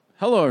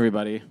Hello,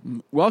 everybody.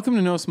 Welcome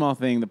to No Small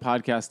Thing, the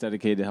podcast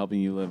dedicated to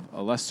helping you live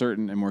a less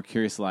certain and more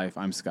curious life.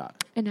 I'm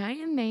Scott. And I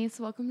am Mace.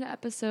 Welcome to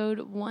episode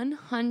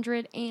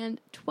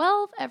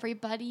 112,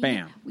 everybody.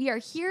 Bam. We are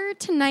here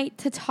tonight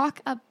to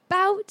talk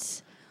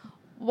about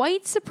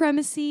white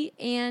supremacy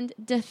and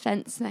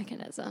defense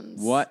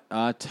mechanisms. What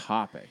a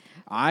topic.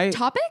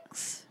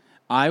 Topics?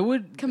 I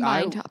would...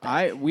 Combined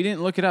topic. We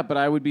didn't look it up, but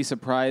I would be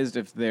surprised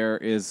if there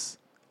is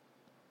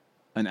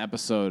a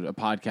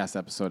podcast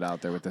episode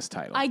out there with this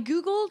title. I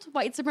Googled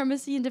white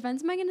supremacy and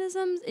defense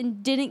mechanisms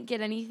and didn't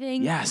get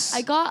anything. Yes.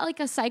 I got like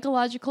a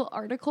psychological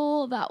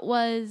article that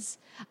was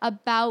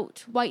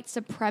about white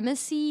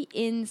supremacy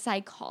in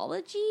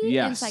psychology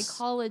and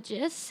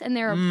psychologists and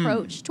their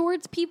approach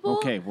towards people.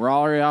 Okay, we're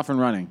already off and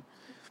running.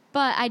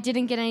 But I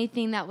didn't get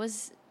anything that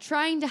was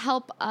trying to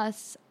help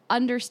us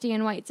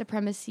understand white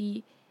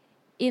supremacy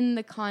in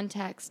the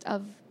context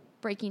of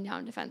breaking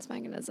down defense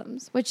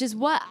mechanisms, which is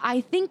what I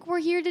think we're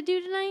here to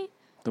do tonight.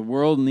 The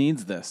world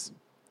needs this.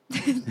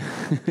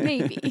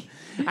 Maybe.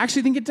 I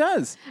actually think it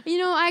does.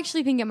 I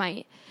actually think it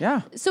might.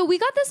 Yeah. So we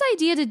got this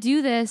idea to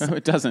do this. No,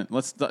 it doesn't.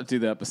 Let's do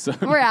the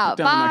episode. We're out.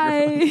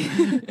 Bye.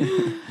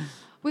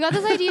 We got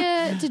this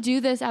idea to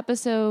do this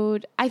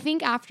episode, I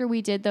think, after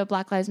we did the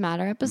Black Lives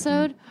Matter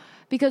episode,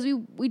 because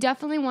we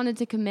definitely wanted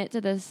to commit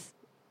to this,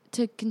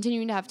 to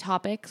continuing to have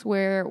topics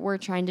where we're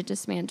trying to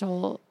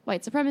dismantle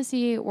white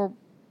supremacy, or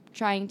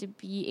trying to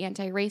be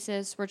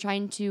anti-racist. We're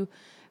trying to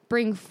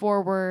bring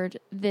forward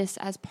this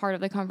as part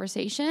of the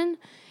conversation.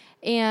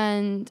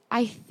 And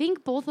I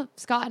think both of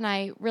Scott and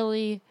I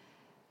really,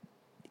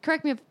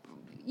 correct me if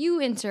you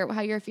insert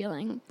how you're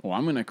feeling. Well,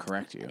 I'm going to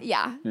correct you.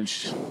 Yeah.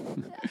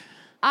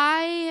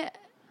 I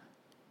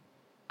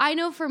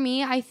know for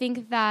me, I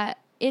think that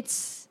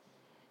it's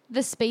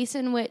the space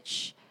in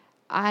which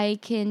I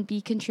can be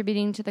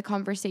contributing to the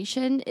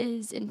conversation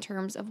is in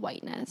terms of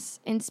whiteness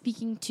and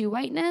speaking to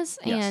whiteness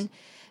and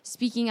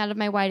speaking out of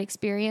my wide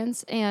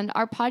experience. And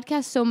our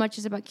podcast so much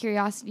is about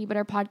curiosity, but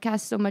our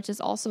podcast so much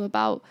is also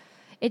about,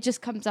 it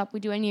just comes up. We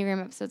do Enneagram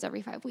episodes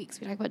every 5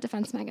 weeks. We talk about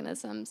defense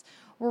mechanisms.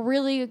 We're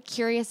really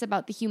curious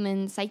about the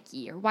human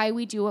psyche or why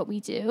we do what we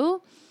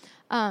do.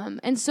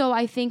 And so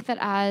I think that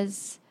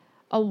as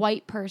a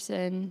white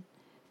person,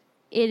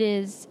 it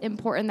is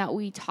important that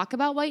we talk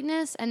about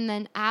whiteness. And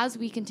then as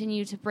we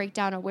continue to break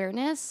down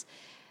awareness,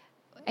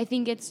 I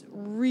think it's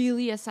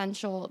really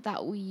essential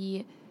that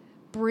we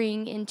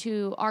bring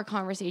into our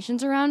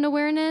conversations around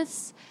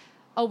awareness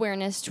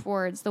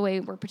towards the way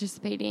we're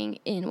participating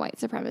in white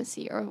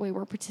supremacy or the way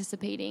we're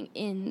participating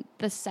in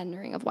the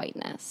centering of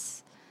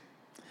whiteness.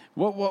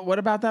 What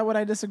about that would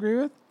I disagree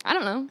with? I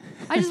don't know.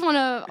 I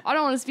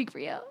don't want to speak for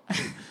you.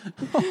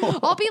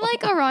 I'll be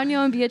like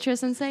Aranio and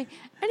Beatrice and say,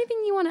 anything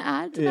you want to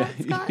add to that,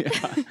 Scott?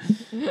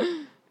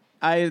 Yeah.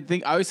 I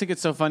always think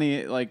it's so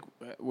funny, like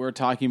we're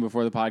talking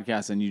before the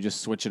podcast and you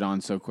just switch it on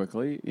so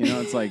quickly.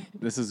 It's like,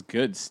 this is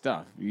good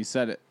stuff. You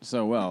said it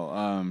so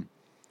well.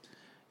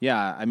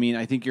 Yeah, I mean,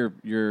 I think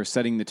you're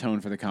setting the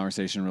tone for the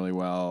conversation really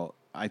well.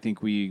 I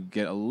think we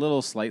get a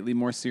little slightly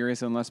more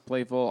serious and less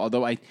playful,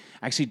 although I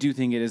actually do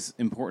think it is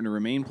important to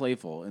remain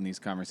playful in these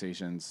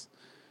conversations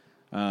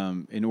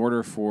in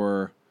order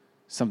for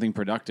something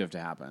productive to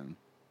happen.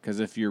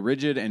 Because if you're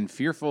rigid and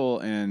fearful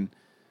and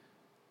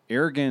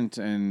arrogant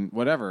and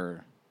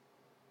whatever,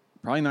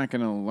 probably not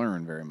going to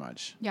learn very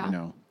much.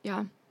 Yeah.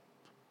 Yeah.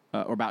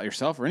 Or about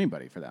yourself or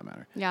anybody for that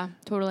matter. Yeah,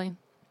 totally.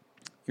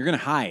 You're going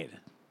to hide.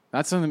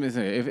 That's something to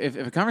say. If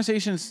a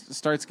conversation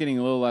starts getting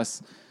a little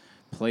less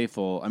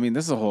playful, I mean,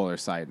 this is a whole other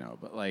side note,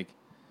 but like,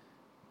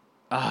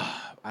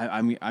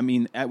 I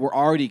mean, we're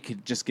already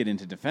could just get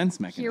into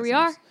defense mechanisms. Here we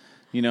are.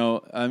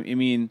 I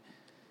mean,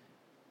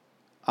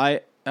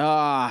 I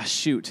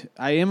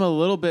am a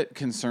little bit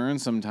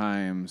concerned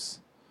sometimes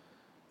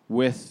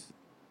with,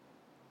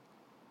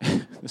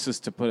 this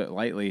is to put it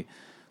lightly,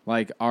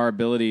 like our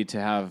ability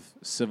to have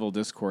civil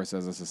discourse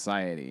as a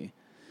society.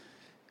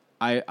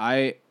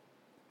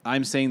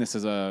 I'm saying this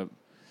as a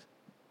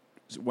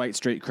white,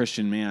 straight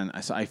Christian man.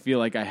 So I feel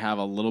like I have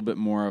a little bit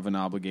more of an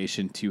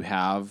obligation to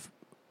have,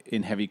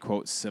 in heavy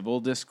quotes, civil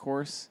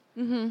discourse.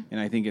 Mm-hmm. And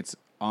I think it's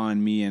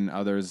on me and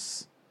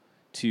others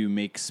to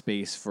make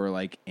space for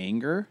like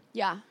anger.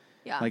 Yeah.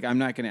 Yeah. Like, I'm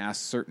not going to ask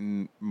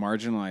certain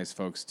marginalized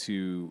folks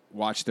to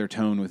watch their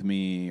tone with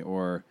me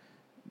or,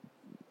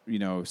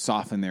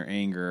 soften their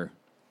anger.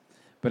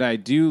 But I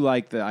do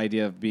like the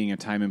idea of being a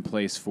time and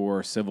place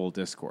for civil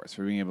discourse,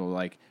 for being able to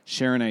like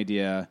share an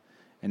idea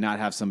and not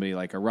have somebody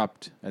like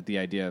erupt at the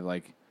idea of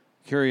like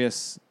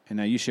curious, and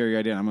now you share your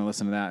idea and I'm going to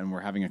listen to that and we're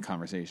having a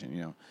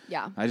conversation,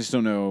 Yeah. I just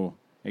don't know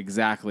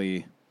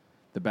exactly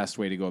the best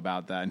way to go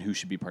about that and who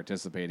should be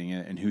participating in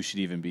it and who should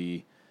even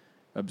be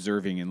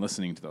observing and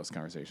listening to those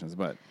conversations.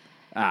 But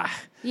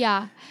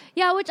yeah,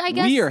 which I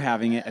guess we are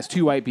having it as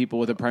two white people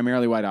with a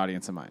primarily white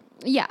audience in mind.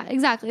 Yeah,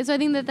 exactly. So I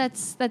think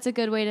that's a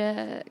good way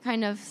to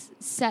kind of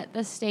set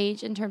the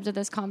stage in terms of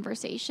this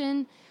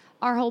conversation.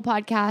 Our whole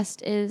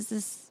podcast is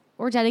this,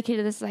 we're dedicated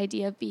to this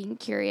idea of being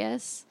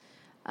curious,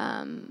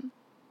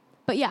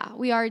 but But yeah,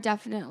 we are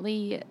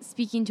definitely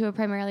speaking to a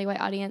primarily white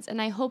audience. And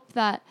I hope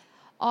that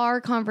our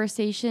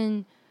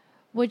conversation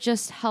would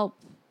just help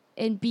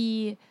and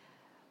be,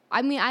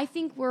 I mean, I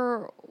think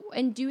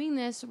in doing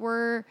this,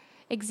 we're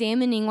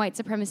examining white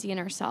supremacy in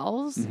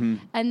ourselves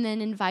and then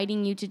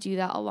inviting you to do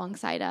that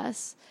alongside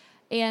us.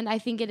 And I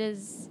think it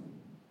is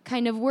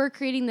kind of, we're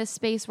creating this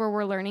space where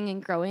we're learning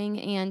and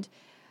growing, and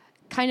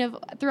kind of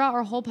throughout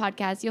our whole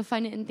podcast, you'll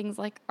find it in things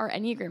like our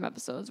Enneagram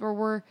episodes where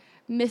we're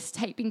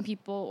mistyping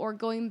people or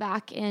going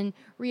back and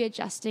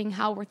readjusting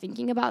how we're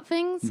thinking about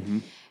things.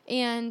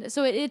 And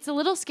so it's a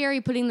little scary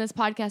putting this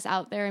podcast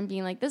out there and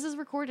being like, this is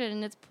recorded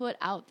and it's put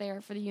out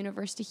there for the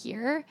universe to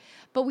hear.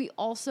 But we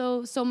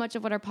also, so much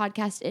of what our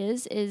podcast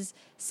is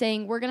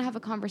saying we're going to have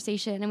a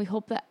conversation, and we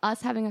hope that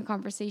us having a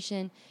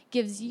conversation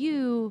gives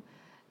you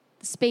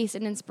space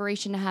and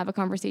inspiration to have a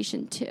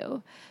conversation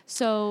too.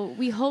 So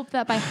we hope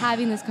that by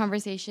having this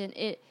conversation,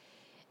 it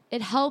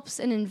helps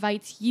and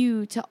invites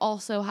you to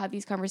also have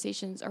these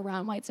conversations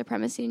around white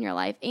supremacy in your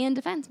life and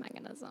defense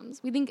mechanisms.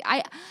 We think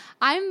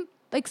I'm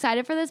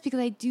excited for this because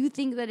I do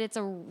think that it's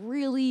a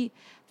really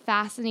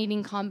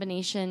fascinating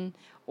combination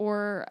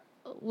or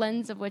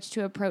lens of which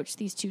to approach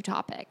these two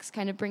topics,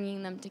 kind of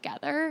bringing them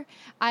together.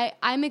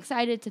 I'm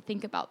excited to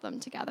think about them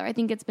together. I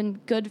think it's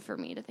been good for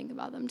me to think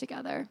about them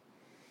together.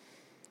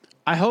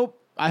 I hope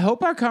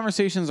our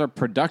conversations are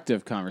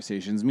productive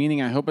conversations,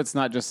 meaning I hope it's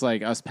not just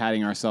like us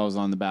patting ourselves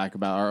on the back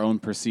about our own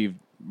perceived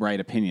right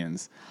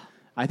opinions.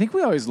 I think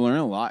we always learn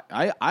a lot.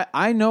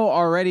 I know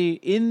already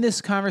in this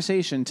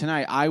conversation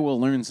tonight, I will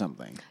learn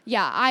something.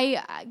 Yeah,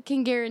 I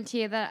can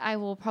guarantee that I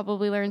will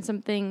probably learn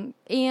something.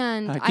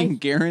 And I can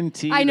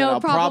guarantee I know, that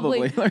I'll probably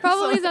learn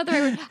probably is something. not the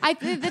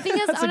right word. The thing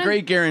is, That's a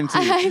great guarantee.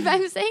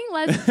 I'm saying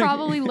less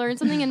probably learn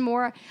something and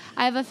more.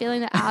 I have a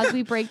feeling that as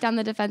we break down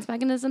the defense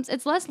mechanisms,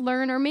 it's less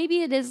learn, or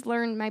maybe it is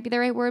learn, might be the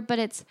right word, but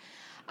it's,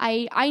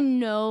 I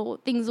know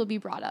things will be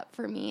brought up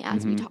for me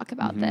as we talk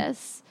about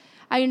this.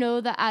 I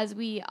know that as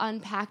we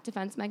unpack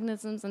defense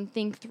mechanisms and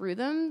think through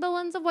them, the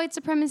lens of white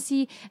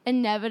supremacy,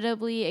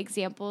 inevitably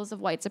examples of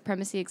white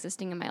supremacy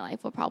existing in my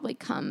life will probably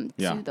come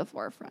to the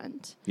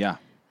forefront. Yeah.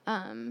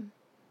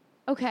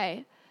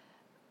 Okay.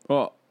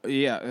 Well,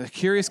 yeah,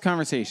 curious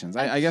conversations.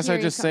 I guess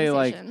I just say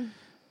like,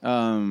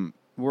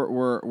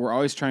 we're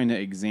always trying to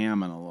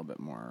examine a little bit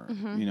more,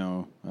 you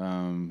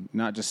know,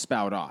 not just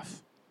spout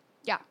off.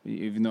 Yeah.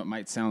 Even though it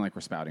might sound like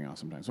we're spouting off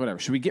sometimes. Whatever.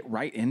 Should we get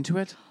right into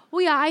it?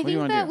 Well, yeah, I think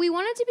that do? we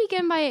wanted to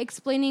begin by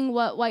explaining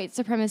what white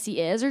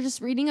supremacy is, or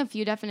just reading a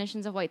few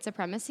definitions of white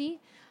supremacy.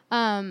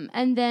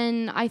 And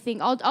then I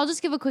think I'll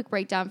just give a quick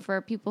breakdown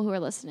for people who are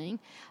listening.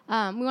 We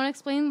want to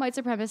explain white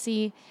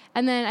supremacy,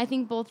 and then I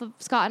think both of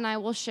Scott and I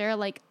will share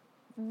like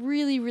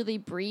really, really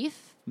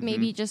brief,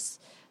 maybe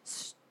just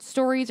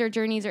stories or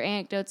journeys or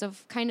anecdotes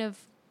of kind of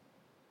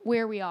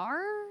where we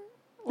are,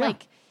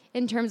 like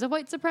in terms of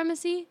white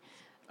supremacy.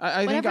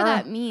 I whatever think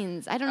that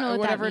means. I don't know what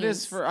whatever that means.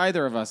 it is for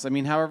either of us. I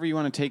mean, however you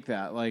want to take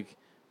that. Like,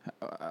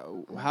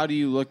 how do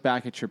you look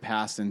back at your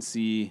past and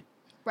see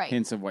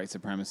hints of white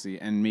supremacy,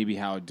 and maybe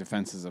how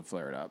defenses have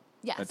flared up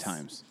at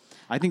times?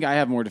 I think I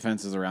have more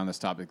defenses around this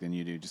topic than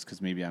you do, just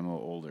because maybe I'm a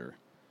little older.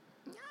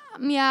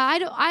 Yeah,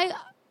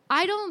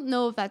 I don't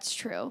know if that's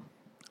true.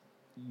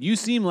 You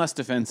seem less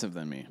defensive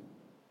than me.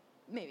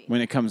 Maybe. When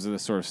it comes to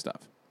this sort of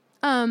stuff.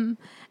 And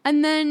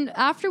then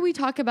after we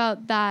talk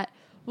about that,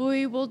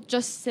 we will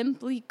just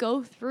simply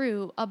go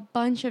through a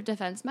bunch of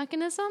defense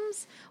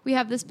mechanisms. We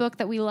have this book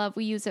that we love.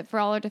 We use it for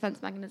all our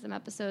defense mechanism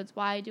episodes.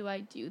 Why Do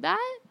I Do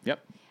That? Yep.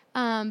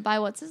 By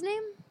what's his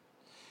name?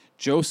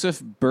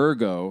 Joseph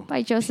Burgo.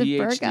 By Joseph PhD.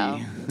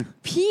 Burgo.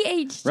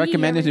 PhD.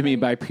 Recommended to me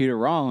by Peter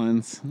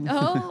Rollins.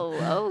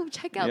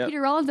 Check out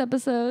Peter Rollins'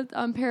 episode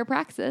on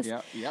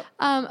Parapraxis. Yep.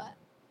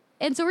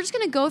 And so we're just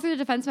going to go through the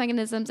defense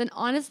mechanisms and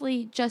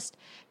honestly just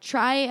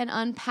try and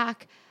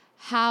unpack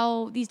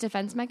how these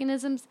defense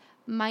mechanisms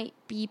might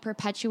be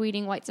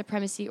perpetuating white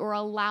supremacy or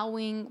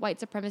allowing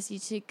white supremacy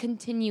to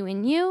continue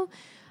in you.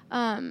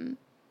 And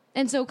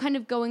so kind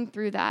of going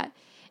through that.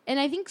 And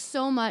I think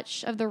so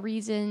much of the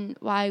reason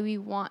why we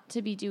want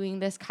to be doing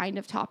this kind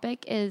of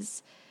topic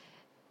is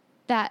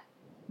that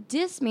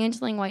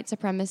dismantling white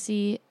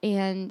supremacy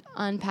and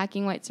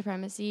unpacking white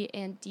supremacy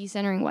and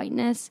decentering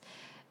whiteness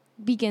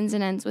begins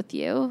and ends with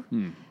you.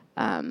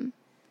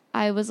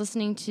 I was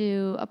listening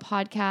to a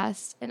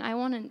podcast, and I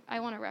want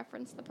to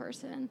reference the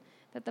person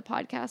that the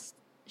podcast,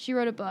 she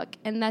wrote a book,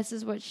 and this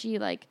is what she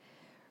like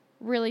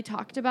really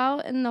talked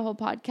about in the whole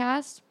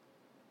podcast.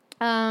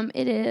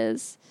 It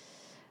is,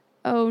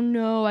 oh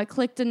no, I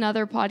clicked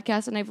another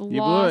podcast and I've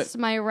lost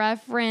my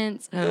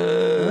reference.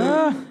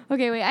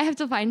 Okay, wait, I have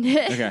to find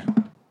it. Okay.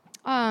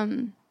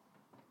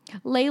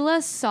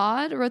 Layla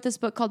Saad wrote this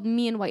book called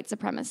Me and White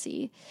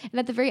Supremacy. And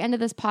at the very end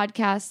of this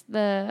podcast,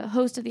 the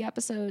host of the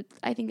episode,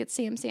 I think it's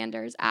Sam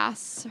Sanders,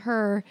 asks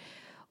her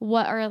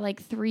what are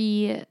like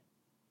 3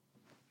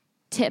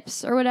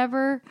 tips or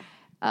whatever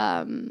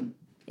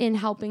in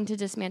helping to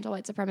dismantle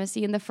white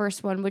supremacy. And the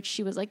first one, which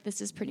she was like, this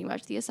is pretty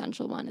much the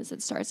essential one, is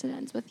it starts and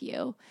ends with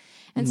you.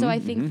 And so I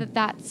think that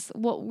that's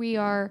what we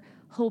are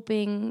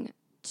hoping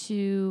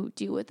to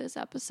do with this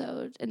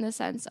episode, in the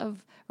sense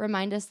of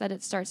remind us that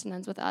it starts and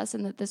ends with us,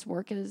 and that this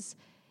work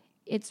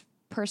it's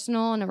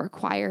personal, and it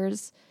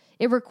requires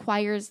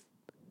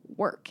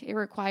work. It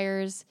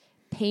requires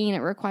pain. It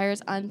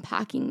requires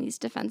unpacking these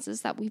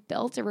defenses that we've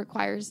built. It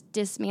requires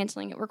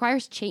dismantling. It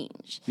requires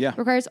change. Yeah. It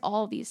requires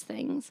all these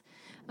things.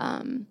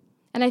 And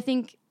I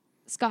think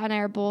Scott and I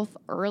are both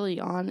early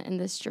on in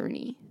this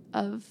journey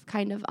of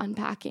kind of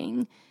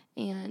unpacking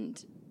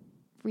and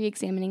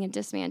re-examining and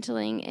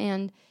dismantling.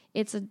 And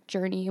it's a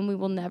journey, and we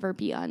will never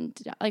be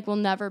we'll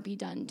never be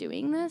done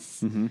doing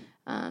this. Mm-hmm.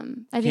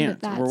 I think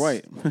that's we're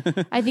white.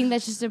 I think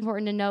that's just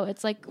important to know.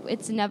 It's like,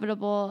 it's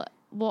inevitable.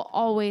 We'll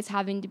always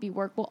having to be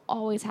work. We'll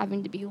always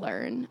having to be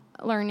learning,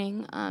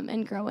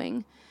 and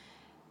growing.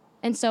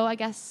 And so I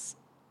guess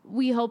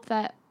we hope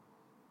that,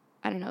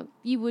 I don't know,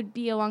 you would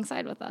be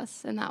alongside with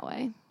us in that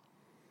way.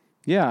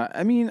 Yeah.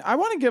 I mean, I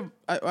want to give,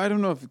 I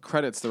don't know if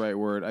credit's the right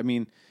word. I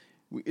mean,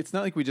 it's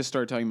not like we just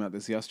started talking about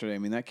this yesterday. I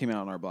mean, that came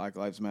out in our Black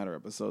Lives Matter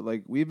episode.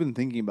 Like, we've been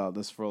thinking about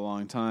this for a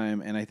long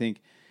time. And I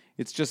think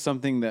it's just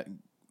something that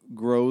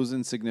grows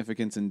in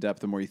significance and depth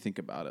the more you think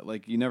about it.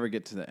 Like, you never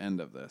get to the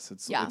end of this.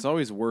 It's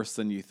always worse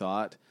than you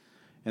thought,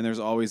 and there's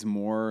always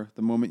more.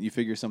 The moment you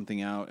figure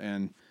something out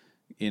and,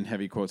 in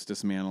heavy quotes,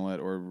 dismantle it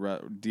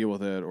or deal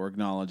with it or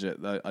acknowledge it,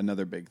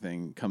 another big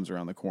thing comes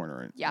around the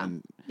corner. Yeah.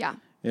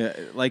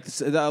 Like,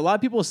 a lot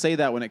of people say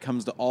that when it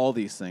comes to all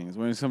these things.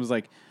 When it comes to,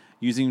 like,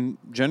 using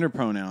gender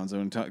pronouns,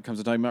 and when it comes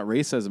to talking about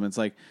racism, it's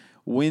like,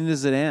 when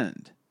does it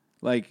end?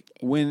 Like,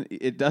 when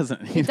it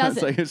doesn't. It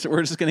doesn't. It's like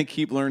we're just going to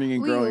keep learning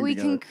and growing We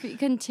together. can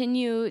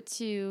continue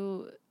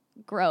to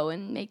grow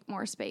and make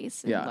more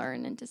space and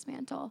learn and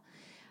dismantle.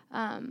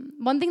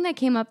 One thing that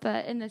came up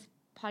in this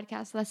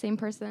podcast, that same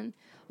person,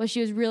 was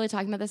she was really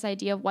talking about this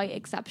idea of white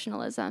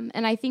exceptionalism.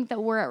 And I think that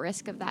we're at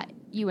risk of that,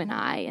 you and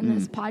I, in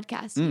this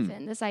podcast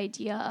even. This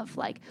idea of,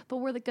 like, but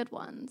we're the good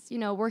ones. You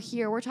know, we're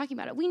here, we're talking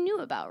about it. We knew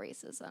about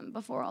racism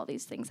before all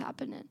these things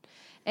happened.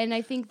 And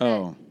I think that...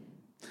 Oh.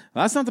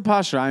 Well, that's not the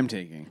posture I'm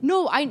taking.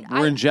 No,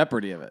 we're in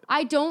jeopardy of it.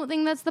 I don't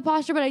think that's the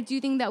posture, but I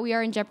do think that we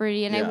are in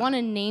jeopardy, and I want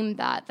to name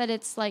that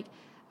it's like,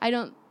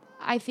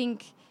 I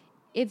think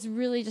it's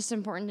really just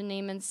important to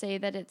name and say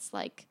that it's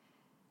like,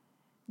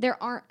 there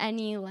aren't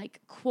any,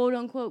 like, quote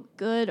unquote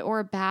good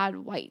or bad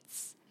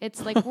whites.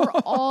 It's like, we're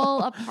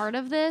all a part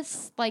of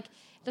this. Like,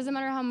 it doesn't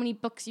matter how many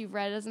books you've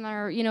read. It doesn't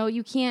matter,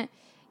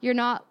 you're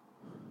not,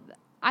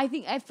 I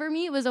think for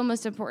me, it was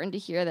almost important to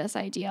hear this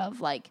idea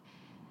of, like,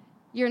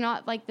 you're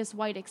not, like, this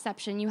white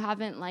exception. You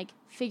haven't, like,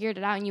 figured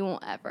it out, and you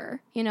won't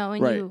ever,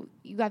 and right.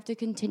 you have to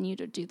continue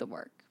to do the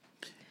work.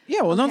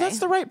 Yeah, well, no, that's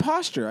the right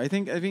posture. I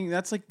think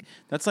that's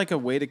like a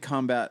way to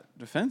combat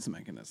defense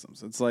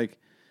mechanisms. It's like,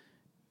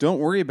 don't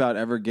worry about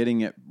ever getting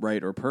it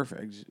right or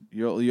perfect.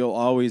 You'll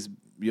always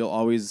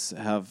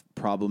have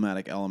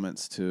problematic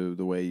elements to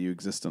the way you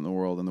exist in the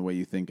world and the way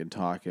you think and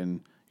talk and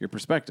your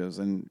perspectives,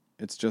 and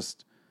it's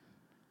just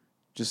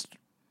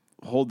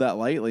hold that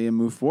lightly and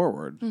move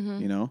forward.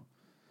 Mm-hmm.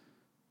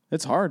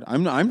 It's hard.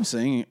 I'm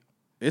saying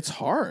it's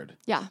hard.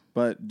 Yeah.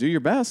 But do your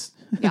best.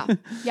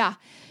 Yeah.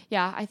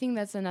 I think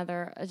that's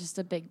another, just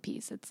a big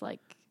piece. It's like,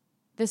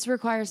 this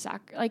requires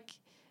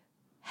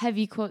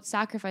heavy quote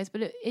sacrifice,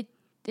 but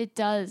it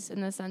does,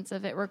 in the sense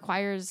of, it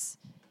requires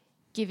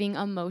giving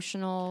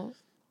emotional,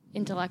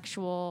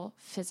 intellectual,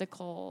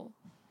 physical,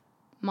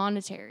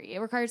 monetary. It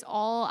requires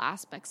all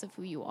aspects of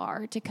who you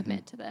are to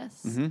commit to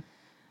this. Mm-hmm.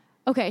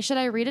 Okay, should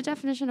I read a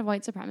definition of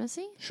white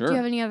supremacy? Sure. Do you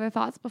have any other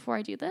thoughts before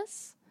I do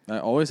this? I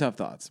always have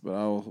thoughts, but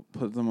I'll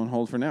put them on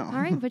hold for now.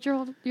 All right, put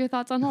your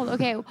thoughts on hold.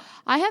 Okay,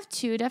 I have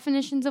two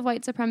definitions of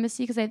white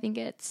supremacy, because I think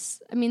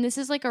this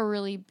is like a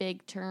really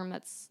big term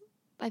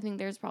I think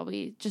there's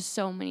probably just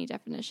so many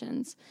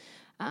definitions.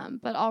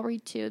 But I'll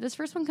read two. This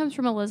first one comes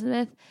from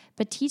Elizabeth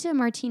Batista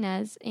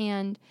Martinez,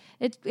 and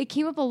it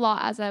came up a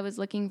lot as I was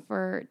looking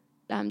for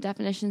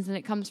definitions, and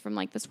it comes from,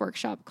 like, this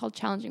workshop called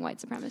Challenging White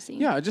Supremacy.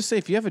 Yeah, just say,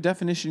 if you have a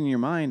definition in your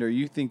mind, or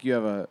you think you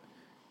have a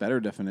better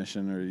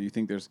definition, or you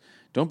think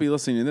don't be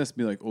listening to this,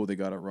 be like, oh, they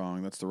got it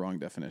wrong. That's the wrong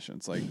definition.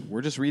 It's like,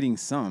 we're just reading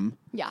some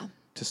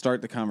to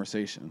start the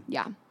conversation.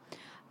 Yeah.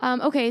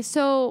 Okay,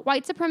 so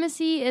white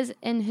supremacy is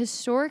an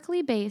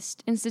historically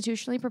based,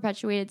 institutionally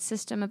perpetuated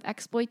system of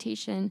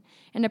exploitation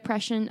and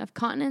oppression of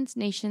continents,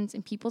 nations,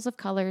 and peoples of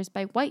colors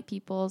by white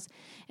peoples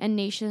and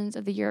nations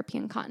of the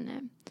European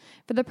continent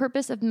for the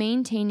purpose of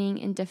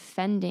maintaining and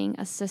defending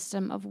a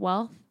system of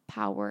wealth,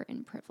 power,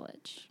 and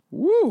privilege.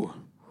 Woo!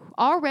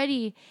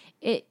 Already,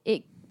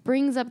 it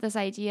brings up this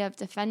idea of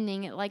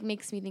defending. It, like,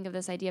 makes me think of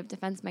this idea of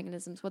defense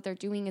mechanisms. What they're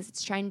doing is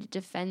it's trying to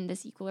defend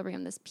this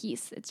equilibrium, this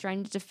peace. It's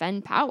trying to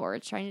defend power.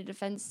 It's trying to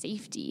defend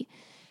safety.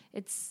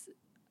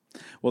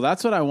 Well,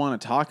 that's what I want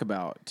to talk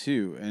about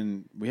too,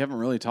 and we haven't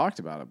really talked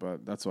about it,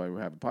 but that's why we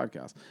have a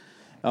podcast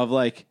of,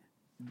 like,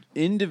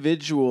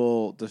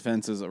 individual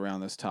defenses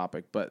around this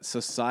topic, but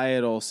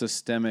societal,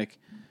 systemic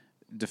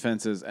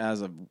defenses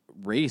as a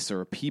race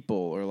or a people,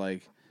 or,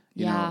 like,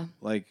 you know,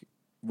 like,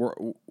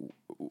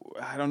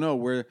 I don't know,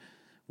 we're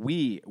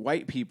we,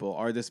 white people,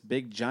 are this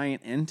big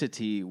giant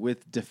entity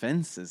with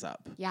defenses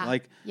up. Yeah.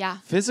 Like Yeah.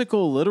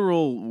 physical,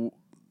 literal,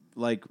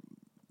 like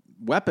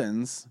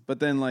weapons, but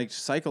then like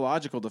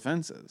psychological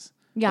defenses.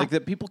 Yeah. Like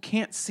that people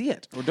can't see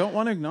it or don't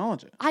want to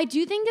acknowledge it. I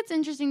do think it's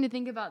interesting to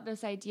think about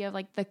this idea of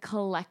like the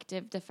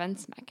collective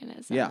defense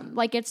mechanism. Yeah.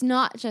 Like it's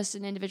not just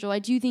an individual. I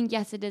do think,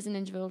 yes, it is an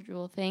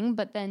individual thing,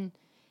 but then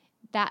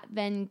that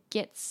then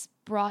gets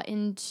brought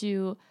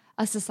into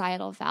a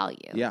societal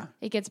value. Yeah.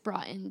 It gets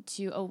brought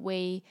into a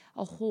way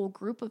a whole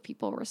group of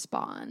people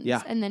responds.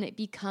 Yeah. And then it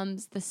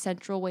becomes the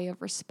central way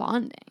of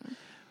responding.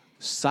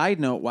 Side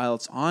note, while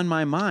it's on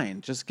my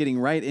mind, just getting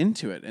right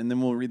into it, and then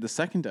we'll read the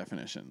second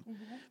definition.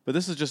 But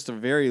this is just a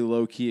very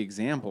low-key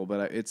example,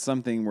 but it's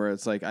something where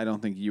it's like, I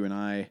don't think you and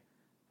I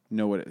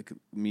know what it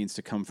means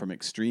to come from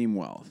extreme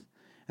wealth.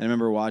 And I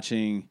remember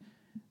watching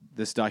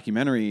this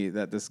documentary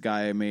that this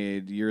guy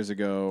made years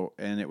ago,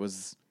 and it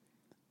was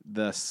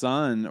the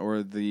son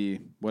or the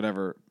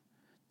whatever,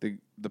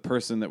 the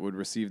person that would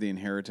receive the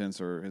inheritance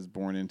or is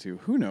born into,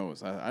 who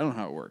knows? I don't know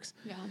how it works.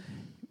 Yeah.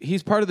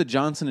 He's part of the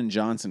Johnson &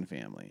 Johnson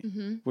family,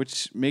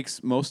 which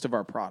makes most of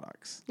our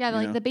products. Yeah, you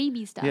like know? the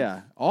baby stuff.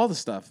 Yeah, all the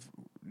stuff,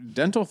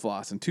 dental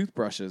floss and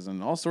toothbrushes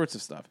and all sorts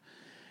of stuff.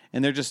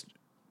 And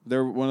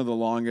they're one of the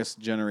longest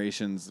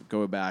generations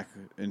go back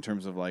in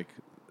terms of like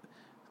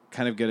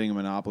kind of getting a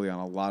monopoly on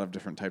a lot of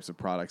different types of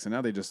products. And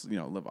now they just,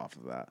 live off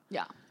of that.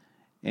 Yeah.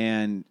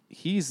 And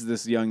he's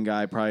this young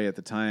guy probably at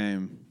the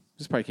time,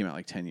 this probably came out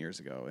like 10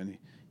 years ago. And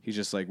he's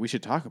just like, we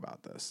should talk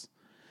about this.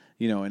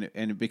 And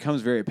it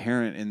becomes very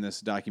apparent in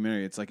this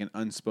documentary. It's like an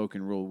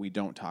unspoken rule. We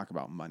don't talk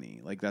about money.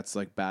 Like that's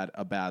like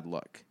a bad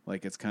look.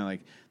 Like it's kind of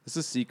like, this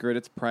is secret.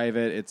 It's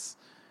private. It's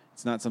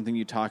not something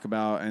you talk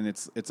about. And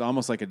it's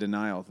almost like a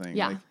denial thing.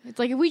 Yeah. Like, it's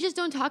like if we just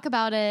don't talk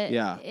about it,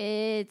 Yeah.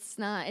 it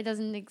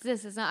doesn't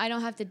exist. I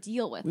don't have to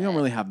deal with it. we don't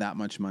really have that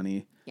much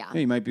money. Yeah.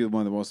 You might be one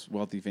of the most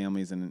wealthy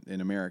families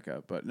in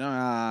America, but no,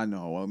 I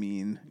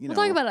mean, We'll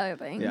talk about other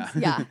things. Yeah.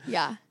 Yeah.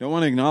 Yeah. Don't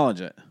want to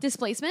acknowledge it.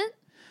 Displacement?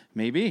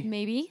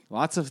 Maybe.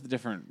 Lots of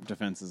different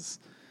defenses.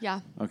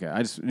 Yeah.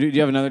 Okay. Do you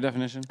have another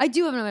definition? I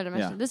do have another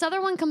dimension. Yeah. This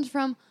other one comes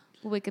from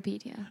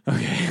Wikipedia.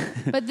 Okay.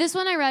 But this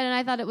one I read and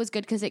I thought it was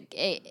good because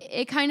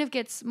it kind of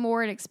gets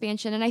more an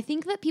expansion. And I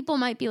think that people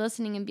might be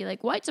listening and be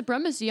like, white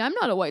supremacy? I'm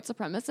not a white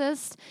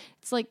supremacist.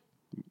 It's like,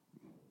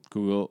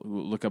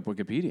 Look up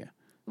Wikipedia.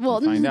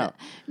 well, Find out.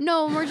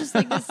 No, more just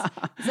like this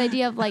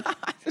idea of like,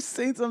 I just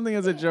saying something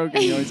as a joke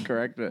and you always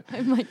correct it. I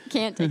like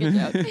can't take a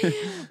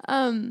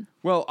joke.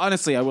 Well,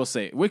 honestly, I will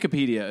say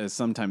Wikipedia is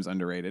sometimes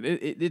underrated.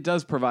 It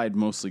does provide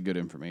mostly good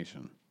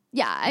information.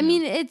 Yeah, I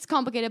mean it's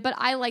complicated, but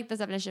I like this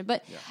definition.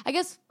 But I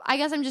guess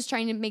I'm just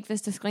trying to make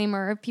this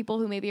disclaimer of people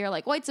who maybe are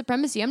like white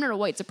supremacy. I'm not a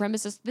white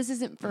supremacist. This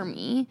isn't for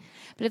me.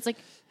 But it's like,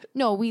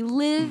 no, we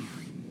live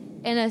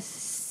in a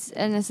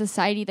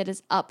society that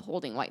is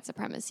upholding white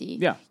supremacy.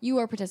 Yeah, you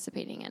are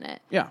participating in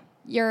it. Yeah,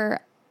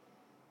 Your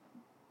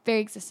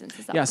very existence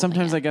is. Yeah,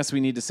 sometimes it. I guess we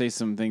need to say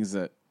some things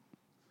that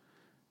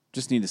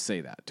just need to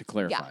say that to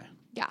clarify.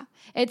 Yeah,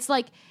 it's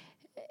like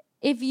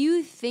if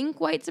you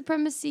think white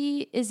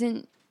supremacy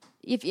isn't.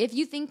 If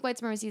you think white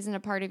supremacy isn't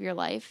a part of your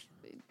life,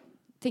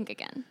 think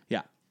again.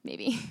 Yeah.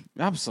 Maybe.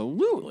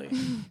 Absolutely.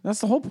 That's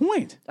the whole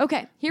point.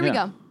 Okay, here we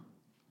Yeah.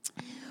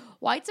 go.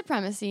 White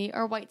supremacy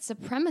or white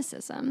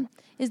supremacism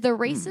is the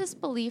racist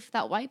belief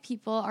that white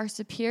people are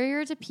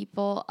superior to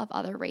people of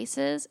other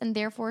races and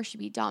therefore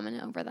should be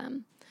dominant over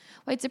them.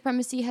 White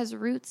supremacy has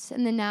roots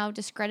in the now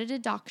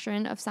discredited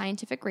doctrine of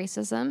scientific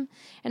racism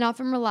and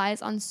often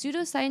relies on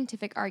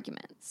pseudoscientific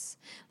arguments.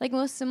 Like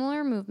most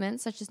similar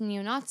movements, such as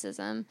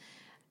neo-Nazism,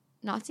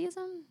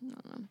 Nazism? I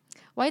don't know.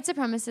 White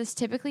supremacists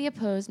typically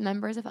oppose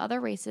members of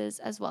other races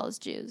as well as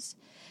Jews.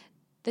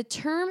 The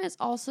term is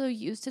also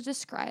used to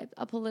describe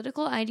a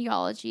political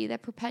ideology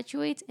that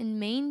perpetuates and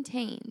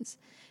maintains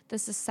the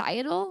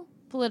societal,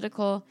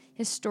 political,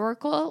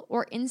 historical,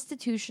 or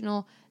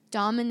institutional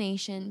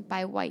domination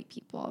by white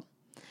people,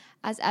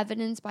 as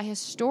evidenced by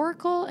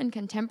historical and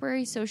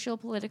contemporary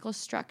social-political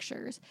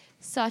structures,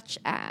 such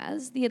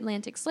as the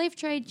Atlantic slave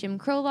trade, Jim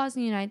Crow laws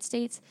in the United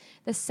States,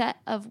 the set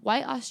of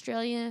white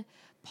Australia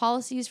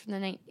policies from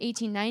the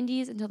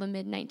 1890s until the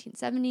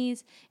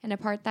mid-1970s, and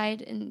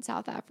apartheid in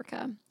South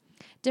Africa.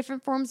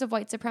 Different forms of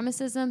white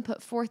supremacism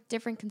put forth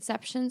different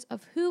conceptions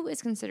of who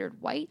is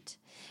considered white,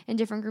 and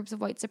different groups of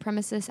white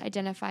supremacists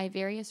identify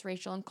various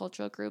racial and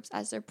cultural groups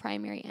as their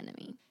primary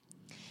enemy.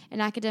 In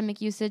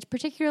academic usage,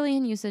 particularly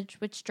in usage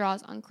which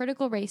draws on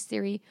critical race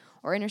theory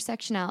or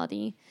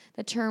intersectionality,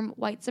 the term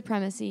white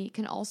supremacy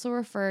can also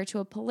refer to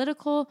a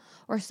political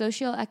or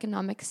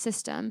socioeconomic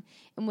system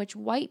in which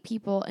white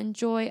people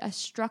enjoy a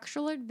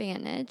structural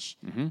advantage,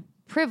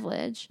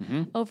 privilege,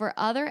 over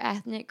other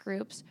ethnic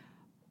groups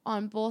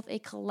on both a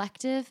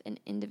collective and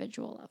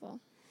individual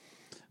level.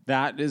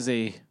 That is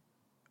a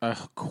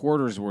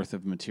quarter's worth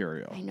of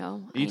material. I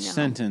know. Each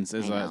sentence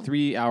is I a know.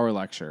 3-hour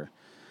lecture.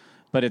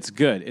 But it's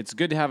good. It's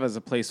good to have as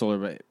a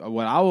placeholder. But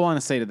what I want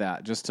to say to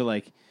that, just to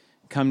like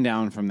come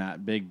down from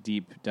that big,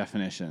 deep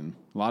definition,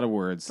 a lot of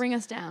words. Bring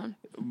us down.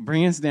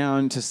 Bring us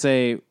down to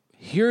say,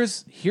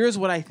 here's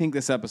what I think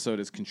this episode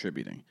is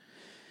contributing.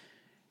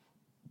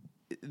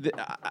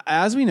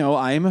 As we know,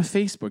 I am a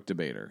Facebook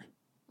debater.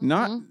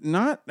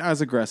 Not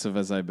as aggressive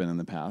as I've been in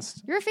the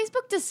past. You're a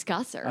Facebook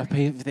discusser.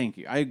 Thank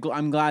you.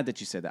 I'm glad that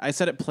you said that. I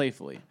said it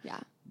playfully. Yeah.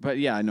 But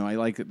yeah, no, I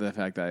like the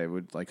fact that I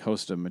would like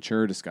host a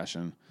mature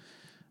discussion,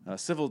 a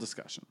civil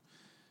discussion,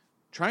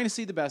 trying to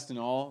see the best in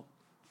all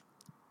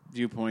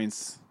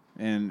viewpoints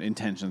and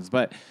intentions.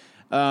 But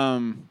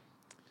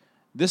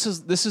this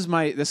is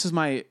my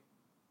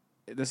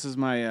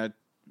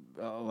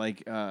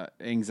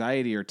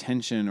anxiety or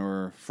tension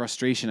or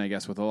frustration, I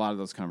guess, with a lot of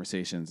those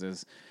conversations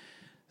is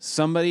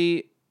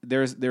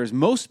there's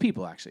most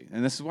people actually,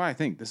 and this is why I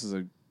think this is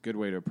a good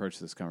way to approach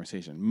this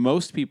conversation.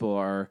 Most people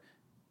are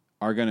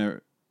going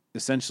to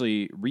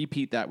essentially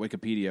repeat that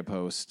Wikipedia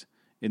post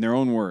in their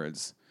own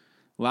words,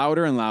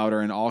 louder and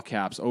louder in all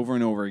caps over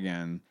and over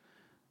again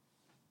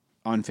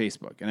on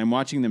Facebook. And I'm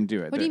watching them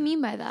do it. What do you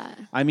mean by that?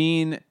 I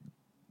mean,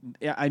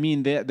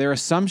 their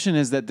assumption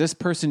is that this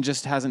person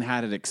just hasn't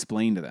had it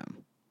explained to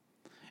them.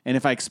 And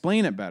if I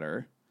explain it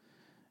better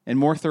and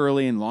more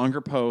thoroughly in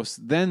longer posts,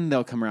 then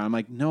they'll come around. I'm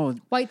like, no.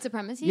 White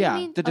supremacy, yeah,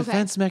 you mean? The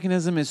defense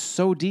mechanism is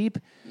so deep.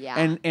 Yeah.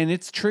 And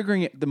it's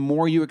triggering it the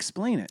more you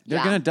explain it.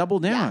 They're going to double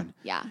down.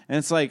 Yeah. And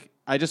it's like,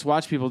 I just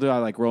watch people do it. I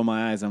like roll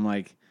my eyes. I'm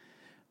like,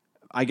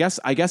 I guess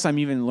I'm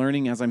even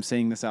learning as I'm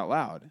saying this out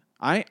loud.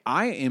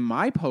 I in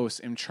my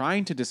posts am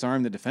trying to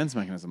disarm the defense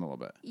mechanism a little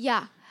bit.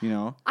 Yeah. You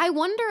know? I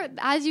wonder,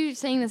 as you're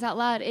saying this out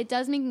loud, it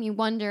does make me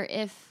wonder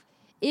if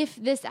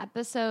this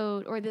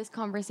episode or this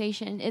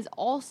conversation is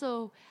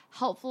also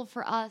helpful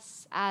for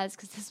us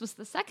because this was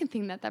the second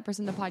thing that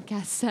person in the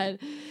podcast said,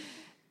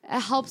 it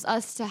helps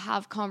us to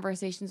have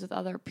conversations with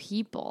other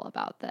people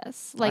about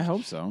this. Like, I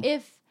hope so.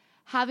 If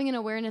having an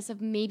awareness of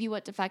maybe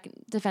what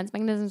defense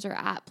mechanisms are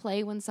at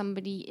play when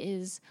somebody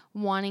is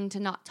wanting to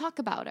not talk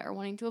about it or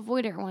wanting to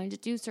avoid it or wanting to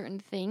do certain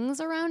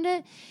things around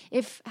it,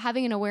 if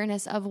having an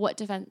awareness of what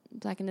defense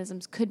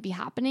mechanisms could be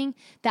happening,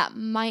 that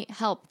might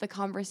help the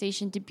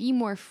conversation to be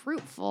more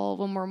fruitful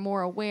when we're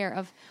more aware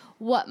of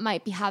what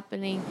might be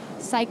happening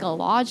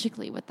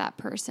psychologically with that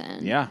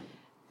person. Yeah.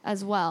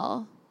 As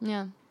well.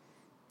 Yeah.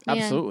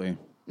 Absolutely.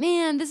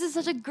 Man, this is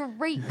such a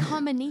great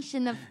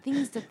combination of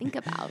things to think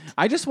about.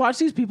 I just watch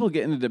these people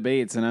get into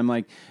debates, and I'm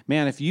like,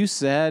 man, if you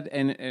said,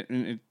 and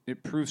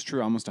it proves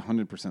true almost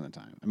 100% of the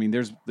time. I mean,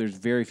 there's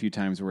very few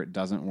times where it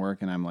doesn't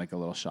work, and I'm like a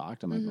little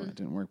shocked. I'm like, well, it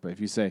didn't work. But if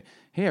you say,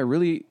 hey, I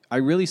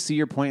really see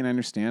your point and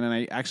understand, and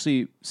I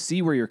actually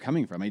see where you're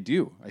coming from. I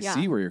do. I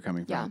see where you're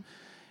coming from,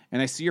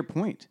 and I see your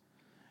point,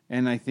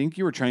 and I think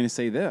you were trying to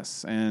say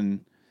this,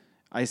 and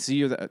I see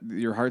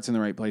your heart's in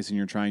the right place, and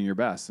you're trying your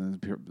best, and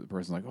the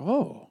person's like,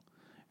 oh.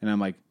 And I'm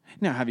like,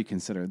 now have you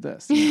considered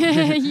this?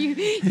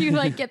 you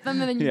like get them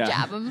and then you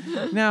jab them.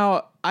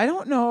 Now, I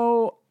don't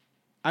know.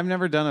 I've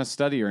never done a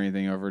study or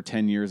anything over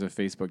 10 years of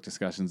Facebook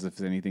discussions if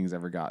anything's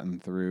ever gotten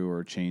through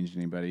or changed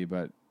anybody,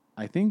 but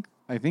I think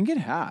it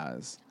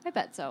has. I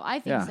bet so. I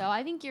think so.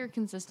 I think your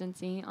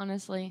consistency,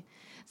 honestly.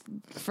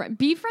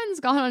 Be Friends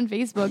got on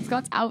Facebook.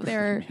 Scott's out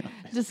there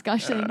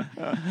discussing.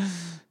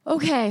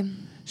 Okay.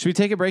 Should we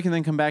take a break and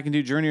then come back and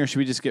do Journey, or should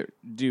we just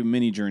do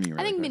mini Journey?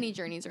 I think mini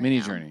Journeys right mini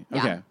now. Journey. Yeah.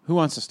 Okay. Who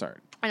wants to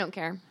start? I don't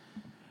care.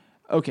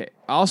 Okay,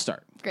 I'll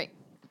start. Great.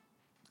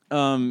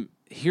 I'm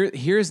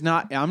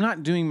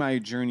not doing my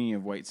journey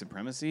of white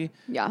supremacy.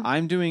 Yeah.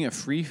 I'm doing a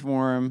free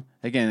form.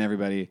 Again,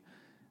 everybody,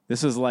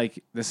 this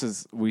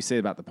is we say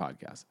about the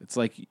podcast. It's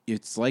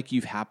like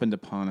you've happened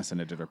upon us in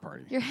a dinner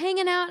party. You're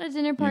hanging out at a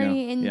dinner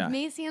party, and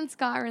Macy and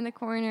Scott are in the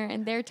corner,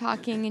 and they're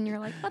talking, and you're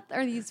like, what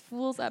are these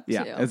fools up to?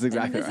 Yeah, that's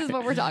exactly and this is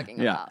what we're talking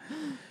about.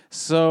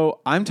 So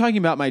I'm talking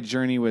about my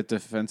journey with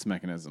defense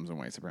mechanisms and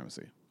white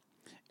supremacy.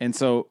 And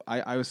so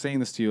I was saying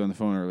this to you on the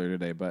phone earlier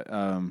today, but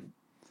I'm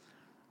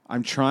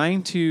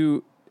trying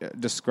to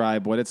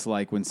describe what it's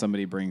like when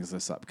somebody brings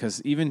this up.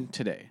 Because even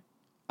today,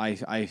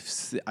 I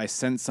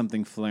sense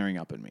something flaring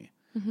up in me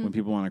when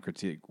people want to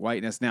critique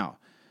whiteness. Now,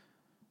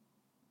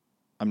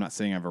 I'm not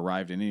saying I've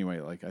arrived in any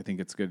way. Like, I think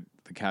it's good.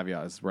 The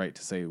caveat is right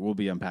to say we'll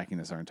be unpacking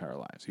this our entire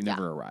lives. You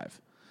never arrive.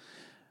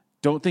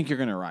 Don't think you're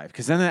going to arrive,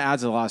 because then that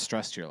adds a lot of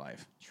stress to your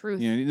life. Truth.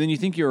 Then you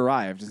think you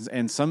arrived,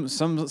 and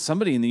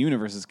somebody in the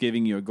universe is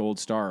giving you a gold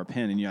star or a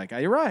pin, and you're like,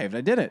 I arrived. I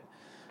did it.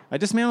 I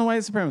dismantled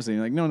white supremacy. And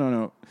you're like,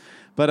 no.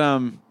 But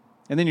and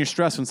then you're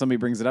stressed when somebody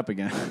brings it up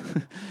again.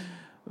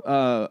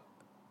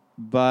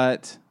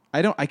 But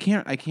I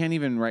can't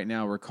even right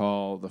now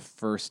recall the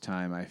first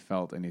time I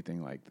felt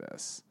anything like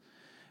this.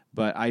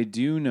 But I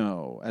do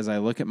know, as I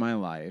look at my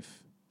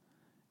life,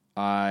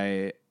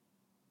 I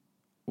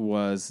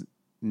was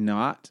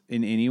not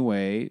in any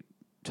way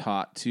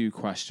taught to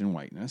question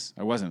whiteness.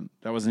 I wasn't.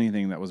 That wasn't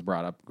anything that was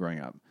brought up growing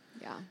up.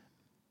 Yeah.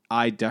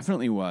 I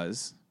definitely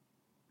was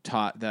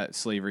taught that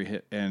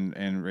slavery and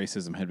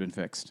racism had been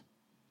fixed.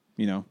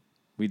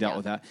 We dealt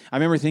with that. I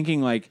remember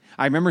thinking,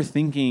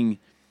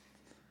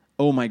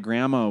 oh, my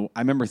grandma,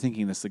 I remember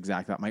thinking this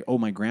exact thought.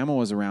 My grandma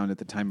was around at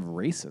the time of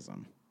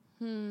racism.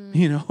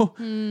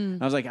 I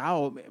was like,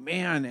 oh,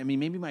 man, I mean,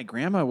 maybe my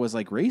grandma was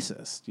like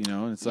racist,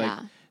 and it's like,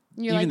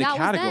 You're even like, the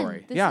that category. Was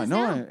then. This Yeah, is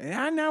no,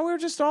 now. now we're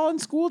just all in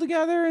school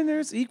together and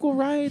there's equal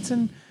rights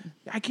and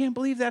I can't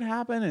believe that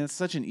happened. And it's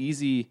such an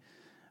easy.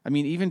 I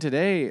mean, even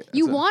today,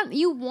 You want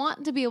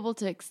to be able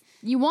to.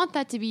 You want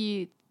that to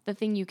be the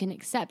thing you can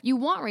accept. You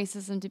want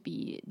racism to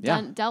be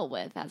dealt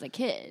with as a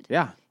kid.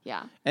 Yeah.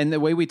 Yeah. And the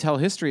way we tell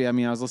history, I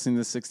mean, I was listening to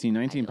the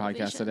 1619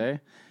 podcast Elevation. today,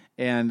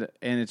 and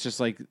it's just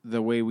like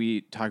the way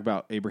we talk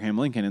about Abraham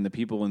Lincoln, and the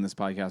people in this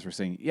podcast were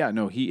saying, yeah,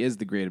 no, he is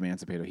the great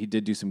emancipator. He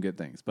did do some good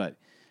things, but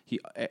he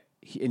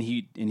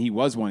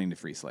was wanting to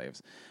free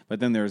slaves. But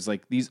then there's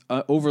like these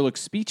overlooked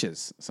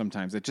speeches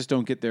sometimes that just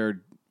don't get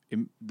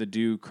the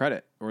due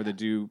credit or the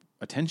due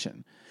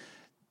attention.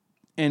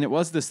 And it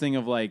was this thing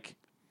of like,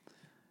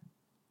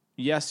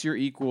 yes, you're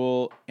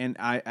equal, and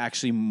I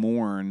actually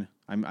mourn.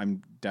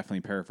 I'm definitely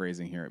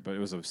paraphrasing here, but it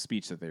was a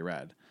speech that they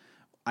read.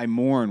 I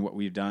mourn what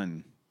we've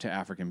done to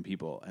African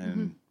people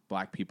and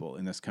black people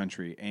in this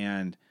country,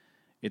 and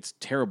it's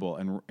terrible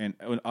and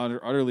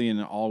utterly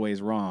and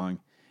always wrong.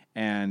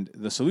 And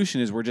the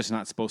solution is we're just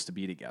not supposed to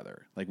be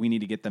together. Like, we need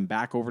to get them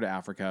back over to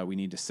Africa. We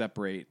need to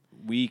separate.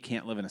 We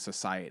can't live in a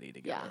society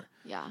together.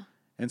 Yeah.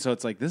 And so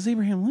it's like, this is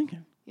Abraham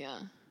Lincoln. Yeah.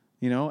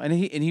 You know, and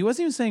he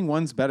wasn't even saying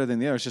one's better than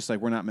the other. It's just like,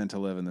 we're not meant to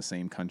live in the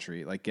same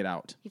country. Like, get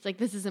out. He's like,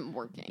 this isn't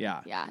working.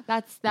 Yeah. Yeah.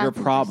 That's Your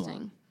problem,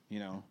 interesting. you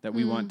know, that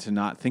we want to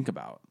not think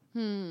about.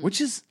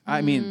 Which is,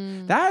 I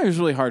mean, that is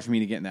really hard for me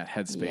to get in that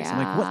headspace. I'm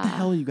like, what the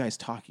hell are you guys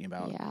talking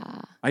about?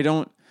 Yeah. I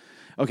don't.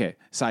 Okay,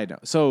 side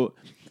note. So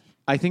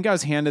I think I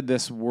was handed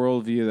this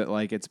worldview that,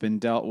 like, it's been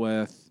dealt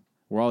with.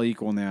 We're all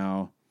equal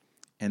now.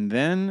 And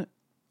then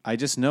I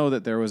just know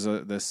that there was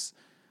this.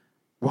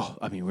 Well,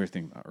 I mean, we were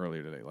thinking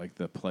earlier today, like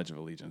the Pledge of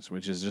Allegiance,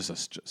 which is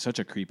just such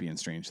a creepy and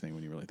strange thing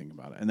when you really think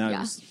about it. And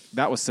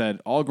that was said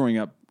all growing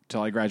up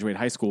till I graduated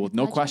high school with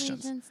no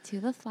questions. Allegiance to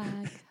the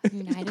flag of the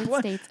United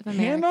States of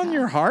America. Hand on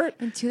your heart.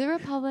 And to the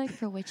republic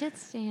for which it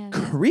stands.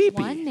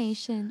 Creepy. One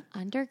nation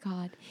under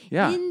God.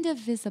 Yeah.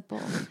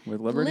 Indivisible.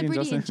 With liberty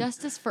and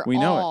justice for we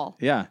all. know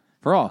it. Yeah,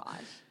 for all.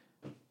 Gosh.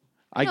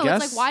 I No,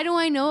 guess. it's like, why do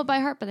I know it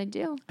by heart? But I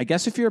do. I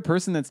guess if you're a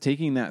person that's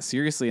taking that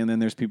seriously, and then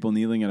there's people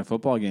kneeling at a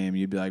football game,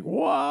 you'd be like,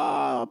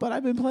 "Whoa!" But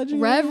I've been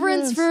pledging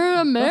Reverence allegiance. for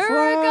The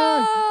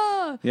America.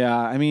 flag. Yeah,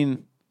 I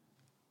mean,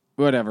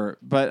 whatever.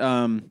 But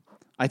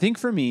I think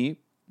for me,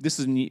 this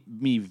is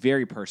me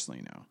very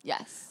personally now.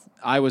 Yes.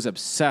 I was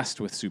obsessed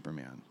with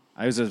Superman.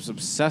 I was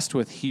obsessed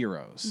with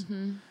heroes,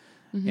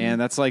 and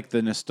that's like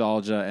the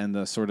nostalgia and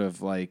the sort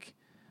of like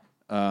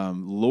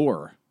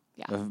lore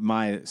of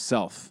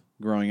myself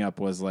growing up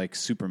was like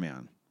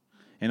Superman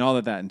and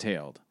all that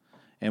entailed.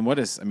 And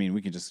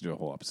we can just do a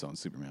whole episode on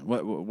Superman.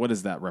 What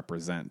does that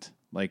represent?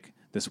 Like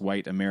this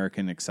white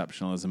American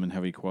exceptionalism in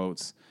heavy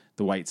quotes,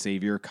 the white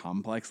savior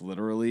complex,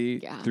 literally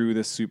through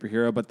this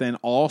superhero. But then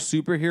all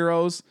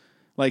superheroes,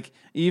 like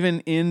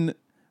even in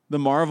the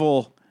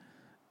Marvel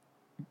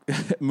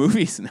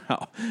movies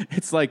now,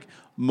 it's like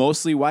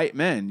mostly white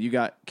men. You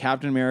got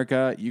Captain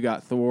America, you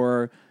got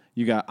Thor,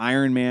 you got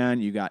Iron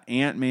Man, you got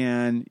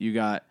Ant-Man, you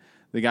got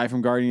the guy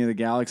from Guardian of the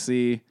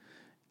Galaxy.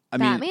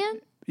 Batman?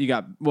 You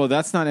got, well,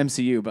 that's not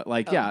MCU, but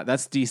like, yeah,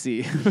 that's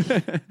DC.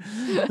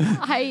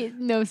 I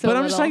know so But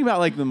I'm just little. talking about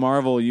like the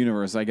Marvel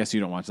universe. I guess you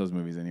don't watch those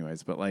movies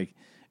anyways, but like,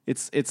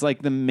 it's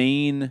like the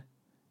main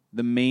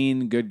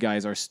good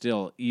guys are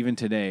still, even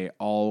today,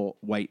 all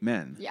white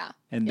men. Yeah.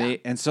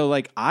 And so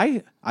like,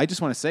 I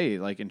just want to say,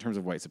 like, in terms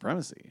of white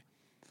supremacy,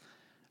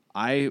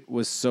 I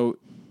so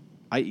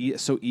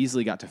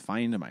easily got to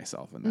find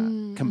myself in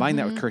that. Combine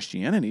that with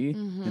Christianity,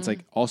 it's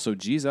like also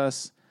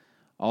Jesus,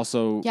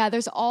 also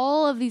there's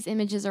all of these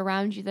images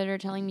around you that are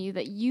telling you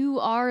that you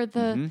are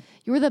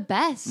you're the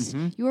best.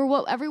 You are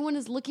what everyone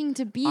is looking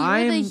to be.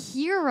 You're the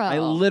hero. I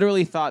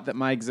literally thought that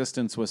my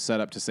existence was set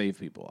up to save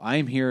people.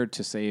 I'm here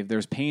to save.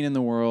 There's pain in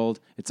the world.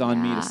 It's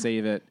on me to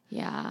save it.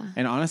 Yeah.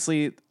 And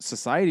honestly,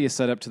 society is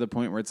set up to the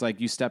point where it's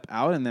like you step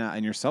out in that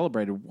and you're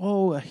celebrated.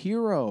 Whoa, a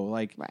hero!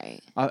 Like, right.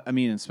 I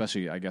mean,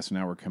 especially I guess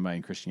now we're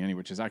combining Christianity,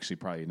 which is actually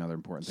probably another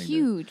important thing.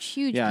 Huge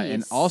Yeah, piece.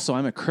 and also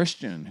I'm a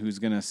Christian who's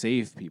gonna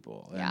save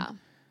people. And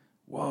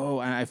whoa,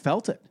 and I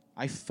felt it.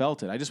 I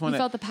just want to.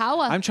 You felt the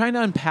power. I'm trying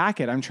to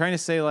unpack it. I'm trying to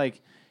say,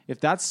 like, if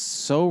that's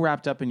so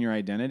wrapped up in your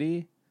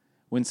identity,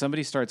 when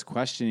somebody starts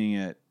questioning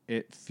it,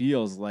 it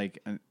feels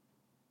like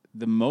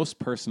the most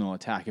personal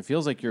attack. It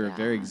feels like your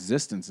very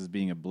existence is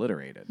being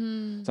obliterated.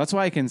 So that's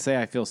why I can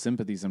say I feel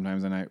sympathy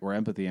sometimes, or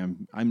empathy.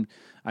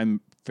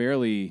 I'm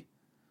fairly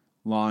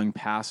long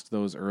past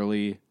those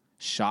early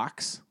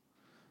shocks,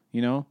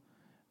 you know.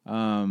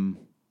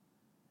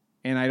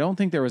 And I don't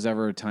think there was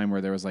ever a time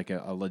where there was like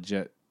a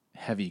legit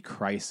heavy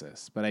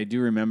crisis, but I do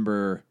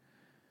remember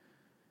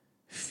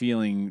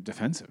feeling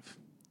defensive.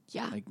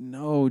 Yeah. Like,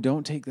 no,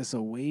 don't take this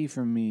away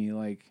from me.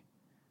 Like,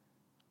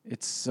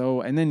 it's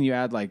so, and then you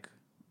add like,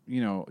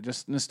 you know,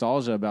 just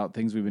nostalgia about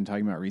things we've been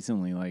talking about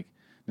recently, like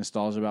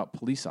nostalgia about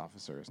police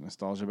officers,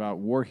 nostalgia about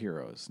war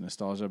heroes,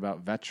 nostalgia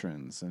about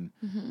veterans. And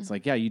it's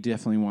like, yeah, you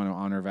definitely want to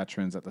honor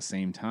veterans at the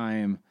same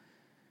time.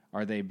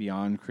 Are they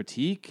beyond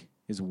critique?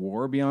 Is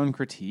war beyond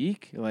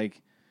critique?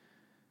 Like,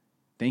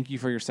 thank you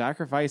for your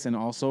sacrifice, and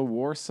also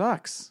war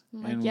sucks.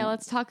 Like, and yeah,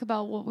 let's talk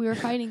about what we were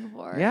fighting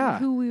for. Yeah.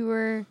 And who we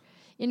were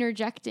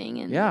interjecting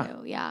into.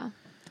 Yeah. Yeah,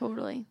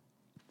 totally.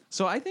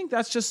 So I think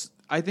that's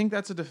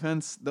a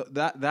defense.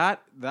 That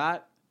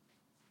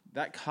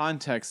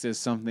context is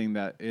something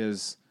that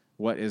is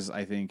what is,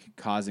 I think,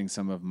 causing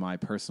some of my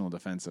personal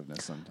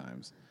defensiveness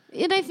sometimes.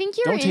 And I think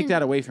Don't take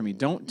that away from me.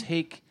 Don't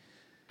take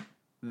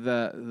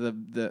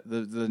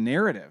the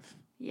narrative.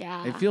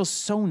 Yeah. It feels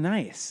so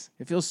nice.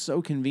 It feels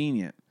so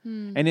convenient.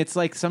 And it's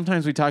like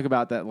sometimes we talk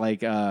about that,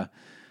 like I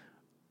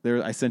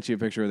sent you a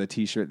picture of the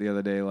T-shirt the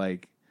other day,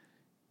 like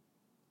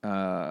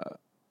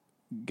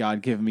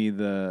God give me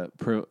the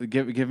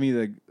give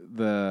me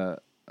the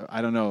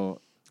I don't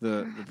know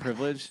the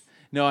privilege.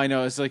 No, I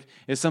know it's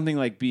something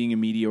like being a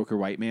mediocre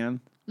white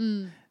man.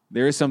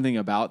 There is something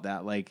about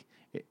that, like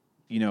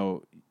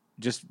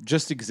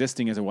just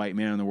existing as a white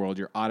man in the world,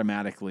 you're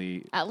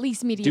automatically at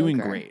least mediocre, doing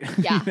great.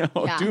 Yeah,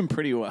 yeah. Doing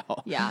pretty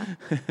well. Yeah.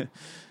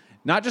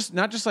 Not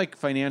just like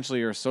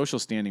financially or social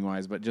standing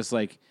wise, but just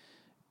like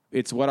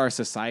it's what our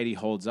society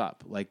holds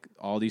up. Like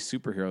all these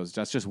superheroes,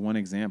 that's just one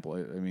example.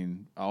 I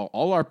mean,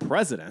 all our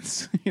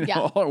presidents,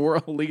 all our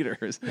world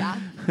leaders. Yeah.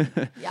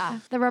 Yeah.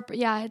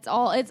 It's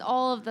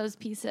all of those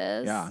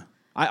pieces. Yeah.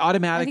 I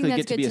automatically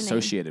get to be name.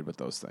 associated with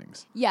those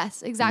things.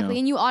 Yes, exactly.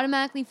 And you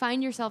automatically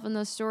find yourself in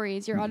those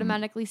stories. You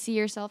automatically see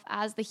yourself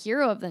as the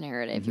hero of the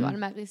narrative. You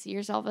automatically see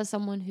yourself as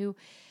someone who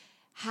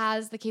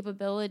has the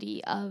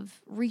capability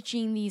of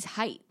reaching these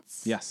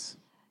heights. Yes.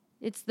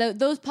 It's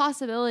those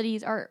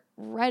possibilities are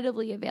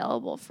readily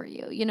available for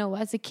you.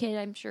 As a kid,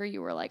 I'm sure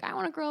you were like, I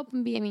want to grow up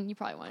and you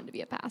probably wanted to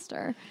be a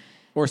pastor.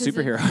 Or a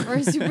superhero. Or a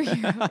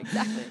superhero,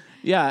 exactly.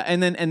 Yeah,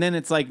 and then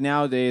it's like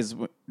nowadays,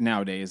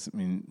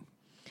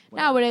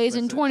 Nowadays,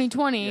 in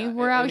 2020,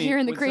 we're out here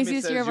in the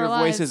craziest year of our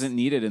lives. Your voice isn't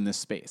needed in this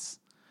space.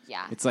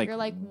 Yeah. It's like, you're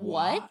like,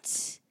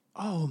 what?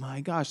 Oh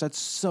my gosh, that's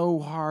so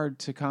hard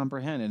to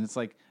comprehend. And it's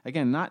like,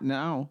 again, not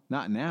now.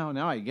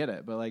 Now I get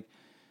it. But like,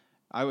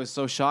 I was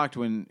so shocked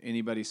when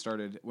I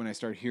started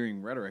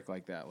hearing rhetoric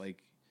like that.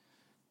 Like,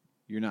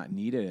 you're not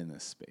needed in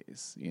this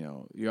space.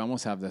 You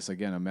almost have this,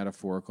 again, a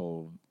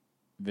metaphorical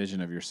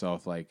vision of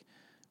yourself, like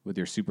with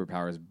your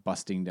superpowers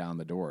busting down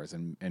the doors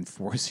and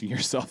forcing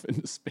yourself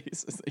into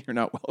spaces that you're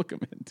not welcome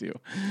into.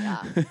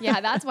 Yeah.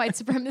 Yeah, that's white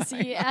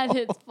supremacy at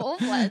its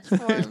full-fledged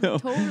form.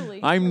 Totally.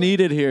 I'm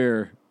needed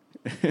here.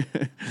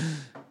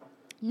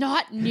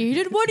 Not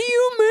needed? What do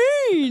you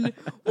mean?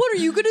 What are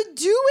you going to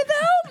do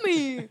without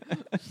me?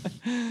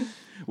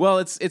 Well,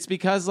 it's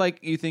because like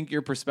you think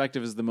your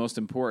perspective is the most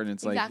important.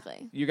 It's exactly.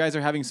 Like you guys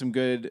are having some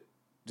good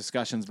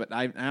discussions, but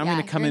I'm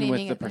going to come in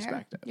with the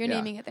perspective. You're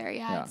naming it there.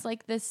 Yeah. It's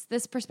like this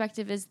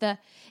perspective is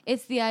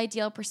it's the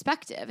ideal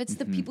perspective. It's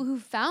the people who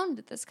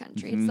founded this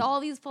country. It's all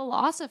these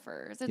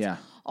philosophers. It's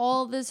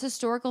all these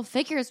historical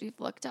figures we've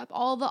looked up,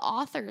 all the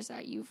authors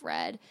that you've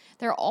read.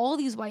 They're all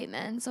these white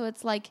men. So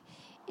it's like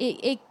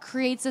it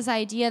creates this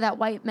idea that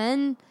white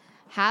men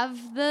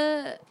have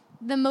the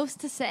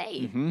most to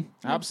say. Mm-hmm.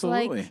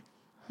 Absolutely.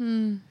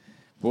 Like,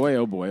 boy,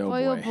 oh boy, oh boy.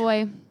 Boy, oh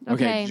boy.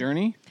 Okay,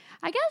 Journey?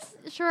 I guess,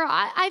 sure.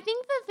 I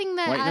think the thing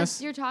that Whiteness?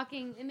 as you're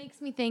talking, it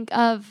makes me think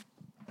of,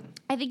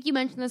 I think you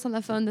mentioned this on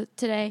the phone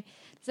today,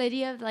 this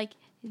idea of like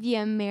the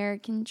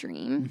American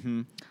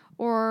dream,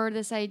 or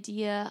this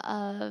idea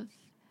of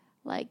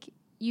like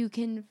you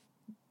can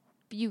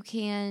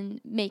define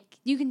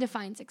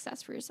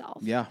success for yourself.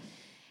 Yeah.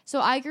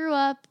 So I grew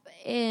up,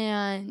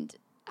 and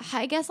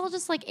I guess I'll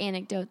just like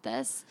anecdote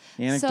this.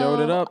 Anecdote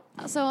it up.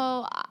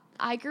 So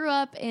I grew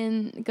up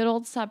in good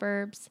old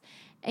suburbs,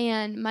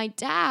 and my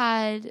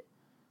dad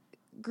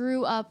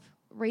grew up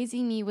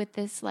raising me with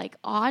this like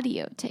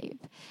audio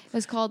tape. It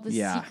was called The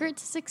Secret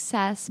to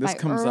Success by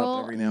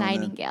Earl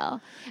Nightingale.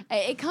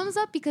 It comes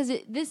up because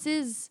this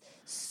is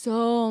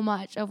so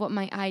much of what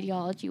my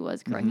ideology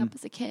was growing up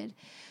as a kid.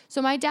 So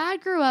my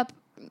dad grew up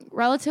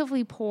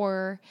relatively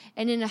poor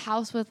and in a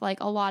house with like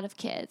a lot of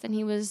kids, and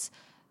he was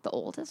the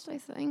oldest, I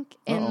think.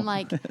 And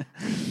like,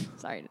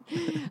 sorry.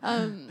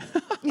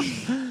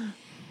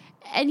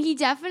 And he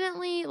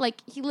definitely,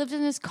 like, he lived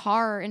in his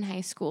car in high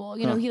school.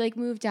 He, like,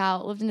 moved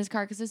out, lived in his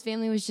car because his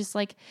family was just,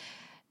 like,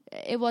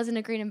 it wasn't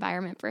a great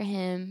environment for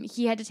him.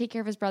 He had to take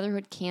care of his brother who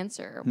had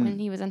cancer when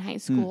he was in high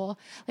school.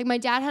 Like, my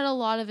dad had a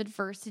lot of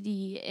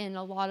adversity and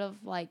a lot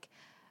of, like,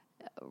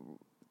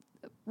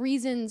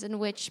 reasons in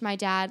which my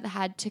dad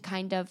had to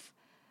kind of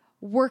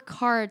work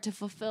hard to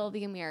fulfill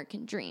the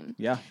American dream.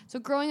 Yeah. So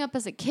growing up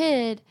as a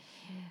kid,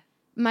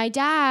 my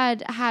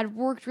dad had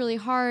worked really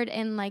hard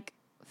and, like,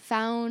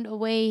 found a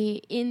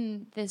way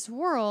in this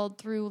world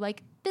through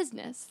like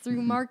business,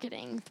 through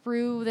marketing,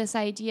 through this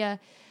idea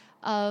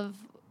of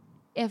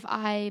if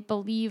I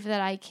believe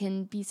that I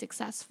can be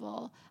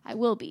successful, I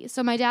will be.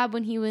 So my dad,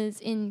 when he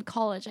was in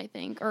college, I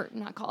think, or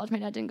not college, my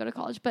dad didn't go to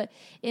college, but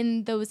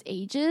in those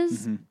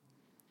ages,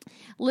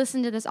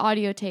 listened to this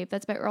audio tape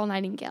that's by Earl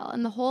Nightingale.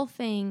 And the whole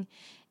thing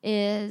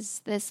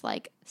is this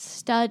like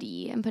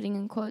study, I'm putting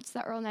in quotes,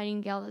 that Earl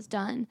Nightingale has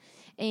done.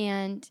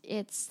 And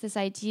it's this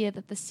idea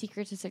that the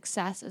secret to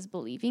success is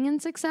believing in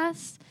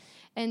success.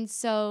 And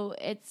so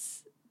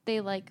it's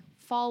they like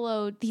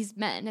follow these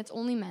men. It's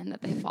only men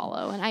that they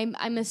follow. And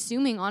I'm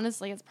assuming,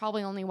 honestly, it's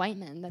probably only white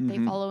men that they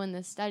follow in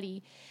this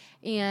study.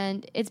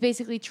 And it's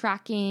basically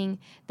tracking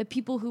the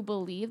people who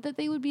believed that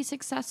they would be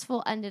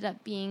successful ended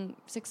up being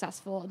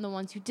successful, and the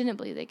ones who didn't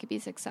believe they could be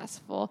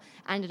successful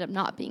ended up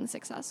not being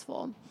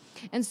successful.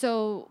 And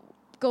so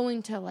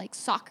going to like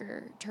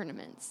soccer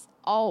tournaments,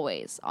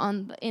 always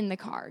in the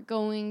car,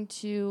 going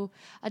to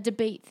a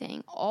debate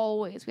thing,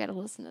 always we had to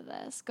listen to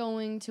this,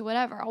 going to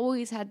whatever,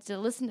 always had to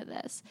listen to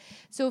this.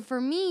 So for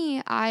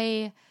me,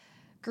 I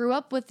grew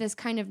up with this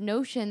kind of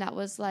notion that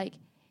was like,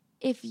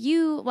 if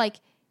you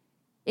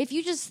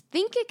just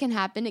think it can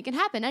happen, it can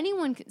happen.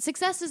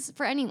 Success is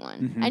for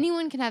anyone. Mm-hmm.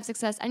 Anyone can have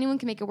success. Anyone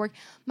can make it work.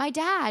 My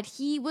dad,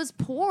 he was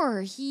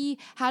poor. He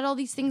had all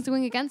these things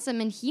going against him,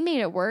 and he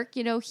made it work.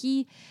 You know,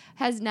 he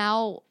has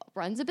now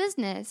runs a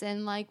business,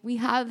 and like we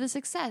have the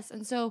success.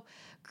 And so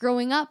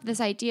growing up,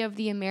 this idea of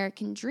the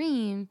American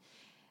dream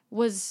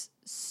was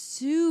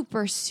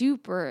super,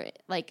 super,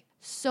 like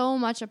so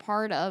much a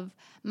part of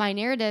my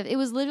narrative. It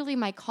was literally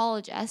my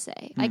college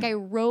essay. Like I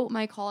wrote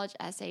my college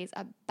essays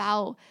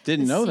about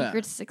Didn't know secret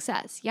that. to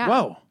success. Yeah.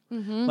 Whoa.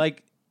 Mm-hmm.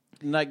 Like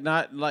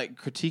not like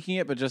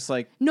critiquing it, but just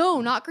like no,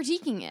 not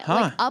critiquing it.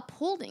 Like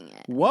upholding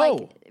it. Whoa.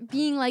 Like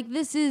being like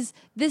this is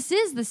the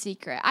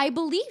secret. I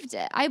believed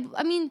it. I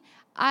mean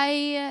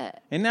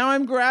and now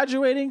I'm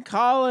graduating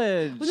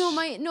college.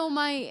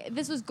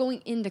 This was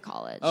going into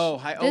college.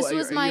 Oh, this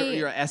was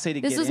your essay to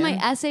get in? This was my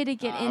essay to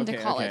get into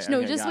college.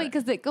 No, just wait,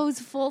 because it goes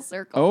full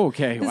circle. Oh,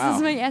 okay, this wow. This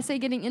is my essay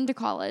getting into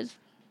college.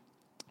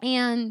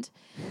 And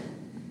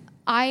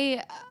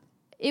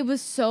it was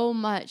so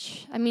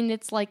much. I mean,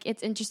 it's like,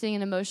 it's interesting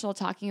and emotional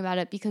talking about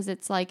it, because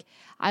it's like,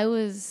 I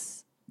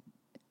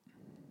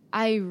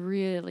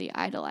really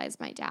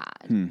idolized my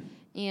dad.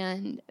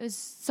 And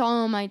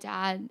saw my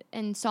dad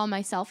and saw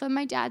myself and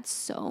my dad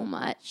so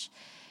much,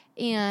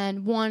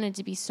 and wanted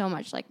to be so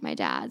much like my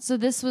dad. So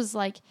this was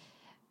like,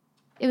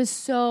 it was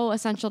so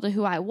essential to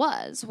who I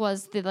was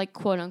the like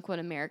quote unquote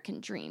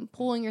American dream,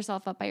 pulling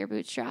yourself up by your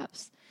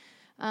bootstraps.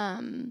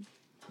 And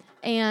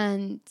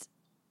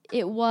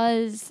it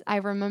was, I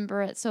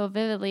remember it so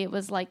vividly. It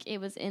was like, it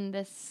was in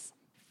this,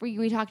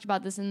 we talked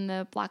about this in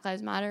the Black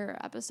Lives Matter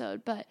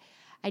episode, but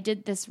I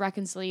did this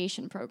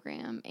reconciliation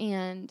program,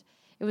 and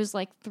it was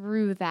like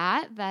through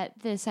that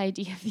this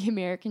idea of the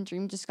American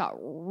dream just got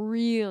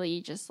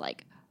really just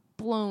like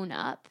blown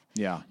up.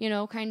 Yeah. You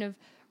know, kind of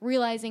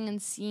realizing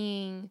and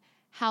seeing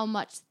how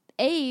much,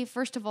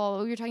 first of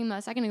all, we were talking about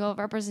a second ago of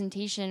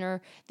representation or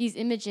these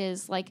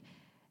images, like,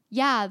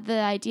 yeah, the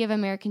idea of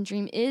American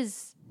dream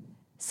is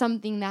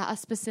something that a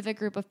specific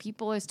group of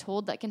people is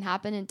told that can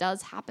happen and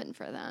does happen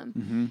for them.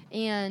 Mm-hmm.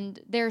 And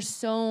there's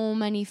so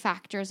many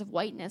factors of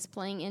whiteness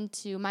playing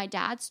into my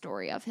dad's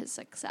story of his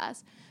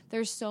success.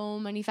 There's so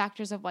many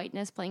factors of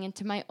whiteness playing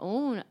into my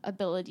own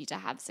ability to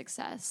have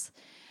success.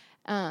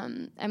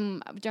 And I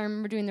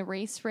remember doing the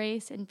race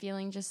and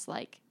feeling just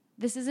like,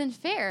 this isn't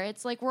fair.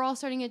 It's like we're all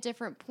starting at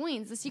different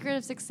points. The secret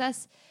of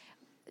success,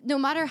 no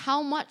matter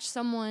how much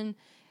someone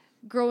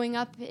growing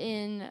up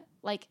in,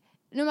 like,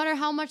 no matter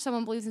how much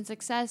someone believes in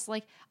success,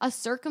 like a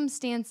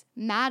circumstance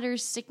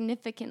matters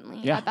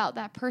significantly about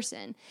that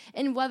person.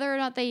 And whether or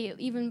not they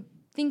even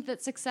think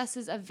that success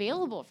is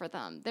available for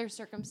them, their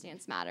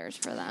circumstance matters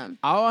for them.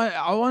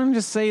 I want to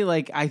just say,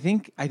 like, I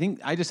think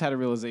I just had a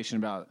realization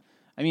about,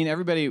 I mean,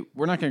 everybody,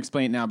 we're not going to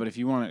explain it now, but if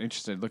you want to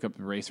interested, look up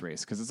the race,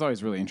 because it's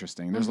always really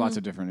interesting. There's lots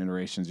of different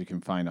iterations you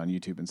can find on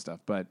YouTube and stuff,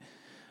 but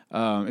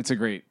it's a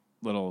great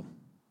little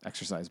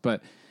exercise.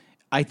 But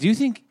I do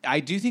think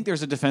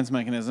there's a defense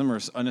mechanism or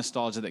a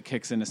nostalgia that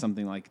kicks into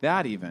something like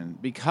that, even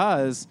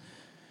because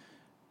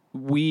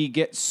we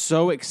get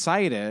so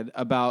excited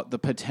about the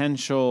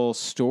potential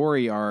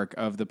story arc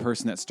of the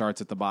person that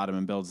starts at the bottom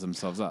and builds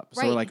themselves up.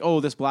 Right. So we're like, oh,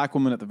 this black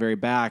woman at the very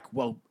back,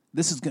 well,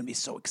 this is going to be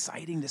so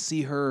exciting to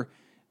see her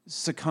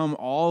succumb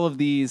all of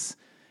these.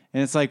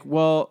 And it's like,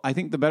 well, I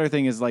think the better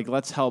thing is like,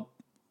 let's help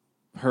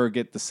her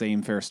get the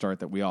same fair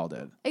start that we all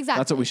did. Exactly.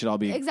 That's what we should all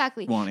be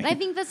wanting. And I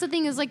think that's the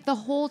thing is like the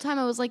whole time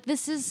I was like,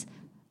 this is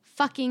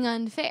fucking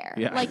unfair.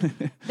 Yeah. Like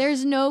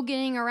there's no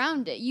getting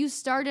around it. You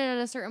started at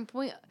a certain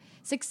point.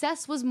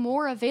 Success was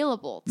more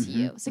available to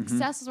you.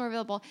 Success was more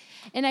available.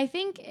 And I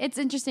think it's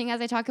interesting as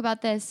I talk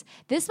about this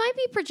might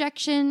be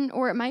projection,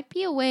 or it might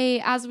be a way,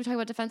 as we talk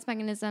about defense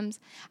mechanisms,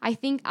 I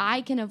think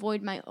I can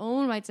avoid my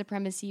own white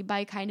supremacy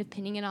by kind of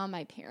pinning it on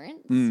my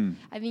parents.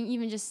 I think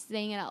even just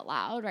saying it out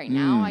loud right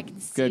now, I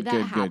can see that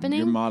happening.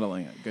 You're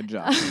modeling it. Good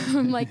job.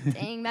 I'm like,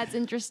 dang, that's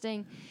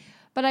interesting.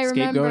 But I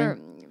remember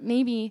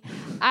maybe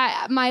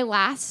my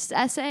last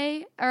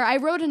essay, or I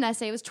wrote an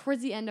essay, it was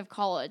towards the end of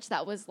college,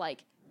 that was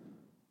like,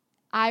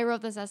 I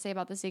wrote this essay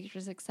about the secret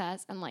to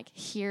success, and like,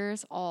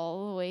 here's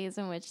all the ways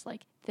in which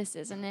like this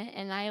isn't it.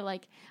 And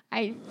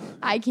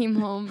I came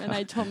home and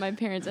I told my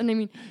parents, and I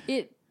mean,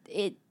 it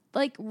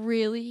like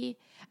really,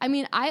 I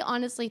mean, I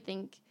honestly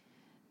think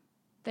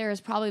there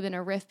has probably been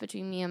a rift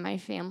between me and my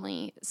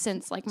family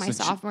since like my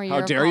sophomore year of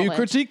college. How dare you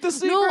critique the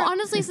secret? No,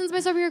 honestly, since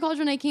my sophomore year of college,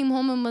 when I came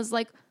home and was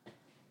like,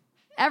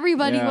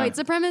 everybody Yeah. white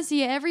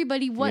supremacy,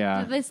 everybody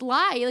this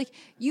lie. Like,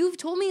 you've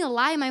told me a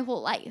lie my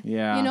whole life.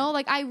 Yeah. You know,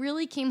 like, I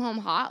really came home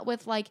hot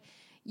with, like,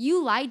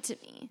 you lied to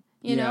me.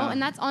 You know,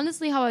 and that's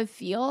honestly how I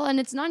feel. And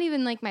it's not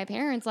even like my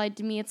parents lied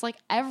to me. It's like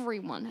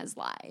everyone has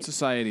lied.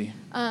 Society.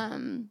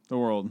 The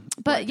world.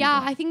 But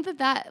yeah, I think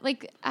that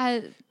like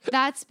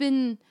that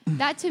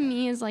to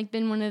me has like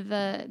been one of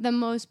the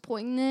most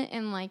poignant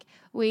and like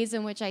ways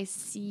in which I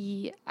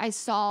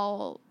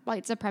saw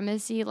white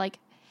supremacy. Like,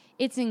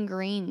 it's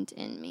ingrained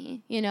in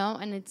me, you know,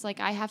 and it's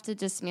like I have to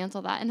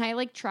dismantle that. And I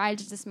like tried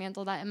to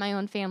dismantle that in my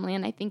own family.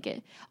 And I think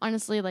it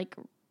honestly like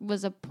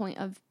was a point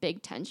of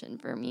big tension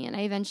for me. And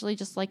I eventually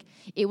just like,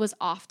 it was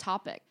off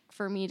topic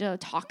for me to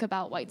talk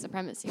about white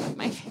supremacy with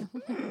my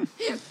family.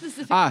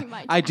 Specifically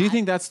my dad. I do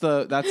think that's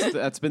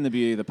been the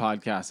beauty of the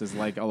podcast, is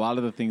like a lot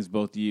of the things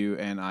both you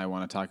and I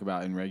want to talk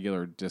about in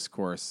regular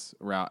discourse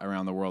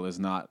around the world is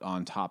not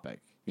on topic.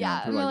 You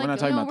know, we're not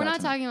talking about that. We're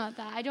not talking about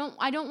that.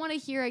 I don't want to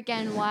hear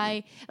again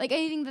why. Like,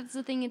 I think that's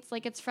the thing. It's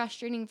like, it's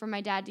frustrating for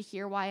my dad to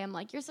hear why I'm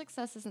like, your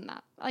success isn't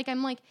that. Like,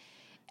 I'm like,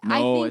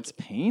 no, it's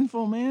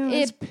painful, man.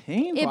 It's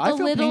painful. I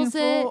feel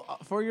painful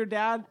for your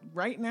dad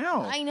right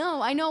now. I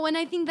know. And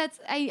I think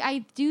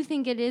I do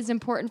think it is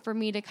important for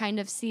me to kind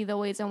of see the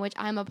ways in which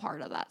I'm a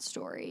part of that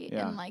story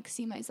and like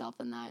see myself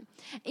in that.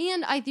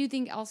 And I do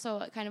think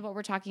also kind of what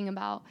we're talking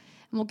about,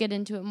 and we'll get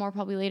into it more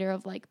probably later,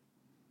 of like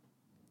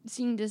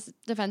seeing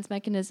defense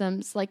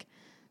mechanisms. Like,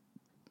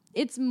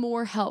 it's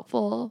more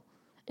helpful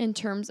in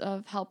terms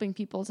of helping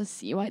people to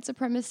see white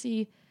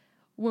supremacy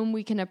when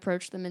we can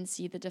approach them and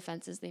see the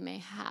defenses they may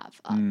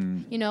have up.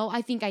 You know,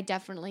 I think I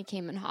definitely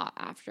came in hot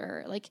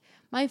after like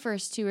my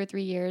first 2 or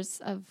 3 years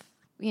of,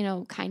 you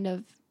know, kind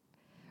of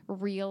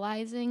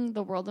realizing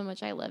the world in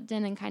which I lived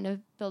in and kind of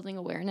building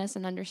awareness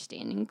and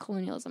understanding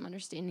colonialism,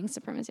 understanding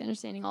supremacy,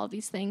 understanding all of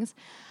these things.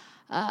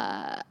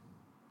 I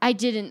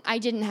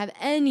didn't have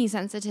any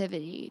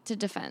sensitivity to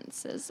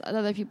defenses that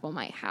other people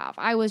might have.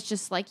 I was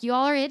just like, you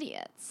all are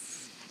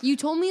idiots. You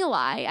told me a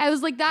lie. I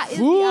was like, that is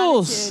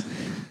Fools. the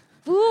attitude.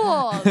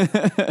 Fools.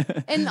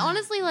 And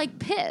honestly, like,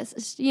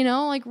 pissed, you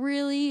know, like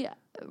really,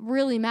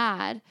 really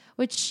mad,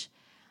 which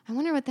I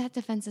wonder what that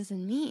defense is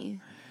in me.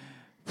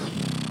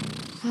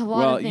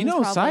 Well, you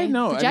know, side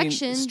note,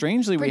 projection, I mean,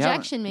 strangely,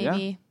 projection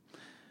maybe. Yeah.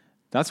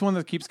 That's one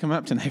that keeps coming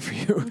up tonight for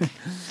you.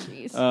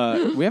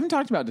 We haven't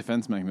talked about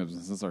defense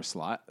mechanisms since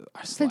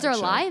our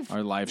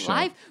live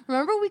show.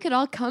 Remember, we could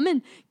all come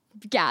and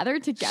gather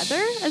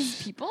together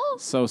as people.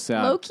 So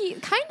sad. Low key,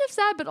 kind of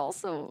sad, but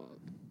also.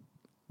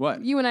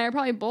 What? You and I are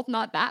probably both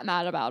not that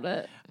mad about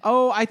it.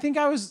 Oh, I think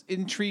I was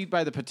intrigued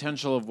by the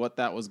potential of what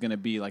that was going to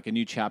be, like a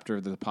new chapter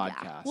of the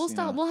podcast.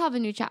 Yeah. We'll have a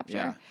new chapter.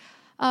 Yeah.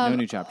 No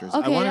new chapters.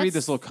 Okay, I want to read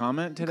this little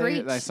comment today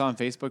great. that I saw on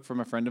Facebook from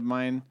a friend of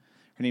mine.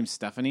 Her name's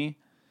Stephanie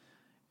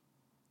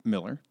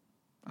Miller.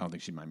 I don't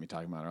think she'd mind me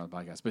talking about her on the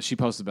podcast, but she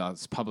posted about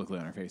this publicly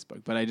on her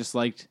Facebook. But I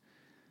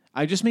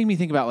just made me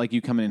think about like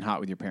you coming in hot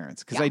with your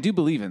parents, because I do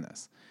believe in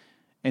this.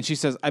 And she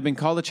says, I've been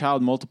called a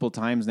child multiple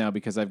times now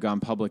because I've gone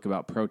public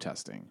about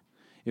protesting.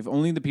 If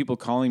only the people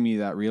calling me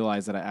that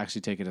realize that I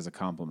actually take it as a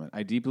compliment.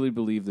 I deeply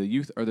believe the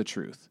youth are the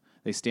truth.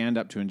 They stand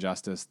up to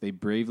injustice. They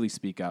bravely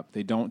speak up.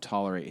 They don't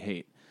tolerate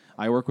hate.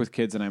 I work with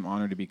kids, and I'm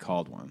honored to be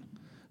called one.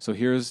 So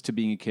here's to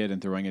being a kid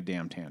and throwing a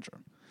damn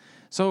tantrum.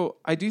 So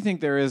I do think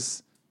there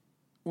is,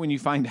 when you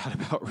find out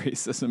about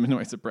racism and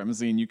white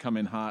supremacy and you come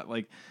in hot,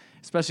 like,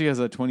 especially as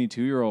a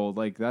 22-year-old,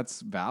 like,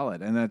 that's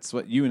valid. And that's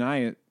what you and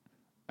I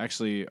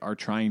actually are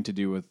trying to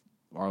do with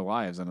our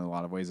lives in a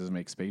lot of ways, is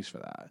make space for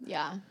that.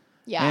 Yeah.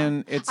 Yeah.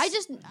 And it's,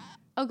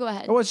 go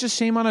ahead. Oh, it's just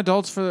shame on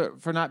adults for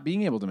not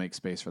being able to make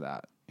space for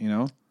that, you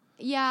know?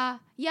 Yeah.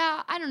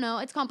 I don't know.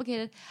 It's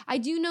complicated. I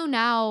do know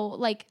now,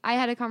 like, I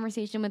had a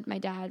conversation with my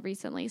dad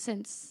recently,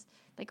 since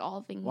like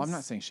all things. Well, I'm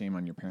not saying shame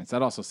on your parents.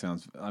 That also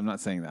sounds, I'm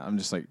not saying that. I'm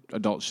just like,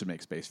 adults should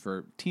make space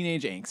for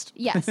teenage angst.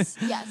 Yes,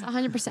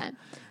 100%.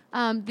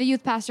 The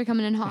youth pastor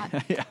coming in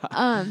hot.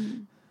 Yeah.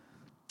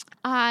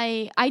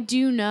 I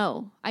do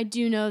know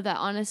that,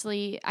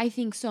 honestly, I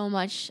think so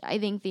much. I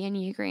think the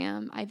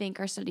Enneagram, I think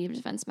our study of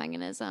defense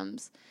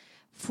mechanisms,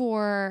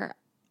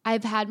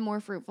 I've had more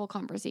fruitful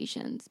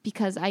conversations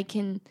because I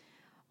can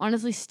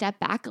honestly step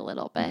back a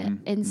little bit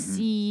and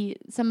see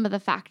some of the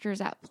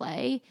factors at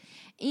play,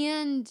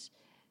 and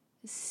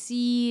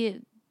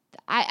see,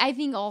 I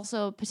think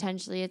also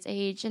potentially it's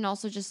age, and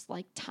also just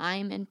like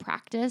time and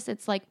practice.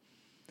 It's like,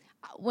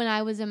 when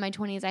I was in my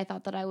 20s, I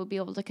thought that I would be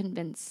able to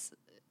convince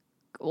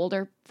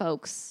older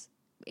folks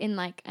in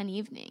like an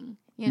evening,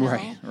 you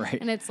know? Right.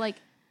 And it's like,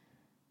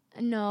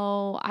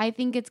 no, I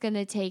think it's going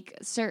to take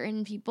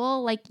certain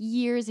people like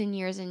years and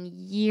years and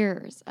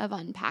years of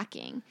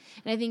unpacking.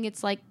 And I think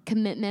it's like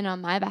commitment on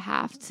my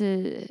behalf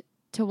to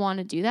want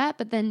to do that.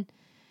 But then,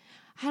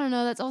 I don't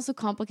know, that's also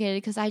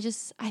complicated, because I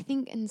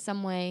think in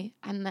some way,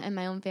 I'm in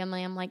my own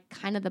family, I'm like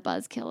kind of the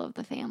buzzkill of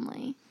the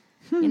family,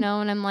 you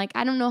know? And I'm like,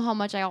 I don't know how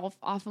much I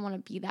often want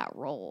to be that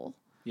role.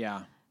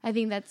 Yeah. I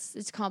think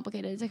it's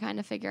complicated to kind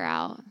of figure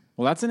out.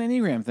 Well, that's an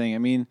Enneagram thing. I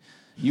mean,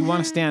 you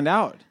want to stand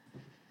out,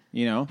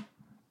 you know?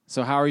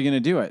 So how are you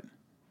going to do it?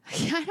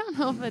 I don't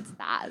know if it's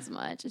that as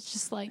much. It's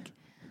just like,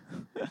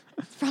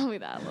 it's probably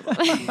that a little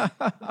bit.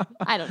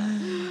 I don't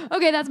know.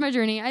 Okay, that's my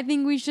journey. I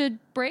think we should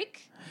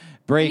break.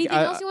 Anything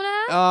else you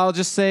want to add? I'll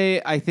just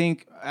say, I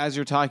think as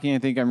you're talking, I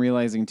think I'm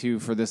realizing too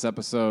for this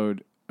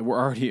episode, we're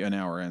already an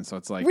hour in, so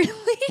it's like,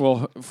 really?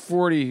 Well,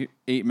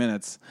 48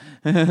 minutes.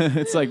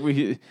 It's like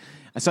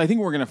so I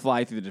think we're going to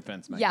fly through the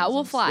defense mechanisms. Yeah,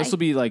 we'll fly. This will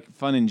be like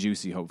fun and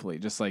juicy, hopefully.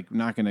 Just like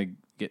not going to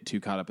get too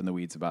caught up in the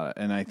weeds about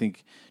it. And I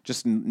think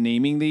just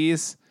naming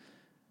these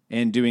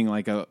and doing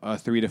like a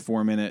 3 to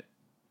 4 minute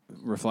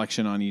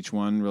reflection on each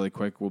one really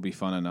quick will be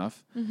fun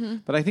enough. Mm-hmm.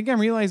 But I think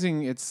I'm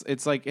realizing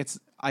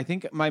I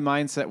think my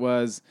mindset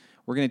was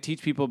we're going to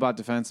teach people about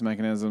defense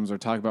mechanisms or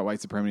talk about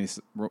white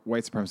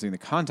supremacy in the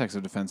context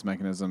of defense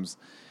mechanisms,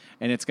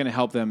 and it's going to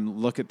help them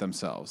look at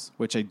themselves,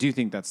 which I do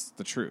think that's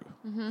the true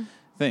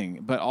thing.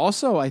 But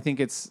also I think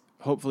it's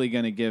hopefully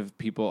going to give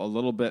people a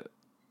little bit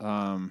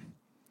of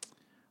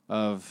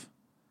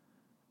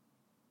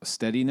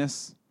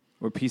steadiness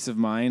or peace of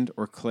mind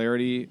or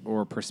clarity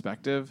or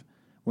perspective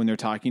when they're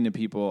talking to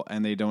people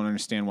and they don't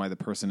understand why the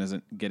person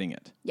isn't getting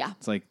it. Yeah.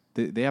 It's like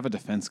they have a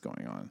defense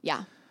going on.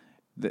 Yeah.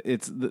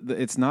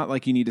 It's not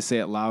like you need to say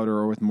it louder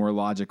or with more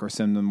logic or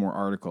send them more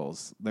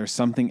articles. There's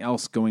something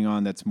else going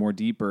on that's more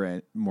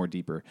deeper.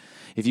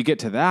 If you get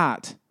to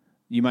that,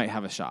 you might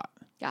have a shot.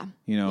 Yeah.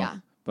 Yeah.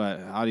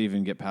 But how do you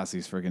even get past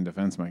these freaking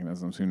defense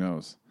mechanisms? Who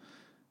knows?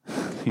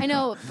 I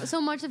know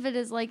so much of it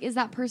is like, is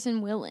that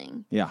person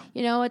willing? Yeah.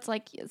 It's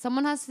like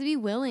someone has to be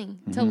willing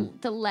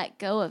to let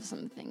go of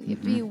something. You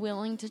have to be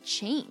willing to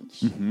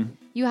change.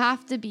 You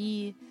have to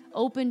be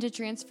open to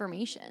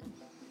transformation.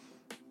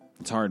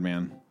 It's hard,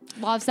 man.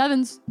 Law of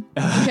sevens.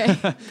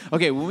 Okay.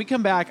 Okay, when we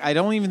come back, I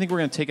don't even think we're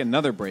going to take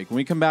another break. When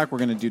we come back, we're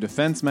going to do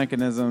defense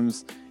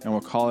mechanisms, and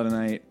we'll call it a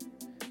night.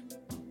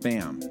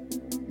 Bam.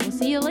 We'll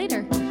see you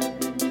later.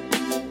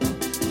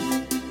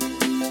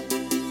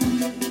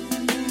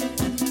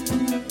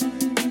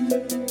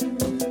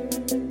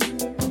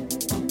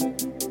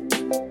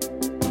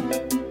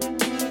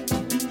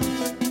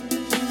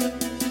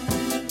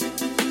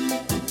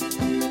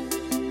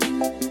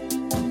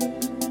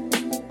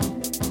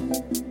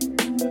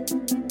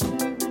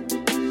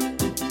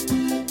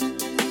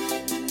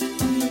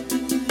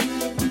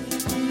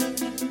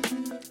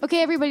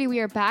 Okay, everybody, we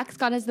are back.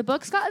 Scott has the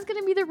book. Scott is going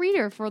to be the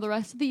reader for the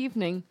rest of the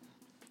evening.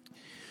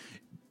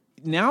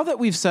 Now that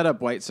we've set up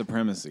white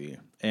supremacy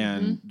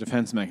and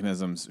defense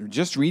mechanisms,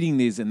 just reading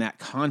these in that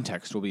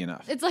context will be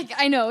enough. It's like,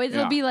 I know,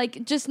 it'll be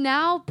like, just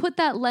now put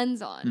that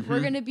lens on.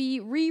 We're going to be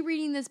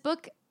rereading this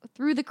book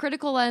through the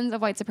critical lens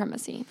of white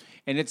supremacy.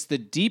 And it's the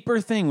deeper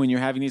thing when you're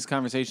having these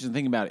conversations and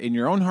thinking about it in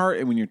your own heart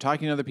and when you're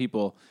talking to other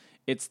people.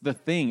 It's the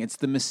thing. It's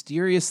the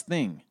mysterious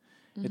thing.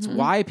 It's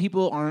why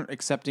people aren't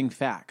accepting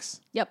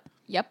facts.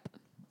 Yep.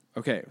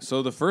 Okay,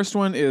 so the first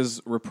one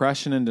is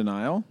repression and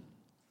denial.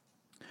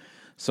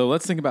 So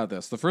let's think about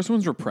this. The first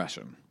one's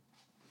repression.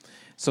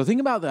 So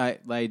think about the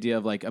idea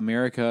of like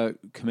America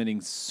committing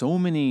so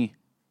many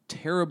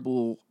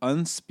terrible,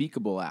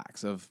 unspeakable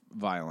acts of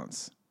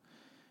violence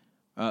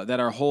that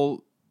our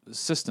whole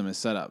system is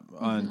set up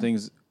on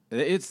things.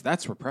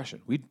 That's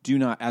repression. We do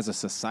not, as a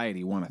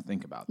society, want to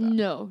think about that.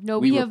 No,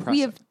 we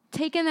have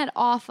taken that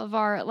off of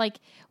our, like,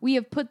 we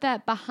have put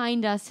that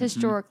behind us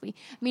historically.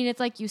 I mean, it's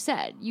like you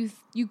said, you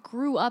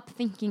grew up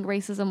thinking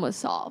racism was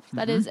solved.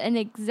 That is an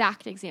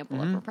exact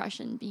example of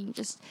repression being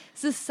just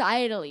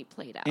societally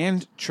played out.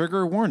 And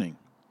trigger warning.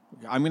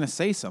 I'm going to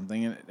say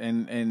something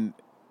and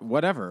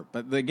whatever.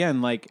 But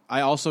again, like, I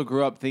also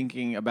grew up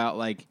thinking about,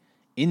 like,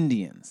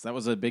 Indians. That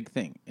was a big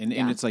thing. And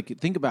it's like,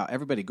 think about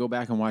everybody go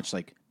back and watch,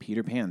 like,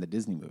 Peter Pan, the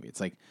Disney movie.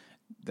 It's like,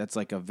 that's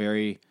like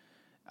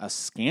a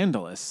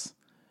scandalous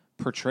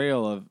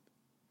portrayal of,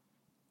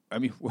 I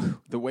mean,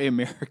 the way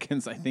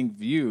Americans, I think,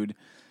 viewed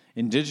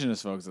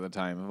indigenous folks at the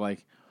time, of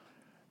like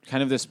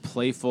kind of this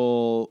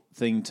playful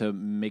thing to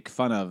make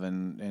fun of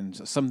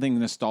and something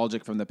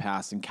nostalgic from the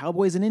past. And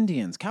Cowboys and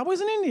Indians.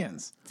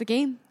 It's a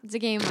game.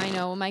 I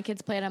know when my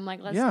kids play it, I'm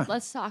like,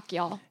 let's talk,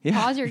 y'all.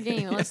 Pause your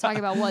game and let's talk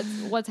about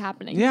what's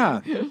happening.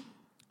 Yeah.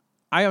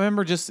 I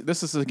remember this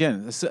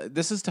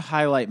is to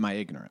highlight my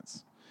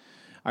ignorance.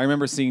 I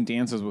remember seeing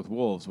Dances with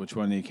Wolves, which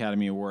won the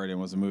Academy Award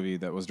and was a movie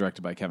that was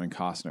directed by Kevin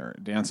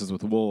Costner. Dances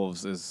with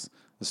Wolves is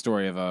the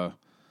story of a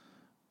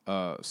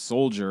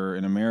soldier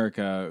in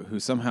America who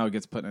somehow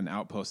gets put in an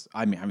outpost.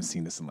 I mean, I haven't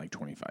seen this in like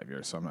 25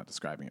 years, so I'm not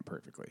describing it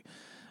perfectly.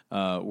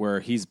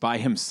 Where he's by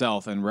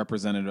himself and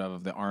representative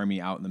of the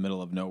army out in the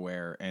middle of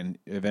nowhere, and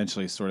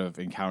eventually sort of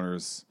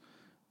encounters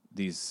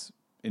these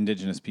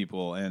indigenous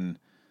people and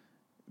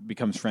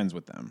becomes friends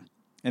with them.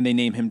 And they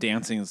name him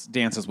Dances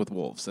with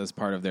Wolves as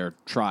part of their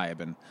tribe.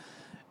 And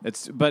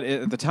but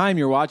at the time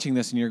you're watching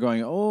this and you're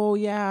going, oh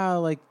yeah,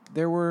 like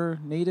there were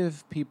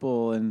native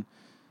people and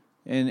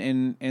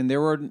there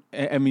were,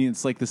 I mean,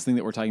 it's like this thing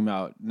that we're talking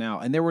about now.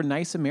 And there were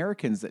nice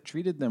Americans that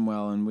treated them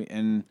well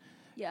and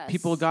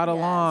people got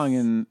along.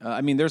 And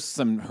I mean, there's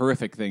some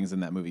horrific things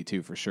in that movie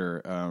too, for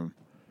sure. And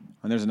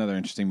there's another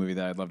interesting movie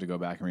that I'd love to go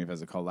back and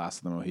revisit called Last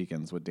of the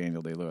Mohicans with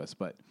Daniel Day-Lewis.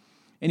 But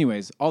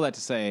anyways, all that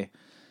to say,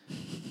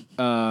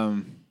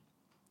 don't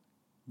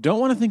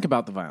want to think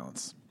about the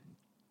violence.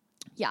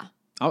 Yeah.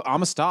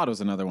 Amistad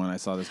was another one I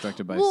saw that's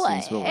directed by Well,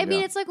 Steven Spielberg. I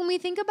mean, it's like when we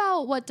think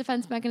about what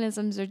defense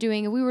mechanisms are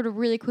doing, if we were to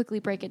really quickly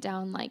break it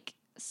down, like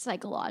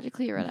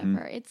psychologically or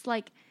whatever, it's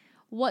like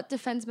what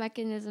defense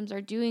mechanisms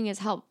are doing is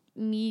help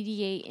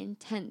mediate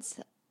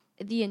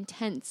the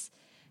intense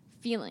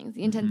feelings,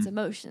 the intense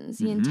emotions,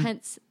 the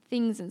intense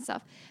things and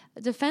stuff.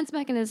 Defense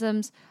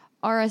mechanisms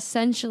are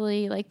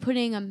essentially like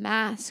putting a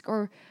mask,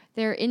 or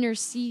they're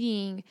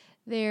interceding.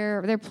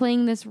 They're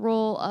playing this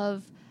role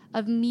of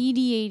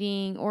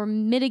mediating or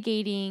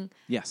mitigating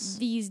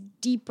these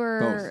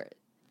deeper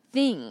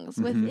things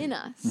within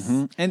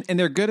us. And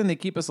they're good and they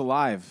keep us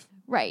alive,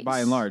 right? By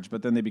and large,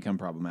 but then they become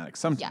problematic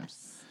sometimes.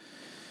 Yes.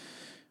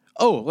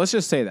 Oh, let's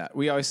just say that.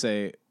 We always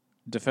say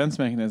defense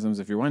mechanisms,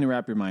 if you're wanting to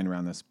wrap your mind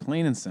around this,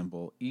 plain and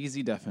simple,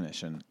 easy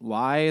definition.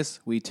 Lies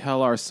we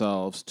tell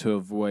ourselves to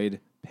avoid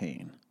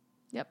pain.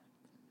 Yep.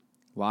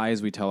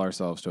 Lies we tell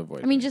ourselves to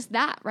avoid I mean, pain. just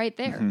that right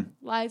there.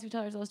 Lies we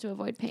tell ourselves to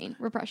avoid pain.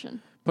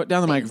 Repression. Put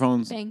down the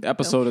microphones. Bang.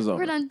 Episode is over.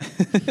 We're done.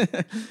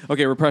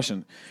 Okay,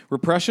 repression.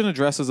 Repression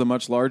addresses a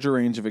much larger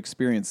range of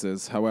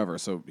experiences, however.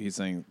 So he's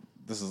saying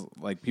this is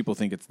like people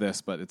think it's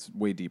this, but it's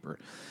way deeper.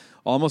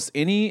 Almost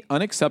any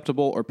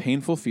unacceptable or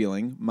painful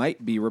feeling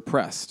might be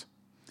repressed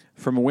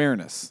from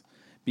awareness,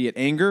 be it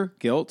anger,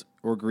 guilt,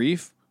 or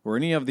grief, or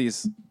any of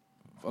these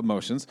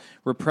emotions.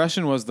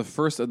 Repression was the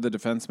first of the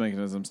defense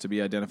mechanisms to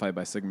be identified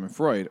by Sigmund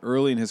Freud.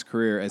 Early in his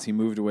career, as he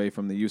moved away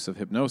from the use of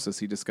hypnosis,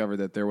 he discovered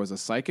that there was a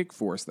psychic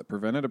force that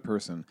prevented a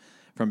person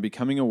from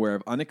becoming aware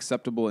of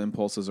unacceptable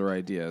impulses or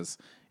ideas.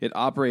 It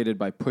operated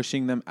by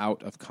pushing them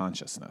out of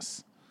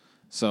consciousness.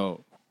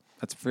 So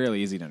that's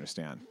fairly easy to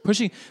understand.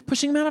 Pushing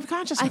them out of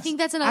consciousness. I think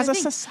that's another as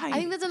thing. a society. I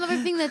think that's another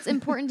thing that's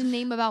important to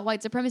name about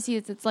white supremacy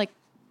is it's like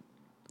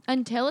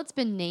until it's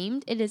been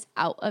named, it is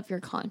out of your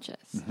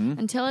conscious.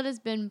 Until it has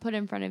been put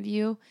in front of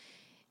you,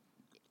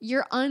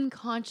 you're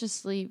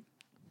unconsciously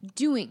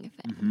doing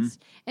things.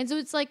 And so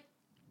it's like,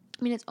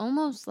 I mean, it's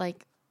almost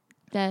like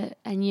the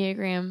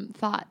Enneagram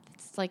thought.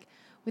 It's like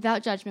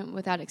without judgment,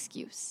 without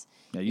excuse.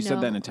 Yeah, you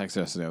said that in a text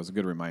yesterday. It was a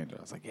good reminder.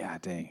 I was like, yeah,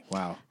 dang,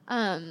 wow.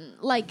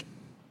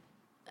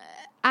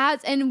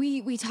 And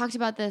we talked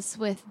about this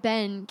with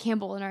Ben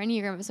Campbell in our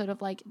Enneagram episode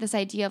of like this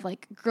idea of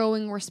like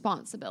growing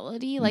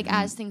responsibility, like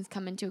as things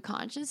come into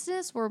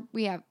consciousness, we're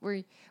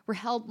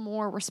held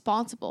more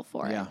responsible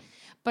for it.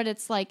 But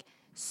it's like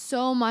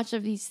so much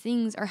of these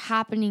things are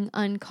happening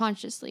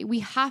unconsciously. We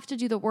have to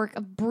do the work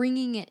of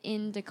bringing it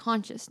into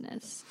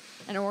consciousness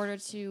in order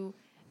to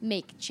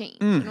make change,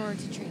 in order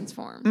to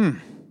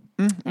transform.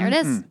 There it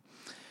is.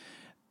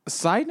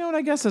 Side note,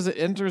 I guess, as it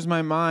enters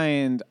my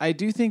mind, I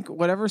do think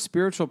whatever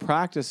spiritual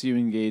practice you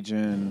engage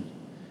in,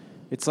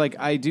 it's like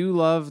I do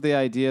love the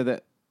idea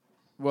that,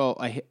 well,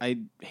 I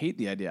hate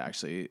the idea,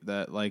 actually,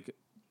 that like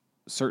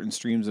certain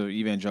streams of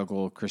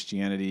evangelical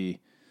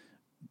Christianity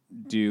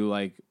do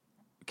like,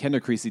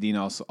 Kendra Creasy Dean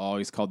also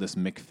always called this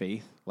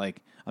McFaith,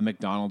 like a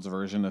McDonald's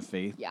version of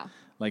faith. Yeah.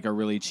 Like a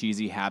really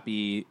cheesy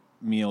Happy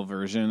Meal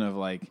version of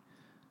like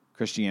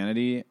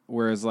Christianity,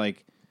 whereas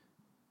like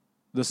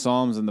the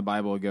Psalms in the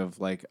Bible give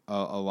like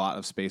a lot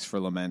of space for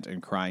lament and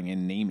crying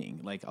and naming,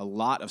 like a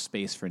lot of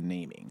space for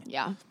naming.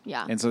 Yeah.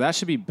 And so that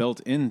should be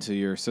built into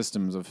your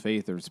systems of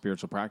faith or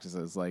spiritual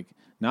practices, like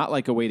not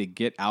like a way to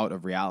get out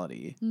of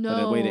reality,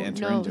 but a way to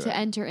enter into it.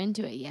 enter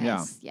into it.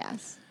 Yes. Yeah.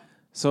 Yes.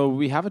 So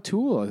we have a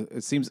tool,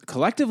 it seems,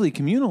 collectively,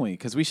 communally,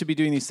 because we should be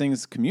doing these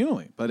things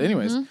communally. But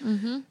anyways,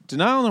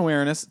 denial and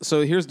awareness.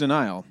 So here's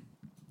denial.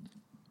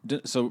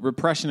 So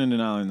repression and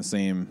denial are in the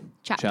same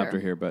chapter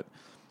here, but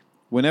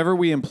whenever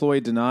we employ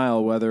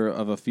denial, whether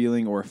of a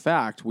feeling or a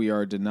fact, we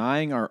are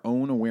denying our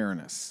own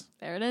awareness.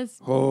 There it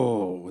is.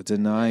 Oh,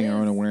 denying our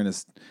own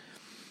awareness.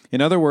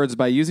 In other words,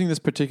 by using this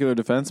particular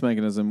defense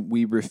mechanism,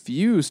 we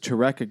refuse to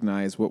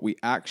recognize what we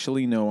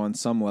actually know on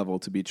some level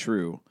to be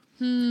true,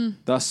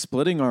 thus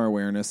splitting our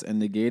awareness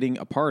and negating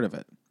a part of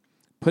it.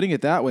 Putting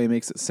it that way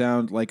makes it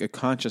sound like a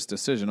conscious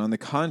decision. On the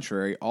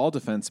contrary, all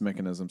defense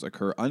mechanisms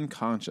occur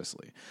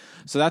unconsciously.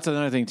 So that's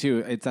another thing,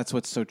 too. That's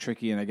what's so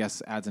tricky, and I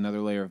guess adds another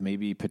layer of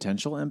maybe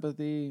potential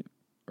empathy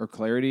or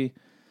clarity.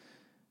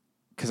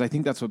 Because I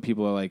think that's what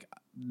people are like.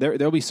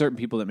 There'll be certain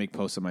people that make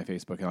posts on my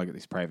Facebook, and I'll get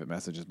these private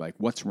messages like,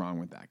 what's wrong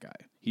with that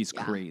guy? He's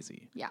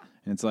crazy. Yeah.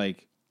 And it's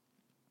like,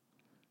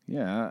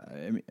 yeah,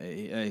 I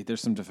mean,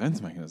 there's some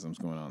defense mechanisms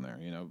going on there,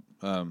 you know.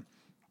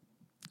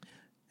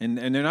 And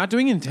they're not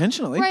doing it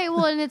intentionally. Right.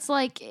 Well, and it's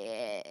like,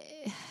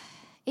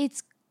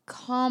 it's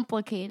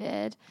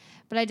complicated,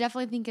 but I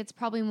definitely think it's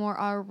probably more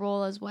our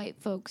role as white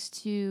folks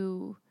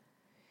to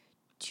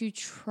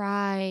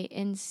try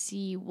and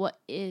see what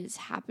is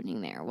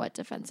happening there, what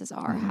defenses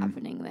are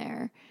happening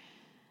there.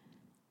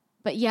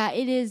 But yeah,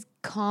 it is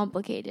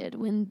complicated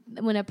when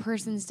a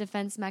person's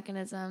defense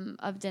mechanism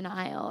of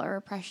denial or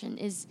oppression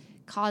is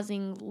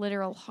causing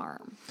literal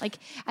harm. Like,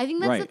 I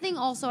think that's the thing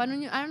also. I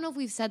don't know if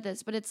we've said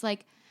this, but it's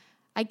like,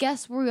 I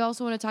guess we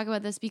also want to talk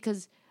about this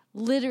because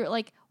literally,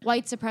 like,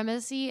 white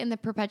supremacy and the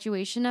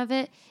perpetuation of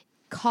it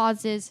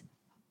causes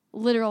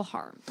literal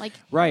harm. Like,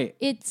 Right.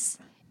 it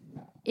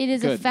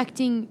is Good.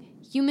 affecting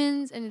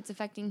humans and it's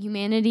affecting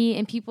humanity,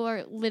 and people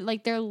are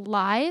like their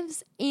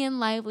lives and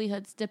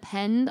livelihoods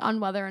depend on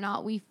whether or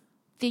not we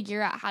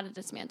figure out how to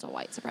dismantle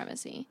white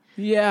supremacy.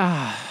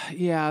 Yeah,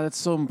 that's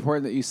so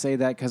important that you say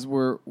that, because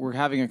we're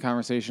having a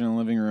conversation in the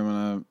living room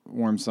on a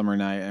warm summer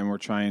night, and we're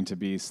trying to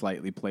be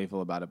slightly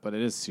playful about it, but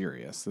it is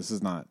serious. This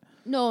is not.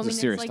 No, I mean,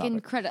 it's like topic.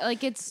 incredible.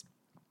 Like,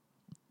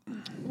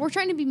 we're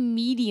trying to be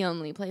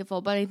mediumly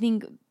playful, but I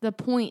think the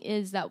point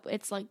is that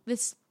it's like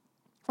this.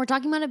 We're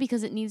talking about it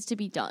because it needs to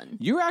be done.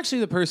 You're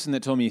actually the person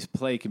that told me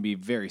play can be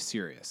very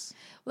serious.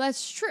 Well,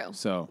 that's true.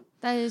 So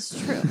That is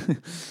true.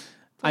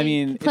 I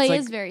mean, play it's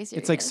is like, very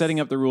serious. It's like setting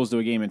up the rules to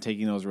a game and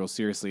taking those rules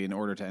seriously in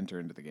order to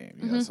enter into the game.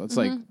 You know? So it's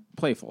like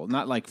playful,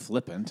 not like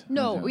flippant.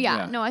 No,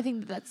 no, I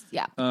think that's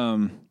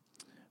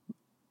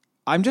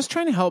I'm just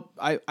trying to help.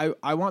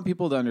 I want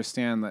people to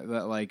understand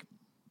that like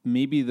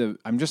maybe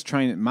I'm just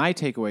trying. My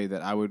takeaway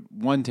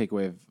one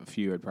takeaway of a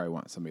few I'd probably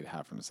want somebody to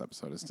have from this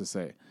episode is to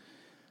say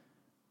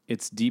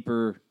it's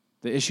deeper.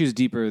 The issue is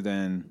deeper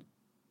than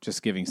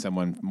just giving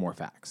someone more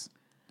facts.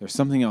 There's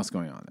something else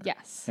going on there.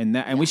 Yes.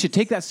 And we should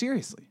take that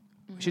seriously.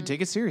 We should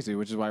take it seriously,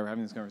 which is why we're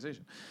having this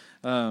conversation.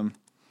 On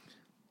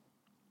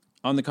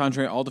the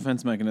contrary, all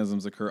defense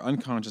mechanisms occur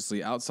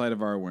unconsciously outside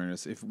of our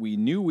awareness. If we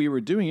knew we were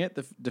doing it,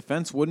 the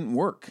defense wouldn't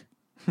work.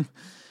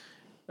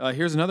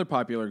 Here's another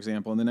popular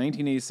example. In the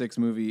 1986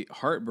 movie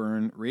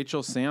Heartburn,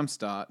 Rachel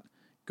Samstott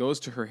goes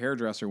to her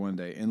hairdresser one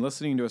day and,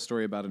 listening to a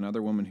story about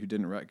another woman who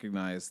didn't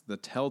recognize the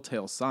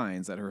telltale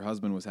signs that her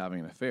husband was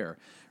having an affair,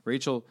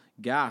 Rachel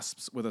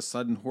gasps with a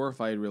sudden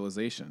horrified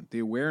realization. The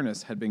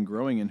awareness had been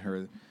growing in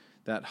her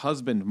that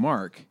husband,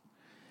 Mark,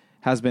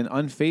 has been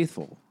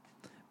unfaithful,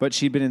 but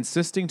she'd been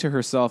insisting to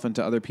herself and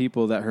to other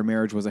people that her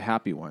marriage was a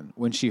happy one.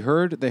 When she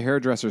heard the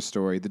hairdresser's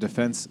story, the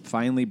defense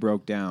finally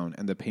broke down,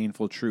 and the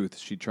painful truth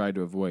she tried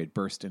to avoid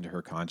burst into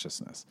her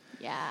consciousness.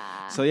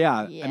 Yeah. So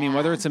I mean,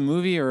 whether it's a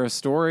movie or a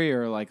story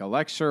or like a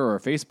lecture or a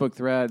Facebook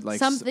thread, like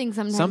something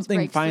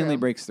finally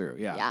breaks through.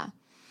 Yeah. Yeah.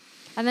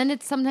 And then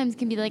it sometimes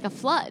can be like a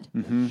flood.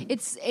 Mm-hmm.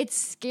 It's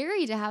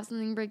scary to have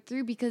something break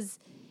through because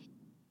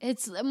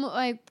it's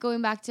like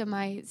going back to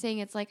my saying,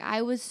 it's like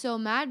I was so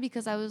mad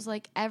because I was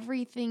like,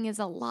 everything is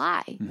a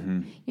lie.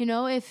 Mm-hmm. You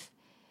know, if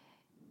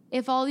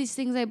all these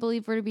things I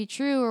believe were to be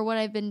true, or what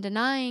I've been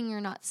denying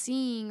or not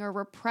seeing or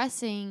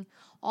repressing,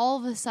 all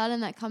of a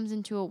sudden that comes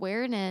into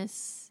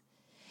awareness,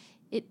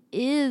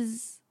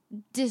 it's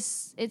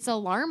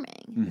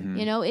alarming. Mm-hmm.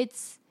 You know,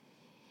 it's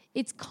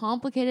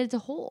complicated to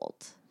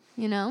hold,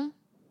 you know?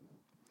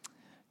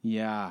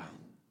 Yeah.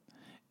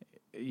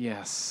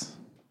 Yes.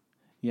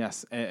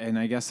 And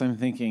I guess I'm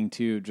thinking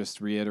too,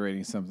 just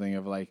reiterating something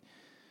of like,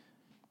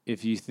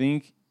 if you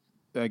think,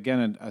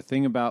 again, a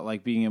thing about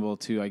like being able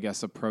to, I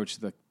guess, approach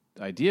the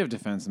idea of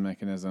defense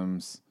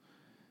mechanisms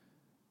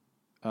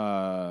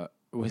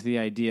with the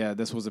idea,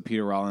 this was a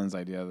Peter Rollins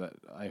idea that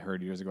I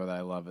heard years ago that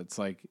I love. It's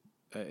like,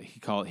 he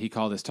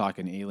called his talk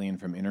an alien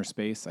from inner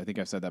space. I think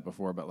I've said that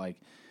before, but like,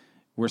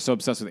 we're so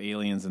obsessed with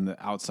aliens and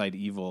the outside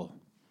evil.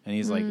 And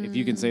he's like, if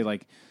you can say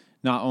like,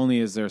 not only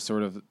is there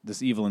sort of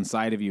this evil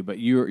inside of you, but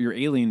you're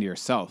alien to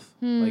yourself.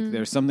 Like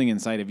there's something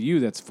inside of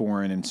you that's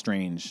foreign and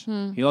strange.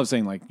 He loves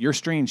saying like, you're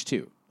strange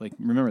too. Like,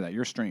 remember that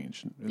you're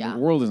strange. Yeah. The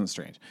world isn't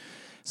strange.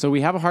 So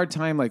we have a hard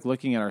time like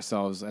looking at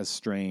ourselves as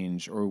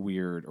strange or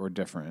weird or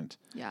different.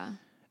 Yeah.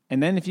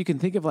 And then if you can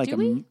think of like Do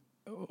we?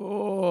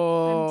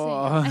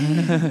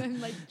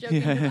 I'm like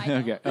joking.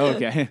 Yeah,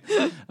 okay.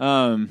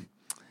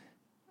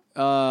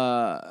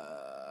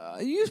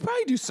 You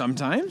probably do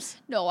sometimes.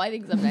 No, I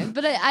think sometimes.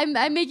 But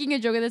I'm making a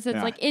joke of this.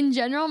 It's like, in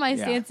general, my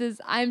stance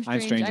is I'm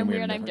strange, I'm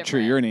weird, I'm different.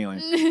 True, you're an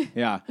alien.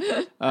 Yeah.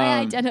 I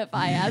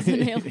identify as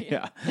an alien.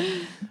 Yeah.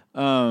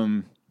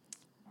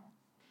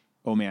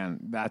 Oh man,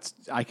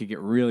 I could get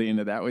really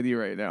into that with you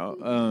right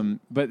now.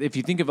 But if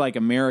you think of like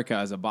America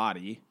as a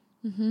body,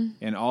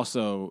 and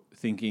also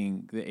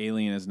thinking the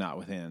alien is not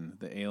within,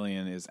 the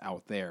alien is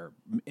out there,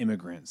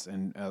 immigrants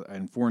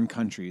and foreign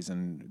countries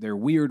and their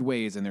weird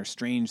ways and their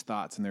strange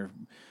thoughts and their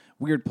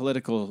weird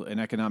political and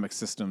economic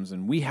systems,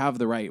 and we have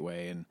the right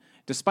way. And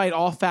despite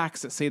all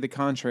facts that say the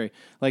contrary,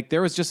 like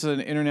there was just an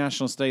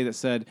international study that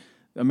said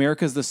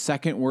America is the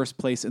second worst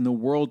place in the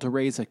world to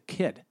raise a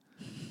kid.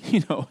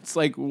 You know, it's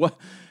like what.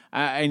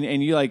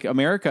 And you like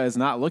America is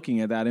not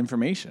looking at that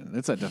information.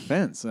 It's a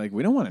defense. Like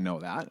we don't want to know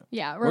that.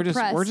 Yeah, we're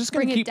just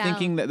going to keep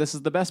thinking that this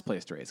is the best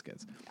place to raise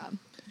kids. Yeah.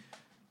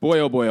 Boy,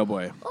 oh boy, oh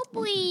boy. Oh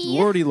boy.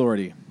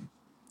 Lordy.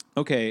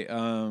 Okay.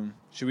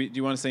 Do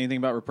you want to say anything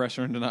about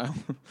repression and denial?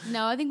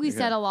 No, I think we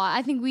said a lot.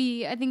 I think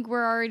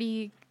we're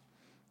already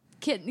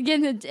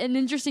getting an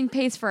interesting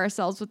pace for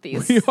ourselves with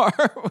these. We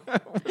are.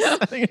 We're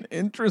setting an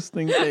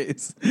interesting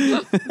pace.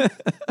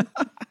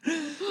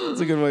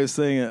 That's a good way of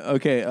saying it.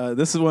 Okay,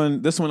 this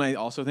one I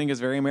also think is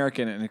very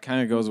American, and it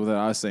kind of goes with what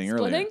I was saying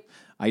earlier.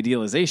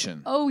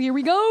 Idealization. Oh, here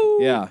we go.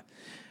 Yeah.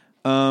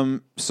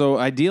 So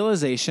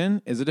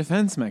idealization is a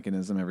defense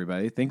mechanism,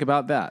 everybody. Think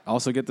about that.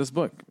 Also get this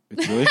book.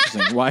 It's really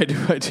interesting. Why do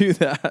I do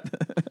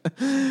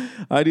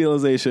that?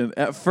 Idealization.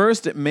 At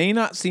first, it may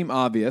not seem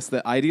obvious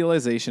that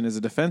idealization is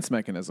a defense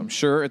mechanism.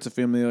 Sure, it's a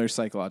familiar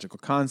psychological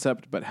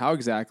concept, but how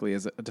exactly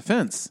is it a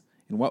defense?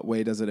 In what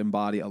way does it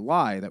embody a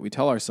lie that we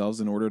tell ourselves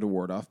in order to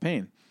ward off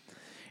pain?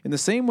 In the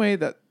same way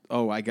that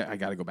I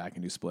got to go back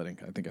and do splitting.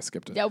 I think I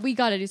skipped it. Yeah, we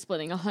got to do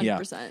splitting 100%.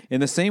 Yeah. In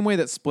the same way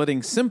that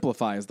splitting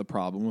simplifies the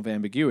problem of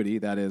ambiguity,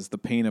 that is, the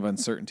pain of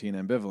uncertainty and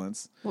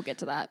ambivalence. We'll get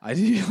to that.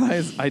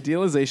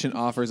 Idealization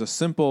offers a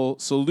simple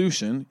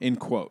solution, in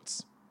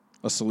quotes,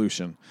 a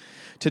solution,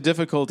 to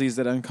difficulties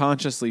that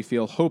unconsciously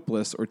feel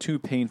hopeless or too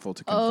painful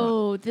to confront.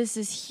 Oh, this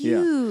is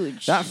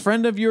huge. Yeah. That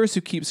friend of yours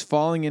who keeps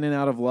falling in and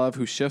out of love,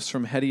 who shifts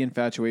from heady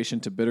infatuation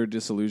to bitter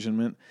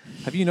disillusionment,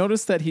 have you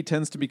noticed that he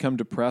tends to become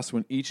depressed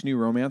when each new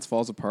romance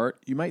falls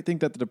apart? You might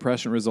think that the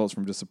depression results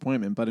from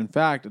disappointment, but in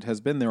fact, it has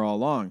been there all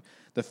along.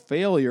 The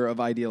failure of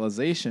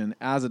idealization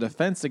as a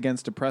defense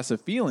against depressive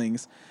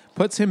feelings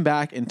puts him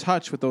back in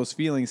touch with those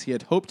feelings he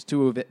had hoped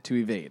to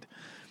evade.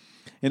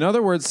 In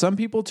other words, some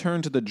people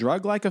turn to the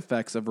drug-like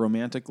effects of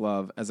romantic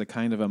love as a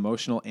kind of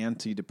emotional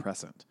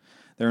antidepressant.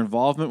 Their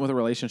involvement with a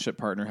relationship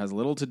partner has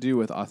little to do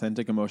with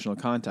authentic emotional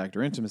contact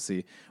or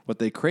intimacy. What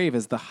they crave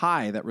is the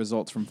high that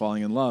results from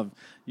falling in love,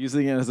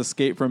 using it as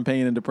escape from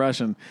pain and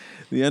depression.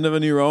 The end of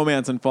a new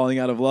romance and falling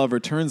out of love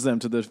returns them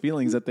to the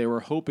feelings that they were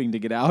hoping to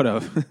get out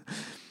of.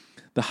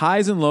 The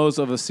highs and lows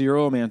of a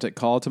serial-romantic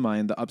call to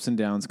mind the ups and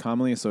downs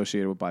commonly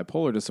associated with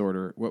bipolar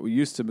disorder, what we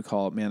used to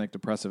call manic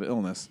depressive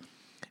illness.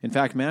 In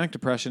fact, manic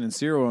depression and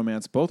serial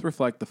romance both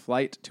reflect the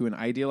flight to an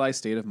idealized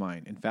state of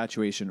mind,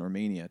 infatuation, or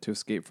mania to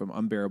escape from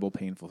unbearable,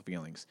 painful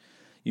feelings.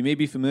 You may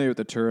be familiar with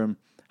the term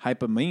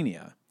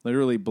hypomania,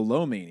 literally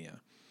below mania.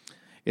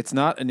 It's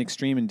not an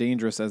extreme and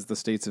dangerous as the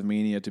states of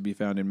mania to be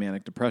found in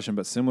manic depression,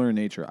 but similar in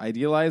nature.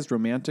 Idealized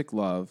romantic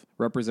love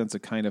represents a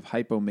kind of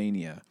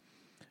hypomania,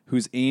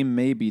 whose aim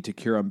may be to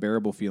cure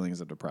unbearable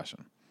feelings of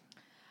depression.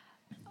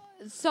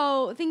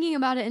 So, thinking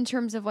about it in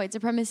terms of white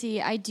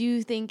supremacy, I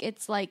do think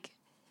it's like,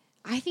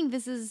 I think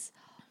this is,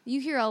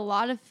 you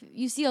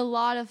see a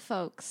lot of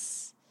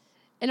folks,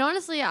 and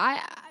honestly,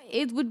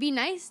 it would be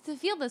nice to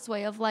feel this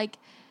way of like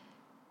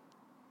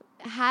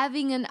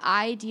having an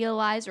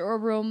idealized or a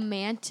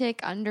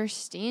romantic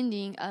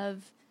understanding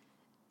of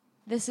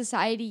the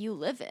society you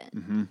live in.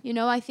 Mm-hmm. You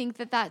know, I think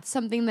that that's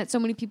something that so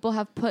many people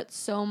have put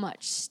so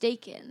much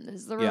stake in,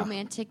 is the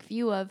romantic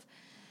view of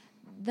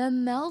the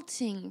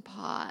melting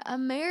pot,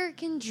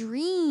 American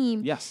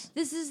dream. Yes.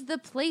 This is the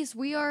place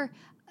we are.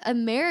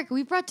 America,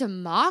 we brought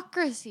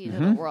democracy to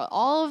the world.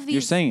 All of these,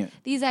 You're saying it.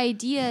 These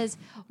ideas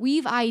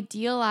we've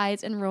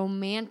idealized and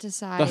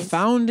romanticized. The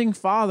founding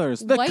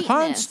fathers, the Whiteness.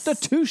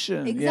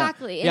 Constitution.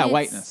 Exactly. Yeah, And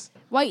whiteness.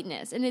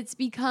 Whiteness. And it's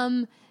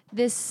become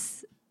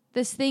this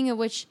thing of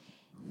which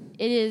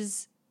it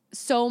is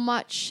so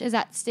much is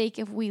at stake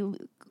if we,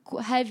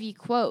 heavy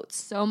quotes,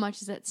 so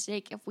much is at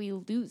stake if we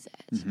lose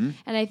it. Mm-hmm.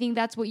 And I think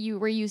that's where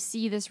you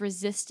see this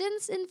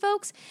resistance in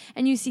folks,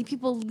 and you see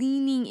people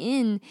leaning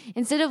in,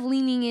 instead of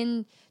leaning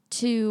in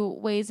to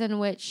ways in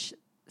which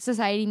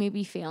society may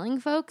be failing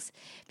folks,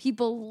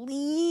 people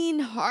lean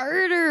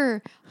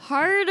harder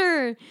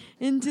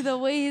into the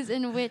ways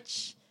in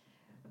which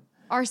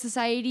our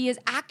society is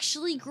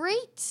actually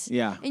great.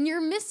 Yeah. And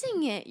you're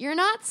missing it. You're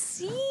not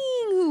seeing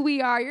who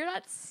we are. You're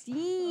not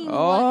seeing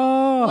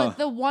what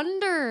the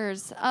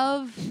wonders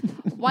of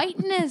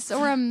whiteness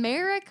or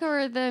America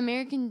or the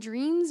American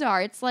dreams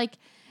are. It's like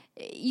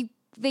you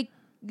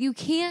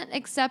can't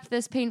accept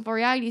this painful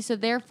reality, so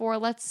therefore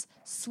let's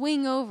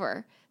swing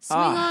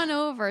on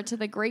over to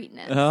the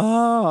greatness.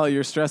 Oh,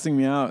 you're stressing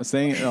me out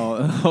saying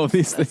all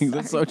these things.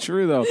 That's so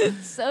true, though.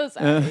 So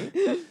sorry.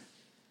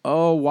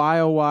 Oh,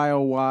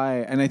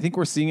 why? And I think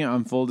we're seeing it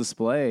on full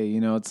display. You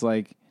know, it's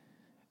like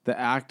the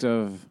act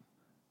of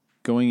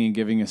going and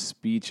giving a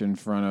speech in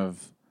front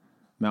of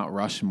Mount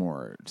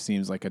Rushmore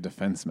seems like a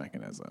defense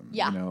mechanism.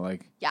 Yeah. You know,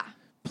 like Yeah.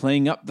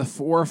 playing up the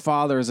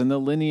forefathers and the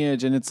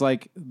lineage. And it's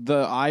like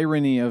the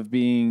irony of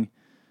being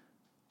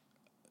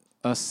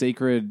a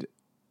sacred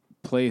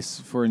place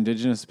for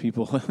indigenous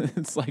people.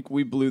 It's like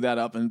we blew that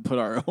up and put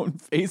our own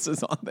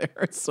faces on there.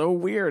 It's so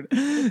weird.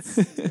 It's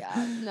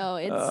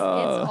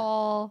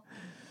all.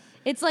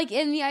 It's like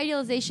in the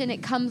idealization,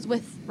 it comes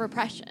with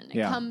repression.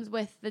 It comes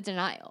with the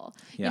denial.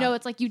 Yeah. You know,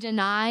 it's like you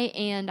deny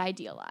and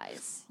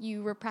idealize.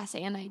 You repress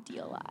and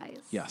idealize.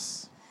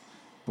 Yes.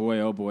 Boy,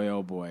 oh boy,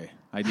 oh boy.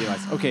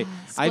 Idealize. Okay,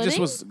 I Splitting?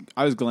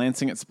 was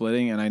glancing at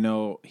splitting, and I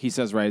know he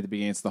says right at the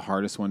beginning it's the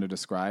hardest one to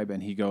describe,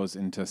 and he goes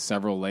into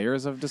several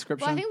layers of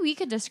description. Well, I think we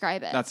could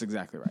describe it. That's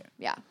exactly right.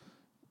 Yeah.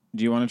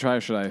 Do you want to try,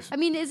 or should I? I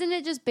mean, isn't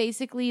it just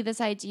basically this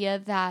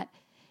idea that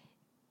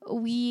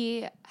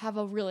we have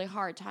a really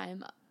hard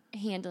time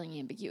handling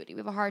ambiguity? We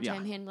have a hard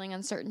time handling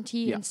uncertainty.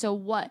 Yeah. And so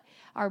what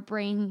our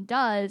brain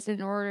does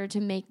in order to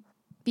make,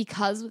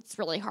 because it's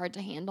really hard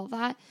to handle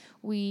that,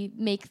 we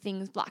make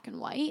things black and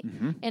white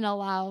and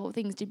allow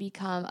things to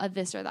become a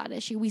this or that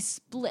issue. We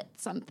split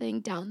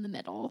something down the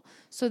middle.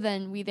 So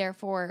then we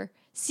therefore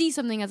see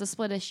something as a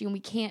split issue,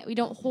 and we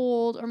don't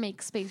hold or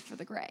make space for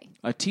the gray.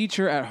 A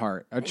teacher at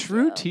heart, a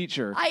true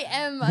teacher. I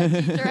am a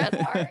teacher at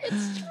heart.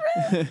 It's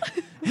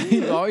true.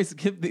 You always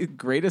give the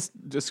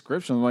greatest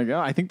description. I'm like, oh,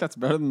 I think that's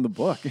better than the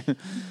book.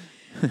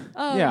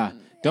 Yeah.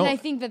 And I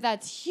think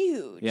that's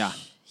huge. Yeah.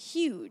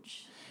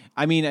 Huge.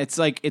 I mean, it's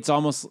like, it's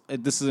almost,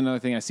 this is another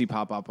thing I see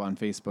pop up on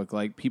Facebook,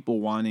 like people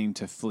wanting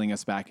to fling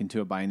us back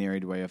into a binary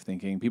way of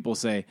thinking. People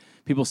say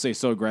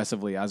so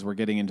aggressively as we're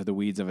getting into the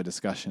weeds of a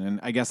discussion. And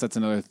I guess that's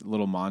another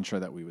little mantra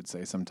that we would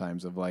say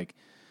sometimes of like,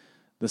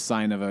 the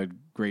sign of a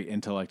great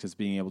intellect is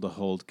being able to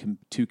hold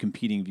two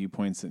competing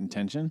viewpoints in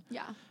tension.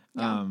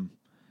 Yeah.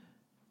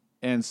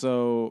 And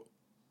so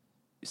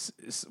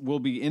we'll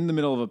be in the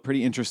middle of a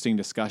pretty interesting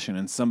discussion,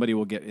 and somebody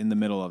will get in the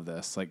middle of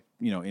this, like,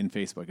 in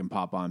Facebook, and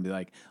pop on and be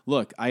like,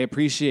 look, I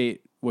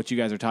appreciate what you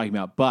guys are talking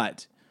about,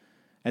 but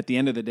at the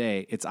end of the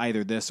day, it's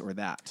either this or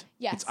that.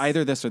 Yes. It's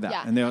either this or that.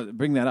 Yeah. And they'll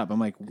bring that up. I'm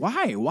like,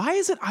 why? Why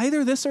is it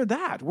either this or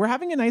that? We're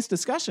having a nice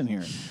discussion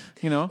here,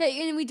 Yeah,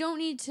 and we don't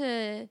need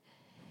to...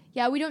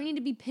 Yeah, we don't need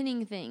to be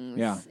pinning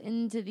things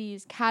into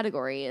these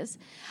categories.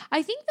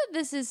 I think that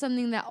this is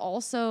something that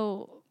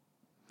also...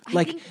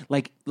 I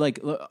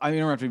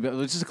interrupt you, but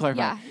let's just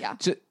clarify. Yeah.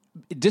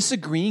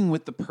 Disagreeing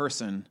with the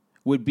person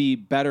would be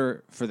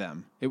better for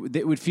them.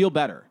 It would feel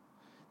better.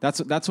 That's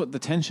what the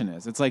tension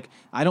is. It's like,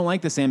 I don't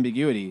like this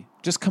ambiguity.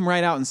 Just come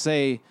right out and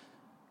say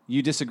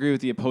you disagree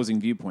with the opposing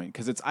viewpoint,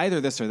 because it's either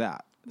this or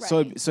that.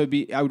 Right. So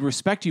I would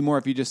respect you more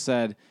if you just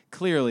said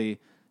clearly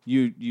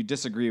you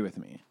disagree with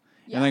me.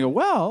 Yeah. And I go,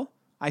 well,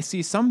 I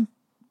see some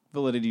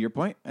validity to your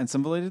point and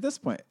some validity to this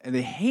point. And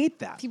they hate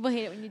that. People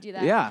hate it when you do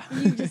that. Yeah.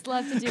 You just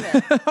love to do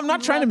it. I'm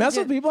not trying to mess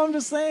with people. I'm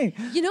just saying.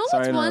 You know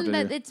what's one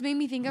that it's made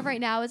me think of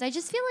right now is I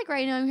just feel like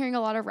right now I'm hearing a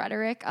lot of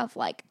rhetoric of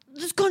like,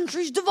 this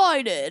country's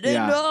divided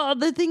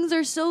and the things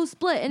are so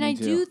split. And I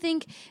do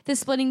think the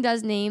splitting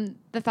does name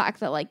the fact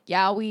that like,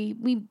 yeah,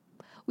 we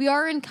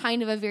are in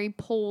kind of a very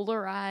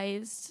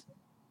polarized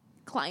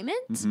climate.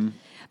 Mm-hmm.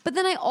 But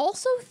then I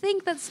also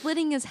think that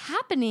splitting is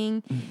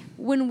happening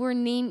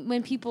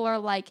when people are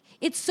like,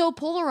 it's so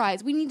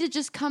polarized. We need to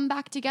just come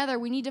back together.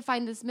 We need to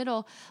find this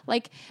middle.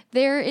 Like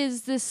there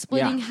is this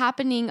splitting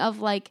happening of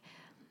like,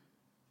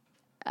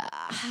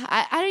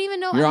 I don't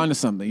even know. You're onto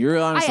something.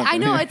 I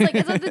know. It's like,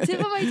 it's at the tip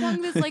of my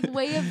tongue, this like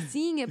way of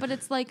seeing it. But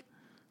it's like,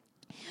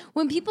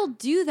 when people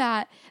do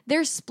that,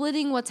 they're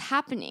splitting what's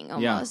happening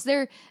almost.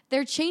 Yeah.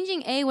 They're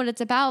changing A, what it's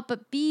about,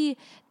 but B,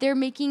 they're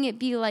making it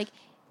be like,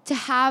 to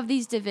have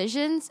these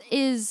divisions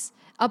is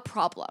a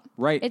problem.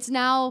 Right. It's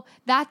now,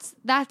 that's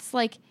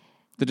like...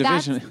 The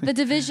division. The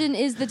division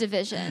is the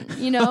division,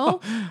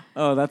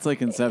 Oh, that's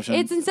like Inception.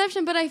 It's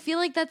Inception, but I feel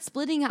like that's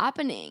splitting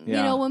happening.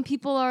 Yeah. When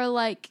people are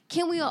like,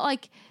 can we,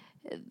 like...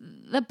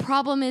 The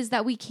problem is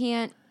that we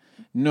can't...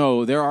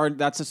 No,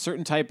 that's a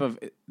certain type of...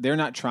 They're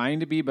not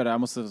trying to be, but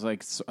almost is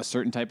like a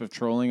certain type of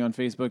trolling on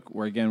Facebook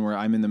where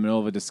I'm in the middle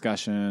of a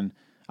discussion...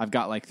 I've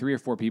got like 3 or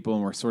 4 people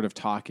and we're sort of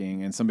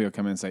talking and somebody will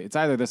come in and say, it's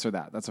either this or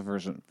that. That's a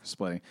version for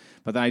splitting.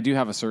 But then I do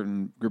have a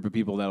certain group of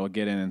people that will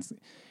get in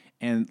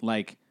and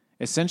like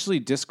essentially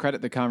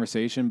discredit the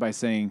conversation by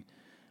saying,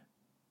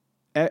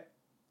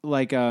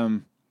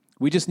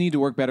 we just need to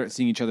work better at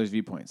seeing each other's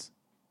viewpoints.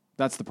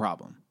 That's the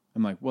problem.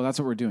 I'm like, well, that's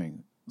what we're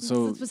doing.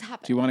 So that's what's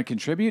happening. Do you want to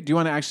contribute? Do you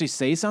want to actually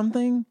say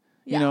something?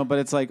 Yeah. But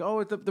it's like,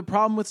 the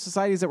problem with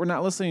society is that we're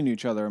not listening to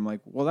each other. I'm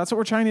like, well, that's what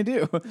we're trying to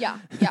do.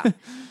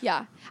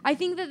 Yeah. I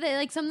think that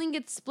like something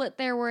gets split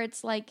there where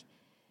it's like,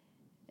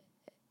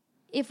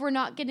 if we're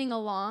not getting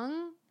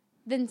along,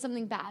 then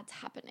something bad's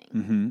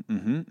happening.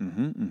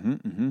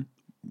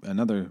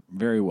 Another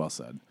very well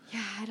said.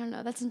 Yeah, I don't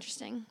know. That's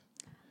interesting.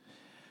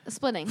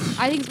 Splitting.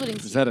 I think splitting.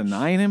 Is that a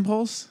 9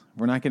 impulse?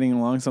 We're not getting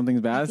along. Something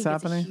bad is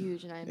happening. That's a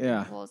huge 9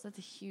 impulse. That's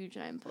a huge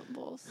 9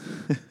 impulse.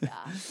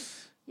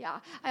 Yeah.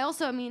 I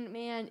also,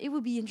 man, it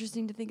would be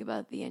interesting to think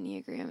about the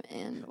Enneagram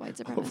and white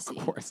supremacy.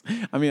 Of course.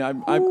 I mean,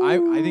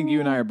 I think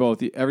you and I are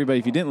both. Everybody,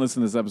 if you didn't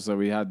listen to this episode,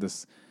 we had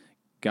this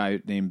guy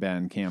named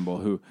Ben Campbell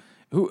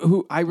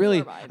who I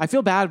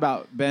feel bad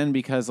about Ben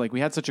because like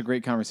we had such a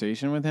great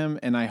conversation with him,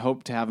 and I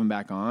hope to have him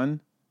back on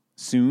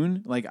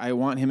soon. Like I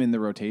want him in the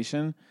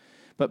rotation.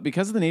 But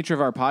because of the nature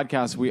of our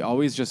podcast, we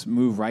always just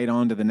move right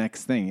on to the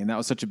next thing. And that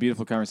was such a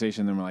beautiful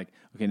conversation. Then we're like,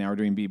 okay, now we're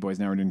doing B-Boys.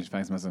 Now we're doing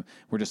Facts Message.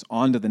 We're just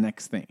on to the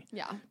next thing.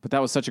 Yeah. But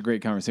that was such a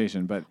great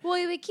conversation. But well,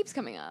 it keeps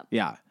coming up.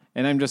 Yeah.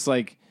 And I'm just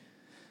like,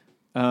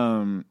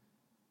 I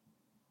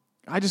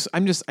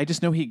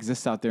just know he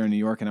exists out there in New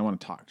York and I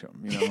want to talk to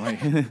him.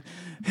 Like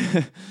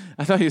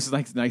I thought he was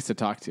nice to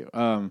talk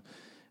to.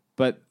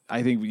 But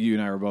I think you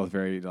and I were both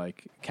very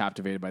like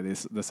captivated by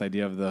this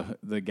idea of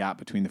the gap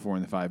between the 4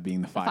 and the 5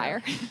 being the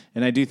fire.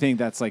 And I do think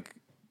that's like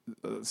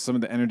some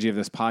of the energy of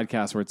this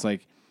podcast where it's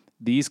like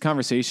these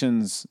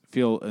conversations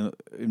feel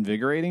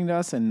invigorating to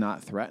us and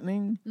not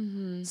threatening.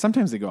 Mm-hmm.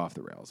 Sometimes they go off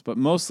the rails, but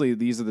mostly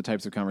these are the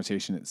types of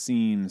conversation it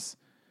seems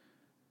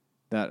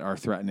that are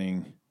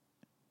threatening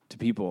to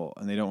people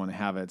and they don't want to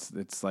have it.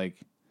 It's like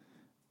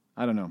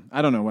I don't know.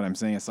 I don't know what I'm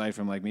saying aside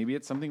from like maybe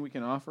it's something we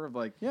can offer of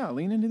like, yeah,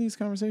 lean into these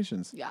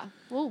conversations. Yeah.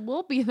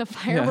 We'll be in the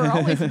fire. Yeah. We're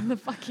always in the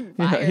fucking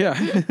fire.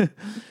 Yeah.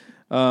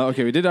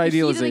 Okay, we did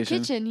idealization. Heat of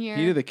the kitchen here.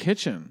 Heat of the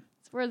kitchen.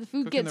 It's where the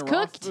food Cooking gets the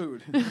raw cooked.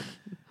 Food.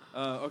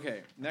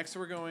 Okay, next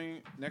we're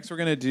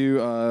gonna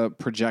do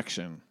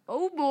projection.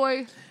 Oh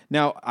boy.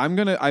 Now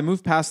I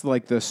moved past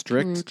like the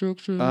strict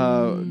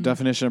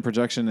definition of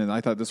projection, and I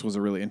thought this was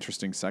a really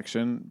interesting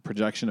section,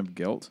 projection of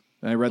guilt.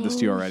 And I read this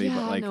to you already,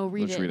 but like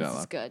let's read it out loud.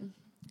 It's good.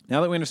 Now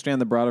that we understand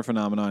the broader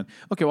phenomenon,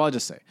 okay, well I'll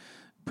just say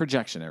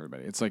projection,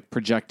 everybody. It's like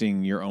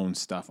projecting your own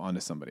stuff onto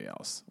somebody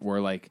else. We're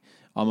like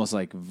almost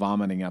like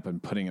vomiting up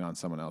and putting it on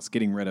someone else,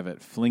 getting rid of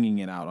it, flinging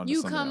it out onto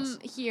someone else. You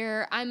come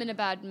here, I'm in a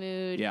bad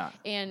mood. Yeah.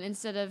 And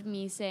instead of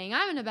me saying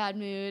I'm in a bad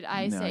mood,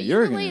 I No, say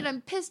you're you're late,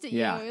 I'm pissed at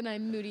Yeah. you, and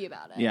I'm moody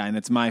about it. Yeah, and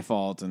it's my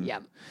fault. And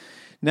Yep.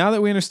 now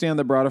that we understand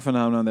the broader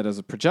phenomenon that is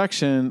a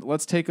projection,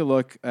 let's take a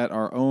look at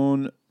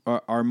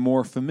our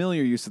more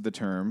familiar use of the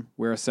term,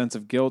 where a sense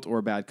of guilt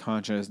or bad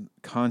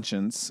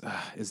conscience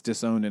is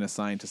disowned and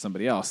assigned to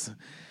somebody else.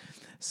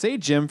 Say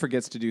Jim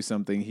forgets to do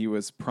something he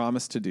was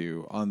promised to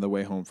do on the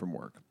way home from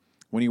work.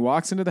 When he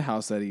walks into the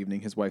house that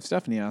evening, his wife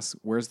Stephanie asks,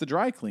 "Where's the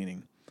dry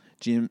cleaning?"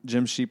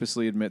 Jim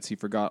sheepishly admits he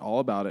forgot all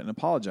about it and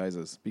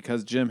apologizes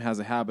because Jim has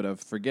a habit of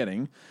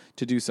forgetting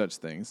to do such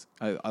things.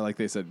 I like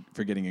they said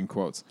forgetting in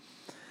quotes.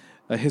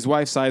 His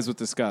wife sighs with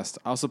disgust.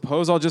 "I'll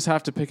suppose I'll just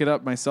have to pick it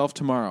up myself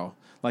tomorrow,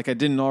 like I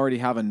didn't already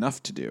have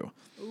enough to do."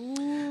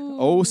 Ooh.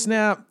 Oh,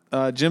 snap.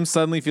 Jim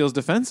suddenly feels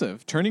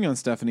defensive, turning on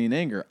Stephanie in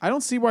anger. "I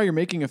don't see why you're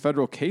making a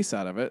federal case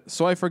out of it,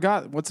 so I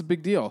forgot. What's the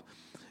big deal?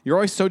 You're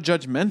always so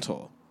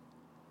judgmental."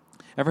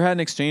 Ever had an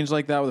exchange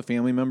like that with a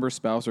family member,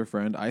 spouse, or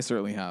friend? I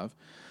certainly have.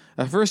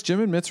 At first, Jim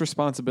admits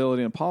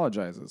responsibility and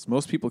apologizes.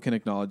 Most people can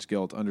acknowledge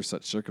guilt under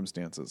such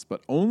circumstances,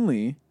 but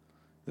only,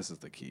 this is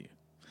the key,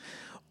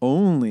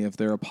 only if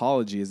their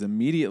apology is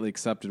immediately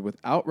accepted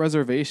without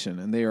reservation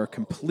and they are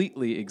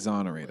completely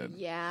exonerated.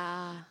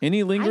 Yeah.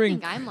 Any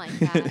lingering, I think I'm like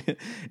that.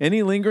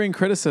 Any lingering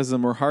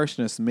criticism or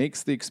harshness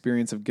makes the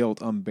experience of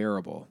guilt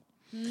unbearable.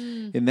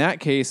 In that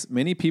case,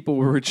 many people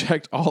will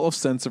reject all of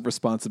sense of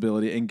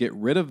responsibility and get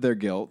rid of their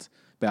guilt,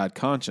 bad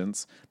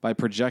conscience, by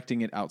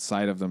projecting it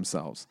outside of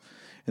themselves.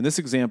 In this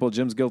example,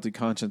 Jim's guilty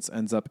conscience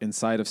ends up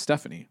inside of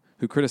Stephanie,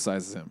 who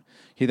criticizes him.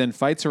 He then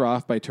fights her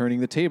off by turning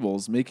the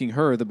tables, making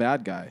her the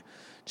bad guy.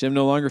 Jim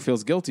no longer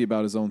feels guilty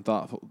about his own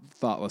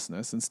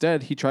thoughtlessness.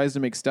 Instead, he tries to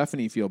make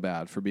Stephanie feel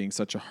bad for being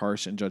such a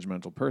harsh and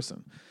judgmental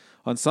person.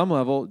 On some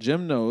level,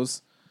 Jim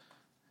knows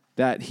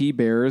that he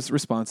bears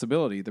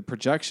responsibility. The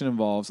projection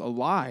involves a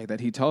lie that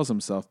he tells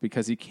himself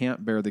because he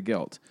can't bear the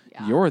guilt.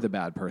 Yeah. You're the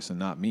bad person,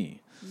 not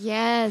me.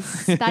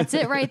 Yes, that's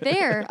it right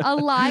there. A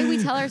lie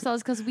we tell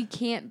ourselves because we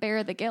can't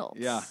bear the guilt.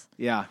 Yeah,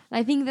 yeah.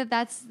 I think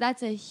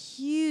that's a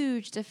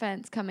huge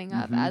defense coming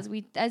up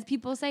as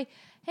people say,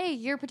 "Hey,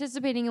 you're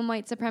participating in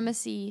white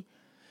supremacy."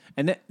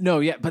 And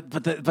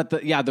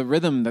the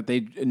rhythm that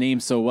they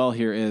name so well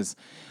here is,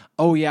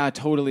 "Oh yeah,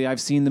 totally.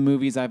 I've seen the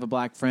movies. I have a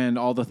black friend.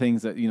 All the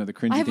things that the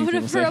cringy things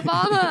people say." I voted for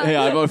Obama.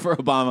 Yeah, I voted for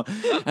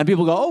Obama. And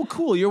people go, "Oh,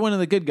 cool. You're one of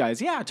the good guys."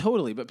 Yeah,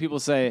 totally. But people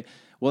say,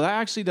 "Well, that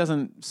actually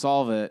doesn't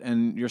solve it,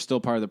 and you're still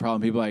part of the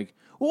problem." People are like,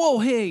 "Whoa,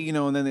 hey,"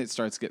 and then it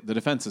starts the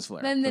defenses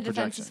flare. Then the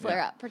defenses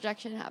flare up.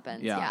 Projection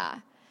happens. Yeah.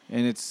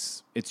 And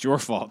it's your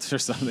fault or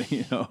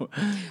something,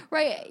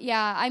 Right.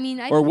 Yeah. I mean,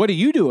 or what do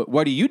you do?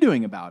 What are you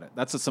doing about it?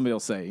 That's what somebody will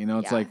say.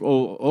 It's like,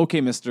 "Oh,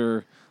 okay,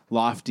 Mr.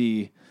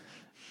 Lofty,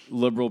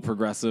 liberal,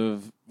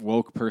 progressive,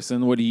 woke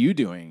person. What are you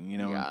doing?"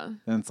 Yeah.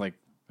 And it's like,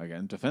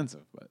 again,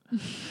 defensive, but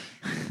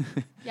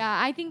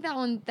yeah, I think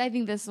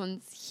this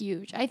one's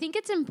huge. I think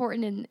it's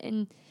important,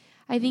 and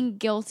I think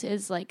guilt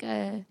is like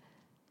a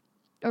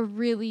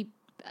really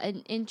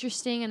an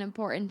interesting and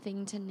important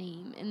thing to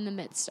name in the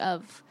midst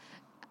of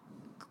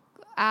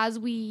as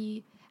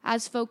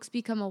folks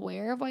become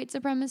aware of white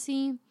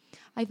supremacy.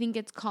 I think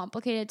it's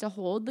complicated to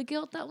hold the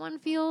guilt that one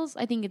feels.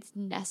 I think it's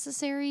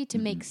necessary to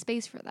make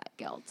space for that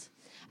guilt.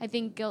 I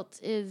think guilt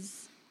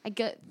has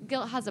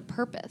a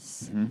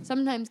purpose. Mm-hmm.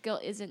 Sometimes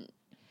guilt isn't.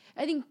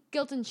 I think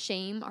guilt and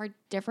shame are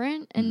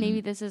different, and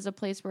maybe this is a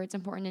place where it's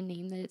important to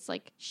name that it's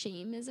like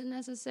shame isn't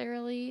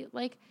necessarily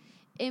like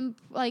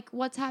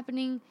what's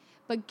happening,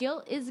 but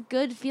guilt is a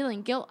good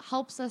feeling. Guilt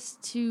helps us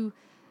to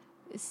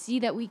see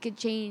that we could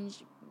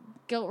change.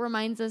 Guilt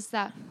reminds us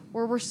that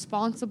we're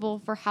responsible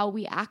for how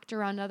we act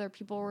around other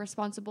people. We're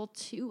responsible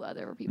to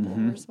other people.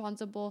 Mm-hmm. We're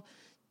responsible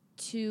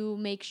to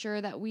make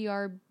sure that we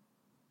are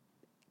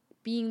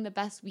being the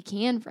best we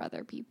can for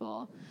other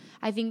people.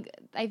 I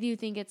do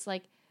think it's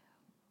like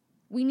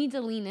we need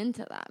to lean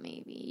into that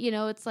maybe.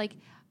 It's like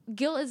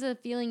guilt is a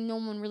feeling no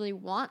one really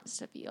wants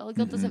to feel.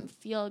 Guilt doesn't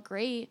feel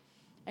great,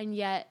 and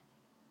yet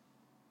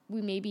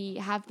we maybe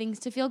have things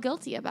to feel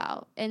guilty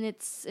about. And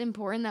it's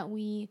important that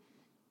we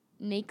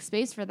make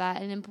space for that,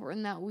 and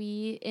important that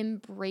we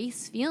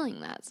embrace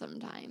feeling that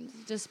sometimes,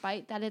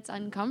 despite that it's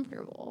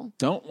uncomfortable.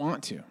 Don't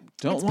want to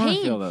feel those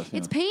feelings.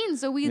 It's pain,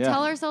 so we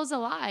tell ourselves a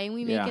lie, and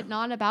we make it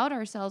not about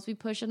ourselves. We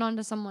push it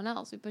onto someone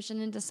else. We push it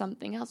into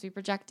something else. We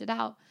project it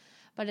out.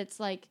 But it's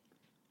like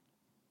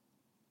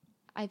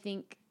I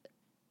think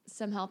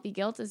some healthy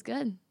guilt is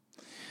good.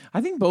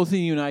 I think both of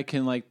you and I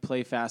can like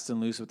play fast and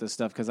loose with this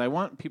stuff because I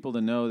want people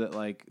to know that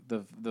like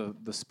the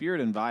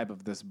spirit and vibe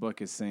of this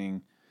book is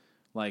saying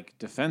like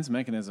defense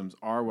mechanisms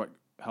are what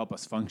help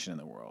us function in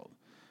the world.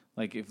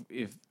 Like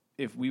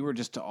if we were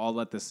just to all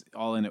let this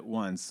all in at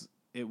once,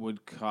 it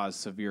would cause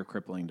severe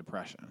crippling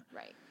depression.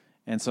 Right.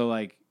 And so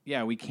like,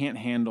 yeah, we cannot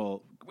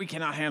handle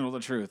the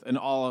truth and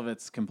all of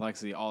its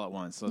complexity all at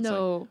once. So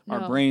it's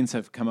our brains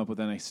have come up with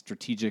a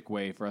strategic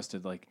way for us to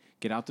like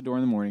get out the door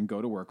in the morning,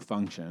 go to work,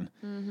 function.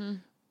 Mm-hmm.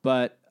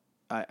 But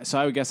so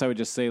I guess I would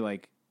just say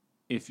like,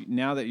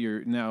 now that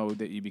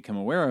you become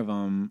aware of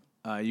them,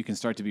 you can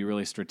start to be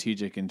really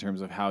strategic in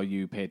terms of how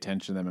you pay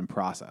attention to them and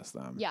process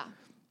them. Yeah.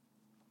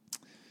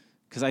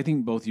 Because I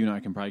think both you and I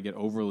can probably get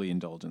overly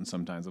indulgent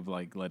sometimes of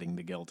like letting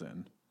the guilt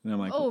in. And I'm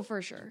like, oh,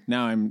 for sure.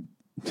 Now I'm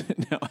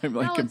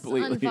like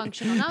completely it's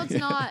unfunctional. Now it's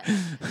not.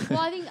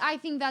 Well, I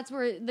think that's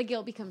where the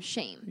guilt becomes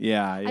shame.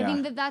 Yeah. I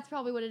think that's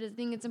probably what it is. I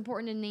think it's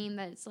important to name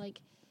that it's like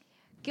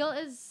guilt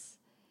is.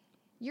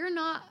 You're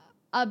not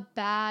a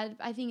bad.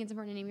 I think it's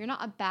important to name. You're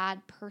not a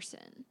bad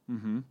person.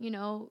 Mm-hmm. You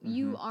know,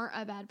 you aren't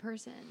a bad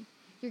person.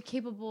 You're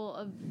capable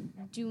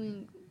of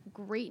doing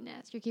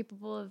greatness. You're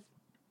capable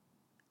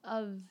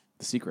of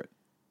the secret.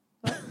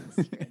 What?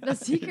 The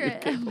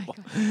secret. Oh my God.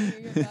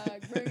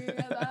 Bring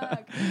it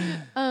back.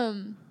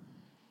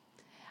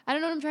 I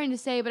don't know what I'm trying to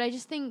say, but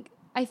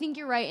I think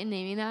you're right in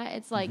naming that.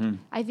 It's like,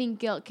 I think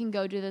guilt can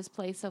go to this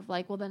place of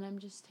like, well, then I'm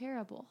just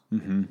terrible.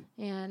 Mm-hmm.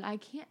 And I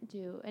can't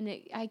do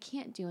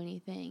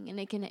anything. And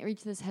it can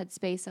reach this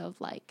headspace of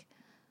like,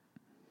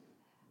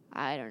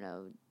 I don't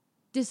know,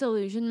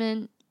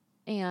 disillusionment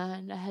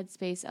and a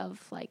headspace of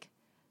like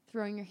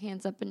throwing your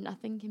hands up and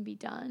nothing can be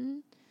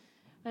done.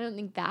 I don't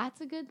think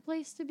that's a good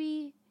place to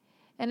be.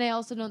 And I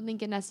also don't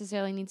think it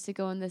necessarily needs to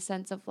go in the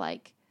sense of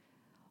like,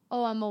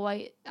 oh,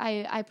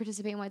 I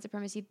participate in white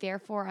supremacy,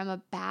 therefore I'm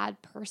a bad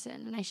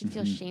person and I should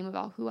feel shame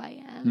about who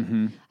I am.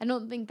 Mm-hmm. I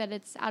don't think that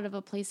it's out of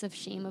a place of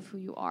shame of who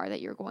you are that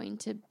you're going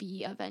to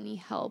be of any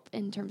help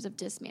in terms of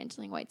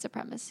dismantling white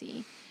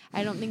supremacy.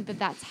 I don't think that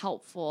that's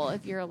helpful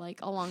if you're like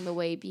along the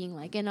way being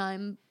like, and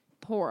I'm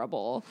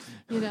horrible,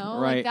 you know,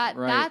 right, like that.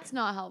 Right. That's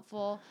not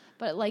helpful.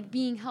 But like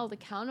being held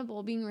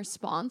accountable, being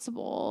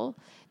responsible,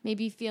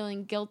 maybe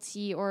feeling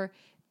guilty or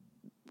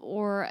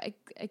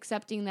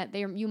accepting that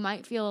you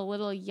might feel a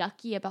little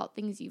yucky about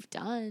things you've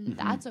done. Mm-hmm.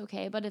 That's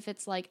okay. But if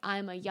it's like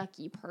I'm a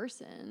yucky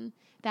person,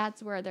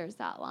 that's where there's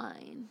that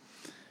line.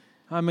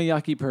 I'm a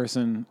yucky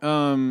person.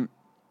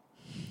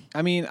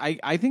 I mean,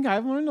 I think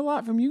I've learned a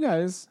lot from you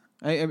guys.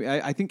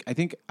 I think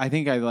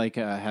I like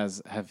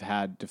have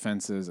had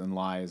defenses and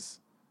lies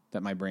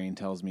that my brain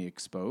tells me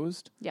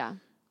exposed. Yeah.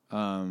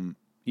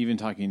 Even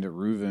talking to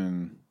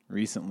Reuven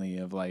recently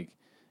of like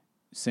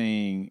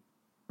saying,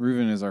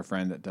 Reuven is our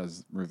friend that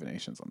does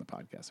Reuvinations on the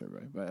podcast,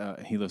 everybody,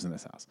 but he lives in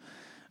this house.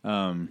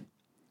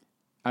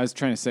 I was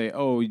trying to say,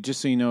 oh,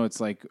 just so you know, it's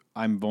like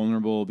I'm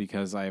vulnerable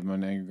because I have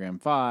an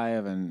Enneagram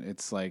 5, and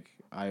it's like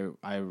I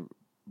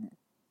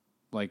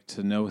like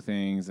to know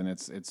things, and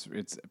it's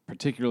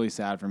particularly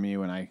sad for me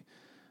when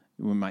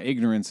my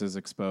ignorance is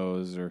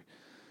exposed, or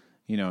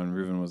you know. And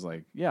Reuven was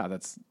like, yeah,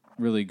 that's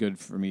really good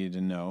for me to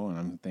know,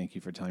 and thank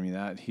you for telling me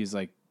that. He's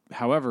like,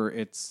 however,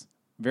 it's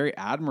very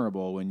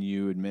admirable when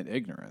you admit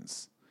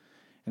ignorance.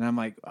 And I'm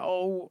like,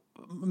 oh,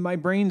 my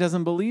brain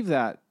doesn't believe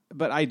that,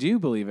 but I do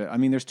believe it. I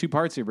mean, there's two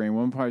parts of your brain.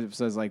 One part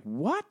says like,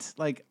 what?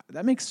 Like,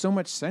 that makes so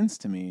much sense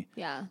to me.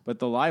 Yeah. But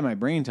the lie my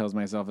brain tells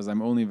myself is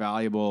I'm only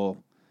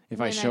valuable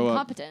if I show up.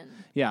 Competent.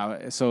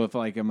 Yeah. So if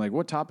like, I'm like,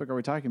 what topic are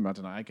we talking about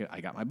tonight?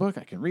 I got my book.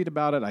 I can read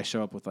about it. I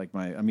show up with like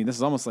this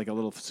is almost like a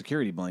little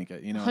security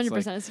blanket, you know?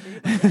 100% a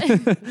security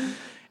blanket.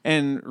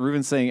 And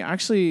Reuven's saying,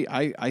 actually,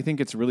 I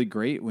think it's really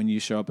great when you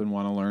show up and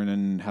want to learn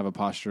and have a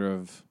posture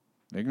of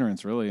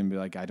ignorance, really, and be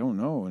like, I don't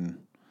know. And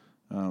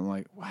I'm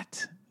like,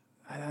 what?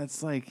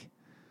 That's like,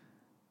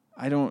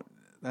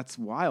 that's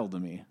wild to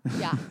me.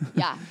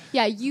 Yeah.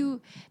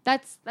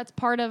 That's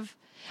part of,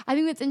 I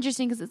think that's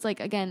interesting because it's like,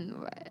 again,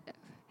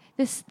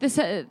 this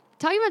talking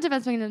about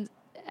defense mechanisms,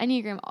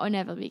 Enneagram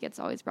inevitably gets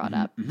always brought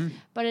up,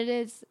 but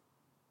it's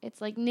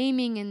like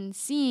naming and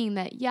seeing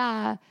that,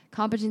 yeah,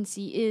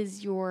 competency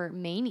is your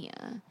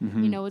mania.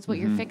 You know, it's what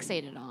you're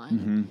fixated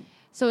on.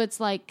 So it's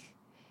like,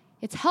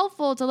 it's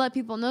helpful to let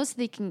people know so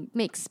they can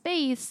make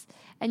space,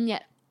 and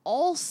yet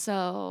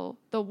also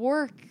the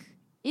work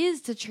is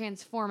to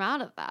transform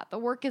out of that. The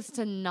work is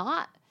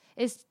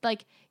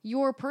like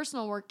your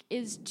personal work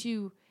is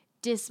to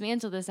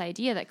dismantle this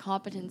idea that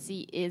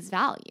competency is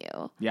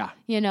value. Yeah.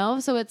 You know?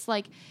 So it's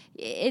like,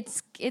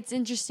 it's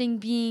interesting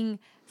being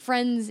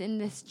friends in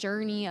this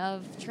journey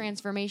of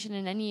transformation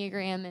in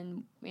Enneagram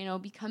and, you know,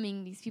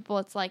 becoming these people.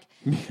 It's like,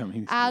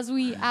 as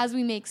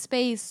we make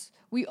space,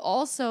 we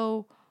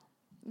also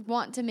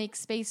want to make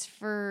space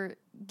for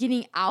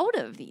getting out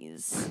of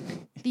these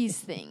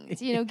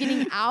things, you know,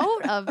 getting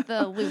out of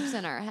the loops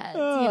in our heads, you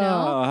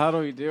know? How do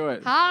we do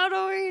it?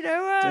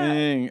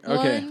 Dang.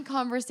 Okay. One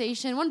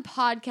conversation, one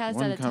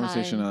podcast at a time.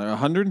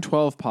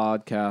 112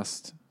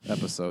 podcast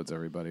episodes,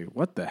 everybody.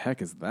 What the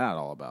heck is that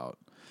all about?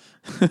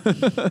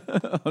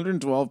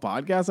 112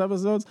 podcast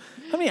episodes?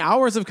 How many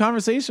hours of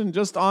conversation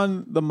just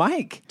on the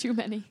mic? Too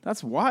many.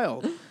 That's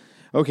wild.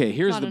 Okay,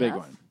 here's Not the big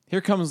enough? one. Here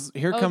comes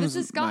This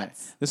is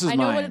Scott's. This is I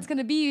mine. know what it's going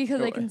to be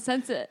because I can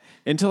sense it.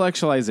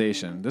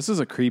 Intellectualization. This is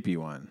a creepy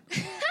one,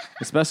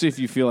 especially if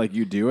you feel like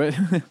you do it.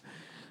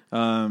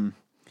 And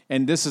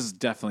this is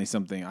definitely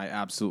something I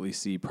absolutely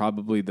see,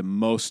 probably the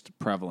most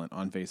prevalent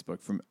on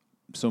Facebook from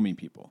so many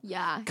people.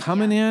 Yeah.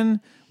 Coming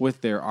in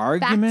with their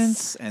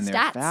arguments and their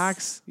Stats.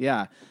 facts.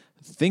 Yeah.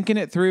 Thinking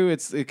it through.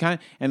 It kind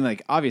of, and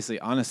like, obviously,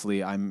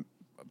 honestly, I'm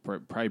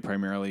probably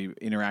primarily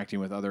interacting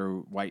with other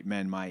white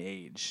men my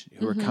age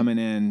who are coming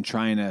in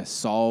trying to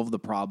solve the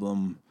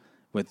problem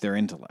with their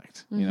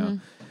intellect. You know,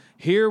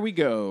 here we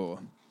go.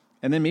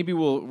 And then maybe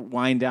we'll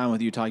wind down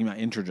with you talking about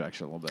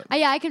introjection a little bit.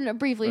 Yeah, I can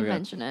briefly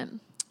mention it.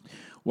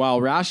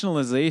 While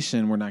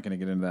rationalization, we're not going to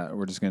get into that.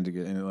 We're just going to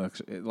get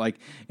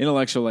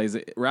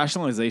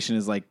rationalization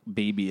is like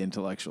baby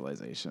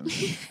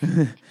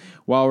intellectualization.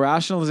 While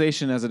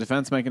rationalization as a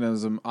defense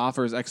mechanism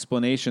offers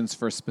explanations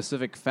for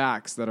specific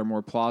facts that are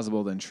more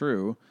plausible than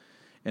true,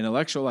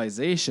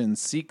 intellectualization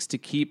seeks to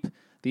keep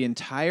the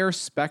entire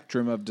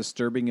spectrum of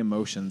disturbing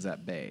emotions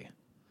at bay.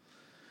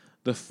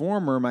 The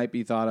former might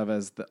be thought of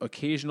as the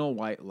occasional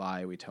white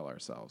lie we tell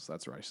ourselves.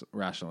 That's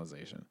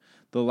rationalization.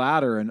 The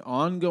latter, an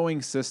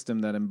ongoing system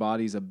that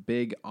embodies a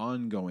big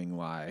ongoing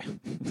lie.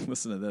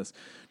 Listen to this.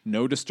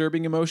 No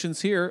disturbing emotions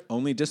here,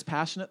 only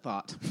dispassionate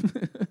thought.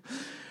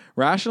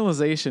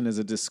 Rationalization is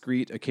a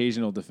discrete,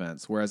 occasional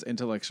defense, whereas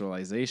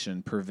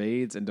intellectualization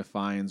pervades and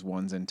defines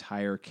one's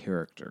entire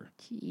character.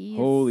 Jeez.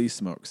 Holy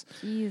smokes.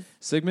 Jeez.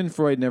 Sigmund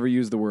Freud never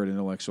used the word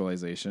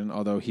intellectualization,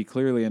 although he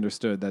clearly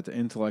understood that the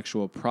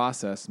intellectual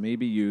process may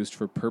be used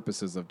for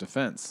purposes of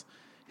defense.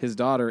 His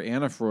daughter,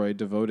 Anna Freud,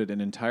 devoted an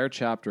entire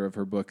chapter of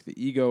her book,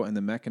 The Ego and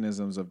the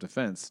Mechanisms of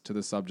Defense, to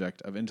the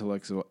subject of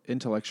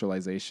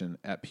intellectualization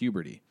at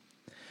puberty.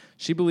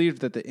 She believed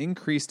that the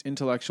increased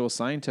intellectual,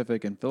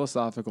 scientific, and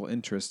philosophical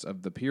interests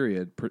of the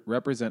period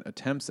represent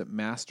attempts at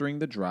mastering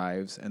the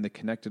drives and the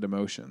connected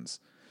emotions,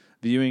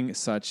 viewing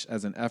such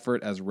as an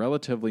effort as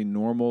relatively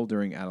normal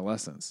during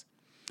adolescence.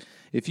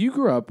 If you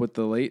grew up with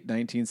the late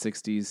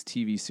 1960s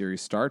TV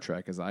series Star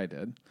Trek, as I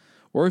did,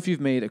 or if you've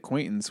made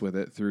acquaintance with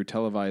it through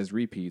televised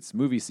repeats,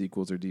 movie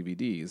sequels, or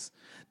DVDs,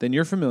 then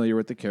you're familiar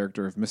with the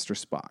character of Mr.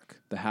 Spock,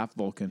 the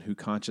half-Vulcan who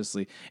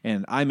consciously...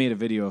 And I made a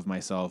video of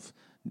myself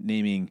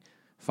naming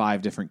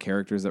 5 different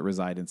characters that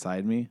reside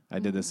inside me. I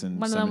did this in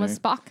One seminary. of them was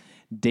Spock.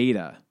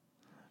 Data,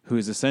 who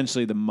is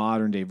essentially the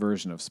modern-day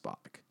version of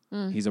Spock.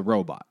 He's a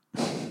robot.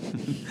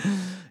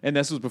 And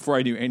this was before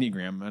I knew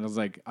Enneagram. And I was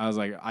like,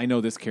 I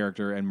know this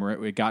character. And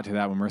it got to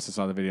that when Marissa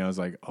saw the video. I was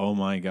like, oh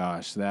my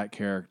gosh, that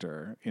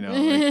character. You know,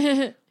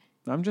 like,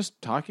 I'm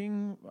just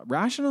talking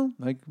rational.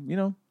 Like, you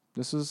know,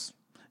 this is,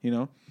 you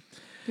know.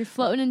 You're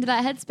floating into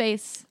that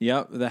headspace.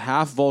 Yep, the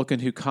half-Vulcan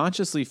who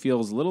consciously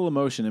feels little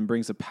emotion and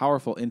brings a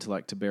powerful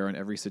intellect to bear on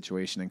every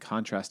situation, in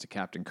contrast to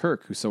Captain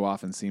Kirk, who so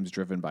often seems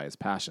driven by his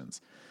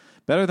passions.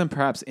 Better than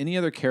perhaps any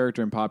other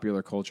character in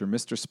popular culture,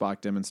 Mr.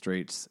 Spock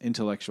demonstrates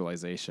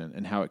intellectualization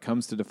and how it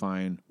comes to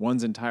define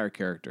one's entire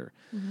character.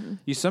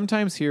 You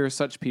sometimes hear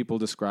such people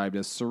described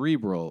as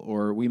cerebral,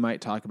 or we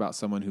might talk about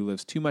someone who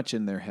lives too much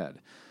in their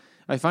head.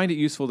 I find it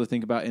useful to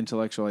think about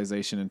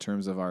intellectualization in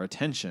terms of our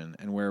attention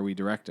and where we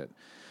direct it.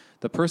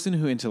 The person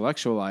who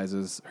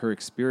intellectualizes her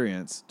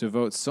experience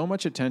devotes so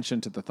much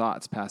attention to the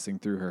thoughts passing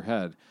through her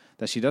head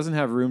that she doesn't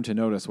have room to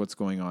notice what's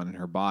going on in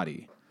her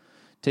body.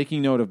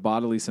 Taking note of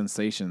bodily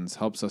sensations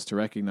helps us to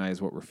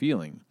recognize what we're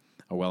feeling.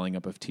 A welling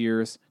up of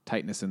tears,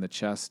 tightness in the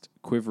chest,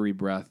 quivery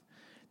breath.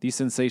 These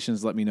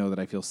sensations let me know that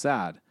I feel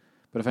sad.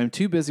 But if I'm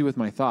too busy with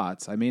my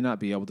thoughts, I may not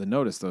be able to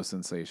notice those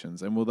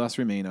sensations and will thus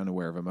remain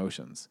unaware of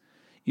emotions.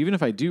 Even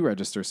if I do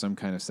register some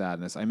kind of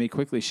sadness, I may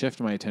quickly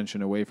shift my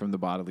attention away from the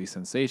bodily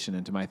sensation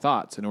into my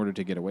thoughts in order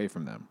to get away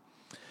from them.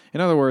 In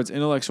other words,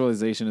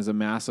 intellectualization is a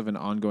massive and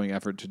ongoing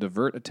effort to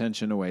divert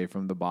attention away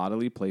from the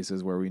bodily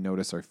places where we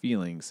notice our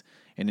feelings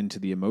and into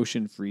the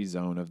emotion-free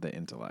zone of the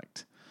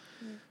intellect.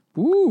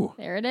 Woo!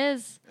 There it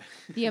is.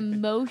 The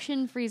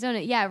emotion-free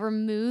zone. Yeah, it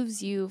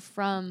removes you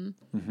from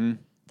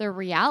the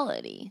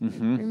reality.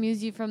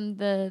 Removes you from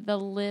the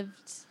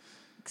lived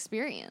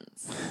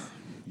experience.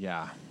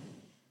 Yeah.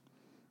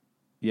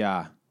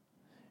 Yeah.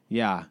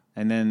 Yeah.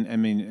 And then, I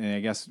mean, I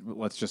guess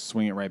let's just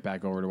swing it right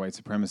back over to white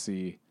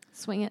supremacy.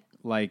 Swing it.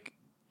 Like,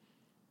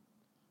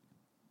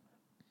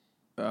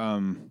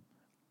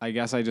 I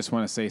guess I just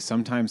want to say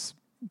sometimes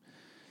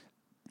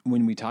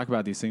when we talk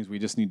about these things, we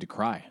just need to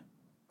cry.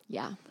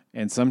 Yeah.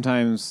 And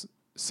sometimes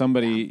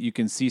you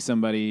can see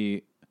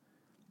somebody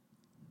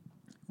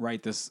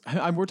write this.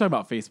 We're talking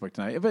about Facebook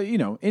tonight, but, you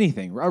know,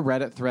 anything, a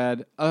Reddit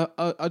thread,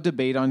 a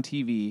debate on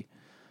TV.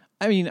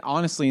 I mean,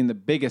 honestly, in the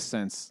biggest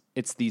sense,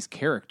 it's these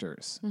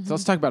characters. So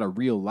let's talk about a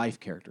real life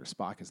character.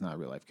 Spock is not a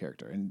real life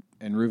character.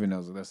 And Reuven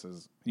knows what this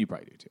is. You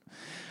probably do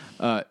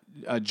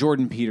too.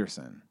 Jordan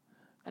Peterson.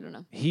 I don't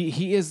know.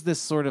 He is this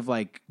sort of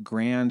like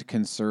grand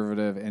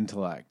conservative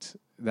intellect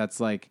that's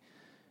like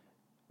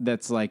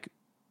that's like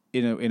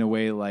in a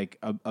way like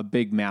a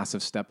big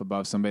massive step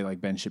above somebody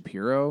like Ben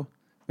Shapiro.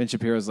 Ben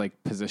Shapiro's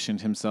like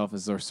positioned himself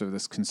as sort of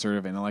this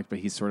conservative intellect, but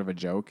he's sort of a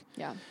joke.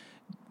 Yeah.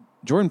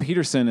 Jordan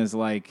Peterson is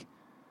like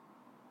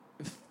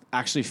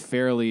actually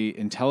fairly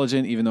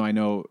intelligent, even though I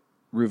know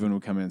Reuven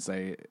would come in and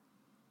say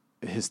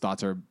his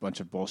thoughts are a bunch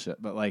of bullshit.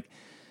 But like,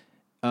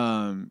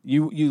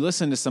 you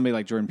listen to somebody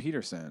like Jordan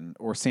Peterson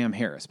or Sam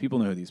Harris, people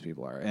know who these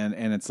people are.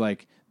 And it's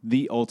like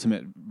the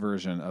ultimate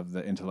version of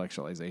the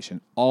intellectualization,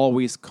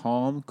 always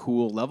calm,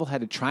 cool,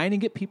 level-headed, trying to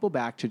get people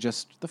back to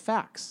just the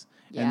facts.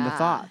 And the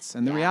thoughts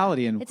and the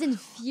reality, and it's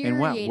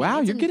infuriating. And wow,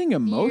 it's you're getting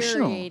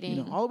emotional.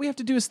 infuriating. All we have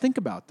to do is think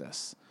about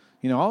this.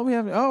 All we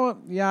have. Oh,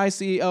 yeah, I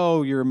see.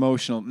 Oh, you're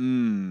emotional.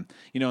 And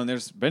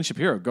there's Ben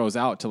Shapiro goes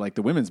out to like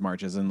the women's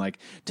marches and like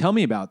tell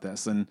me about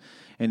this, and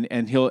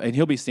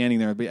he'll be standing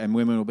there, and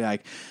women will be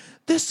like,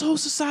 this whole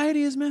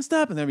society is messed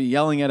up, and they'll be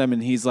yelling at him,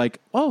 and he's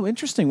like, oh,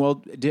 interesting.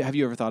 Well, have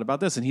you ever thought about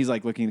this? And he's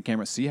like looking at the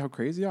camera, see how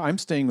crazy I'm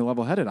staying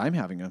level-headed. I'm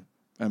having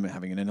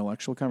an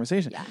intellectual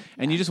conversation.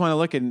 And you just want to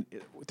look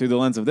through the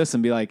lens of this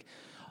and be like,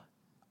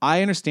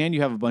 I understand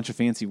you have a bunch of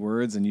fancy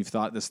words and you've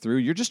thought this through.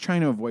 You're just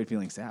trying to avoid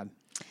feeling sad.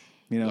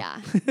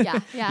 Yeah.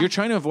 You're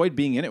trying to avoid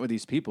being in it with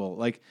these people.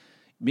 Like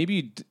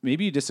maybe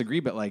you disagree,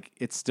 but like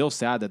it's still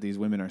sad that these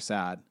women are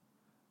sad.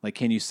 Like,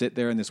 can you sit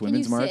there in this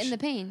women's march? Sit in the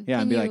pain?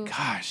 Yeah, and be like,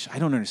 gosh, I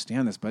don't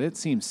understand this, but it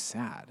seems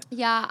sad.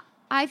 Yeah,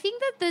 I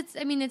think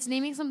it's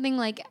naming something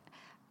like,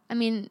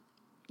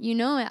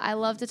 I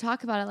love to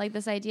talk about it, like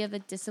this idea of the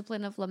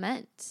discipline of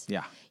lament.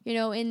 Yeah.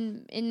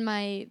 In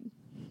my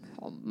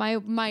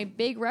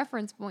big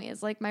reference point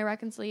is like my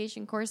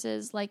reconciliation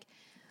courses. Like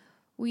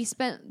we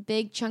spent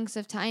big chunks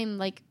of time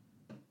like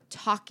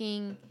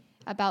talking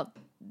about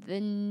the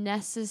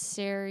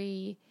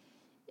necessary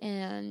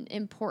and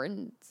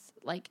important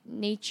like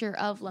nature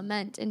of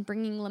lament and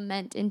bringing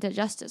lament into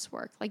justice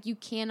work. Like you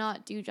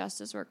cannot do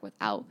justice work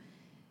without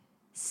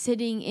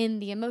sitting in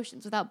the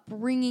emotions, without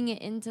bringing it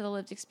into the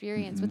lived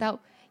experience,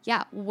 without,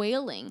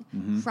 wailing,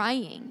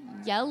 crying,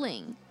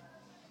 yelling.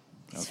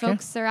 These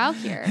folks, they're out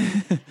here.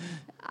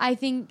 I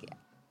think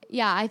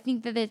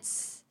that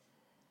it's,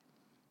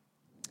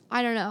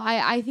 I don't know.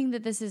 I think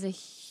that this is a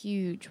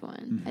huge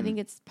one. I think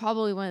it's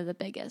probably one of the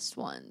biggest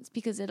ones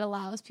because it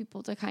allows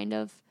people to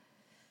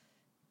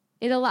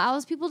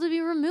be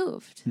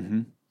removed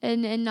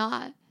and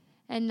not,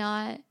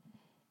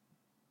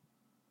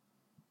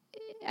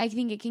 I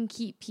think it can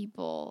keep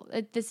people.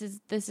 This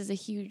is a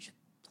huge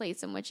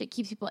place in which it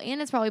keeps people,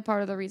 and it's probably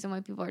part of the reason why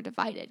people are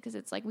divided because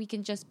it's like we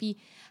can just be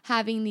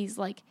having these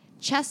like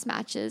chess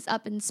matches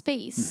up in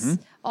space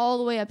all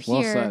the way up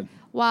here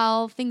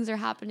while things are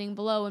happening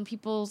below and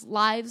people's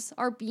lives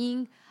are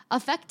being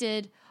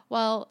affected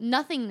while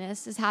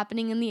nothingness is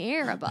happening in the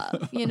air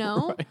above.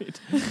 Right.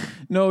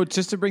 No,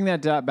 just to bring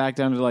that back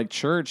down to like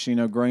church.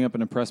 Growing up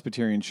in a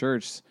Presbyterian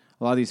church,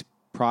 a lot of these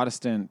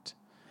Protestant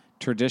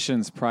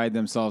traditions pride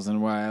themselves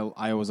in why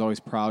I was always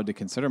proud to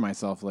consider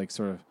myself like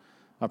sort of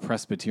a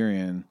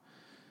Presbyterian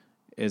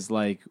is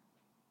like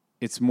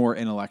it's more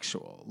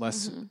intellectual,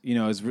 less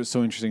it's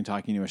so interesting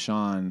talking to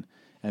Ashan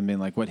and being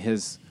like what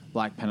his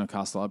Black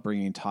Pentecostal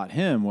upbringing taught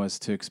him was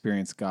to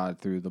experience God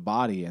through the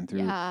body and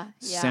through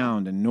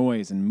sound and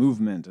noise and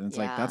movement, and it's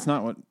like that's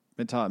not what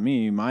it taught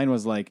me. Mine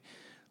was like,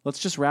 let's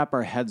just wrap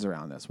our heads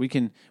around this. We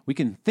can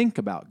think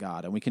about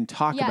God and we can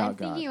talk about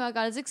God. Thinking about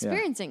God is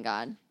experiencing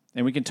God.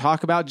 And we can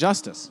talk about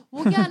justice.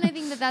 Well, yeah, and I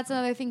think that's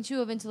another thing,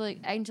 too, of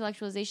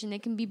intellectualization.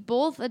 It can be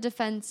both a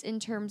defense in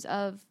terms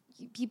of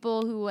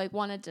people who like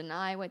want to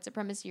deny white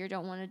supremacy or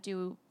don't want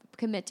to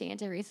commit to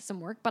anti-racism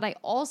work. But I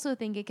also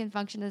think it can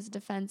function as a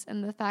defense in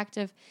the fact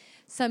of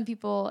some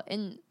people,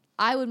 and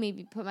I would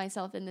maybe put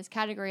myself in this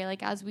category,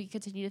 like as we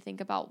continue to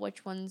think about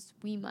which ones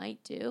we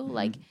might do.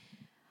 Like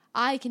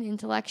I can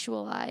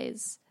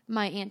intellectualize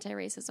my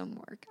anti-racism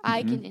work.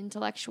 I can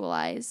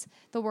intellectualize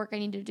the work I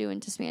need to do in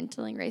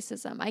dismantling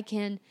racism. I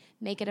can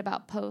make it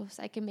about posts.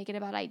 I can make it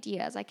about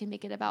ideas. I can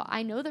make it about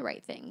I know the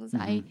right things.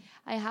 I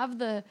have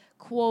the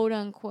quote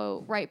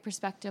unquote right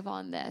perspective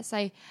on this.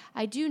 I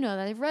do know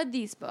that I've read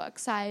these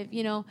books. I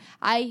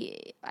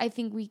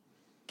think we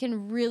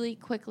can really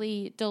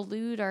quickly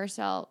delude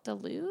ourselves.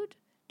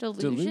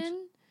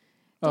 Delusion?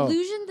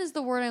 Delusion is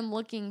the word I'm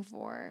looking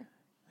for.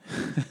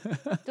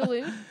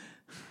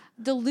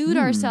 Delude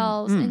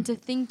ourselves into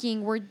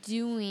thinking we're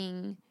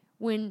doing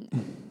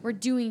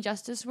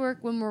justice work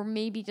when we're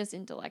maybe just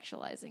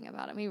intellectualizing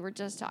about it. Maybe we're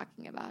just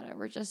talking about it.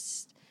 We're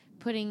just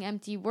putting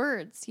empty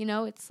words.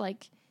 It's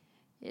like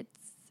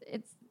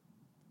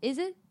is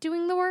it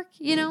doing the work?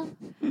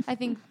 I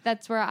think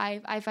that's where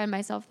I find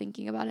myself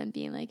thinking about it and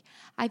being like,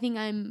 I think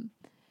I'm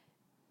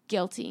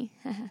guilty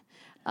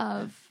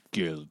of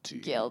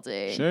Guilty.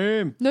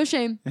 Shame. No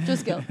shame,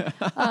 just guilt.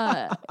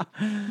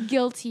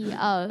 Guilty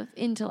of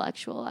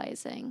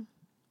intellectualizing,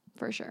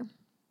 for sure.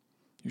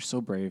 You're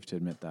so brave to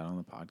admit that on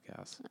the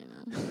podcast. I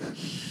know.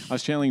 I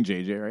was channeling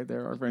JJ right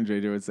there. Our friend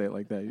JJ would say it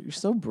like that. You're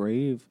so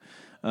brave.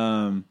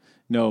 No,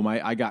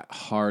 I got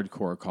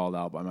hardcore called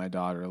out by my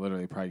daughter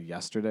literally probably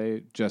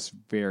yesterday, just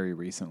very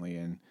recently.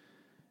 And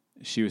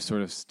she was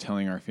sort of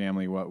telling our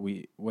family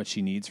what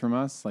she needs from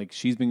us. Like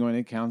she's been going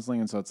to counseling,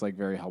 and so it's like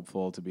very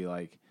helpful to be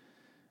like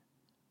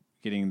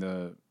getting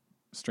the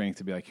strength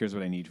to be like, here's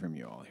what I need from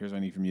you all. Here's what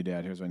I need from you,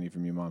 Dad. Here's what I need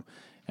from you, Mom.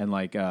 And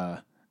like,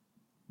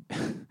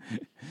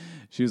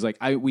 she was like,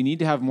 we need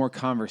to have more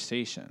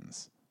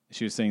conversations.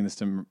 She was saying this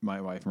to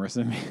my wife, Marissa,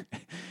 and me.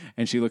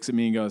 And she looks at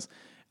me and goes,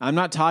 I'm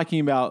not talking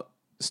about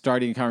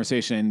starting a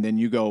conversation and then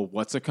you go,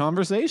 what's a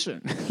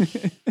conversation?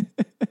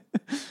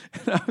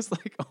 And I was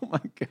like, oh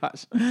my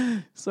gosh,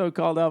 so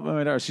called out by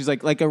my daughter. She's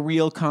like a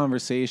real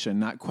conversation,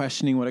 not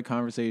questioning what a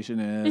conversation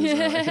is.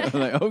 Yeah. I'm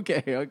like,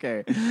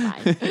 okay.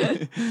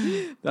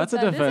 That's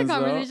That a is defense, a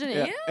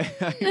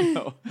conversation.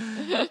 though.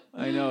 Yeah.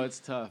 I know, it's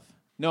tough.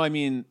 No, I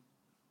mean,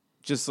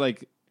 just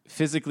like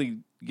physically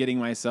getting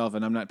myself,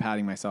 and I'm not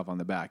patting myself on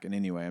the back in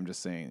any way. I'm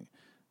just saying,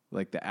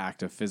 like the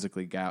act of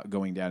physically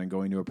going down and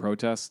going to a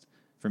protest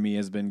for me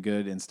has been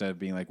good instead of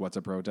being like, what's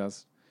a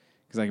protest?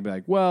 Because I can be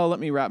like, well, let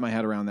me wrap my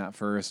head around that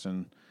first,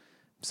 and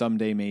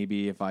someday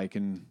maybe if I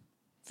can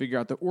figure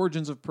out the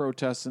origins of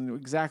protests and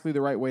exactly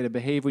the right way to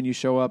behave when you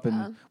show up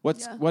and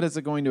what is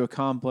it going to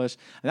accomplish.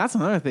 And that's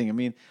another thing. I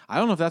mean, I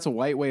don't know if that's a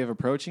white way of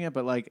approaching it,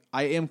 but like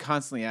I am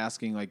constantly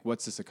asking, like,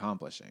 what's this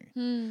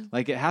accomplishing?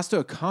 Like it has to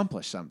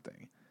accomplish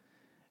something.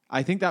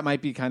 I think that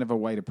might be kind of a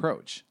white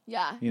approach.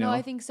 Yeah. You know? No,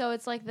 I think so.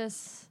 It's like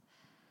this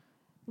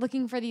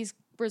looking for these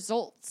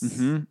results.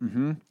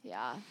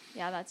 Yeah.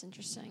 Yeah, that's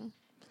interesting.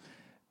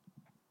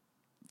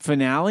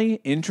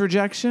 Finale,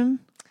 introjection.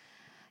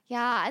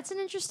 Yeah, it's an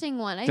interesting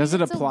one. Does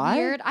it it's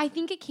apply? I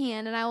think it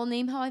can, and I will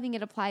name how I think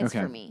it applies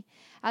for me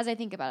as I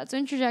think about it. So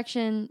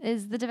introjection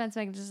is the defense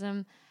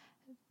mechanism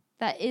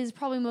that is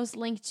probably most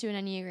linked to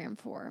an Enneagram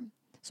 4.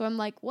 So I'm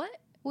like,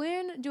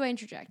 when do I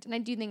interject? And I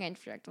do think I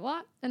interject a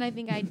lot, and I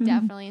think I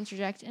definitely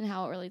interject in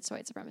how it relates to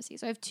white supremacy.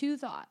 So I have two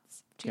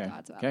thoughts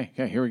about it.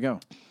 Okay, here we go.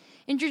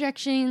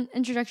 Introjection,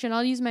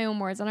 I'll use my own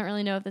words. I don't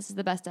really know if this is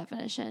the best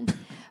definition.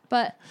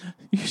 But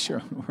use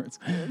your own words.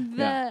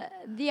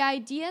 The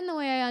idea and the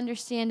way I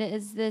understand it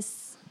is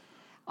this.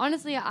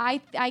 Honestly,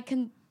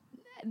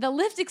 the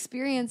lived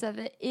experience of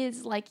it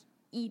is like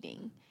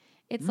eating.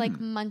 It's like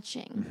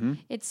munching.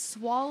 It's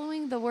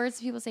swallowing. The words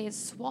people say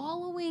is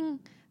swallowing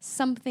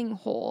something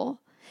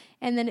whole,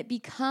 and then it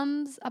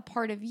becomes a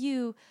part of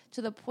you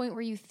to the point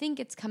where you think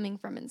it's coming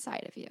from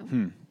inside of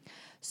you.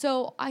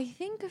 So I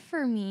think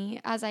for me,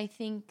 as I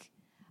think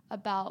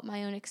about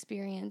my own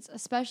experience,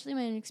 especially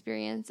my own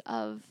experience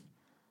of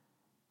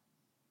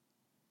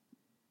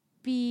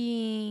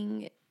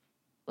being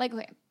like,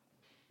 okay,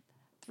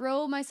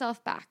 throw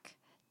myself back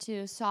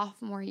to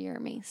sophomore year,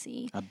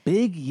 Macy. A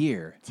big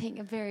year. Take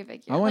a very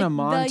big year. I want a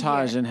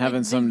montage in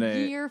heaven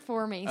someday year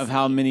for Macy. of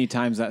how many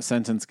times that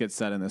sentence gets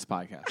said in this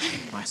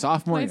podcast. My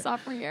sophomore year.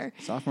 Sophomore year.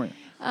 Sophomore year.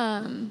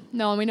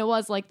 No, I mean, it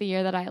was like the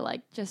year that I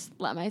like just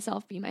let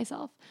myself be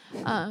myself.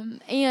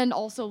 And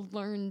also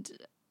learned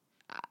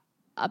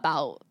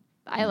about,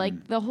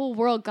 the whole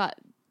world got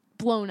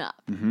blown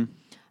up.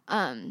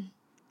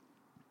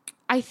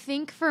 I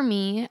think for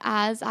me,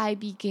 as I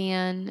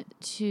began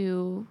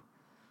to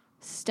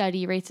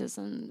study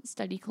racism,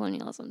 study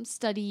colonialism,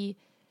 study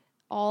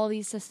all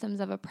these systems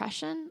of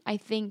oppression, I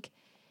think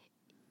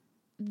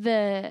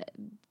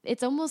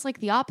it's almost like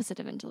the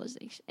opposite of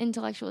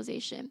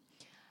intellectualization.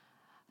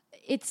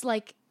 It's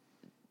like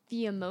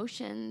the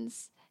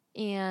emotions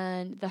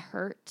and the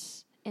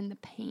hurt and the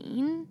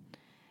pain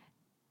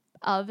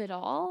of it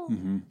all.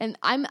 And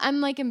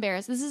I'm like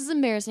embarrassed. This is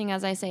embarrassing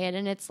as I say it,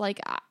 and it's like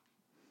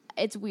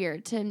it's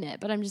weird to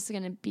admit, but I'm just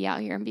going to be out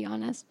here and be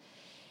honest.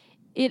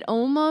 It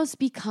almost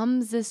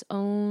becomes this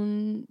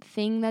own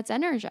thing that's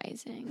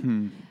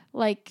energizing.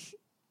 Like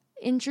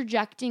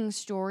interjecting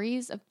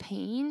stories of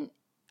pain,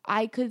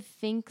 I could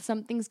think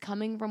something's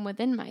coming from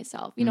within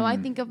myself. You know, I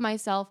think of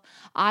myself,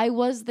 I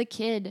was the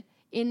kid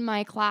in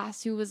my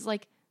class who was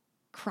like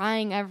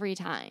crying every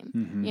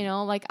time. You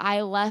know, like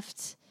I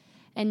left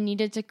and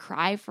needed to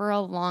cry for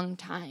a long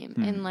time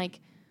and like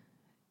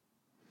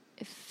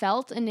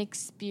felt and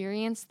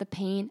experienced the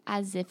pain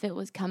as if it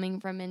was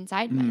coming from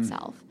inside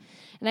myself.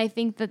 And I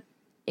think that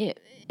it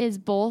is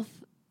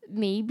both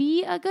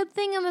maybe a good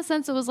thing in the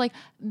sense it was like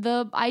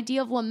the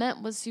idea of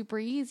lament was super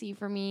easy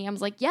for me. I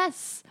was like,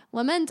 yes,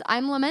 lament.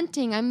 I'm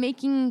lamenting. I'm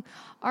making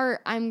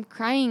art. I'm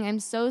crying.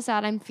 I'm so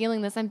sad. I'm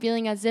feeling this. I'm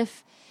feeling as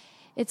if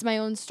it's my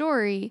own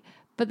story.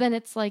 But then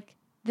it's like,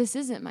 this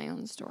isn't my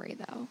own story,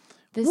 though.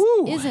 This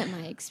isn't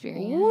my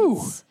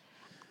experience.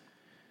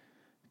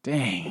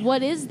 Dang.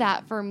 What is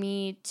that for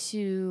me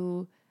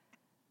to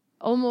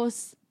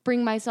almost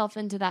bring myself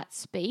into that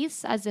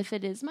space as if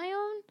it is my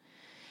own?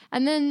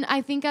 And then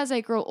I think as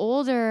I grow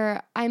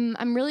older,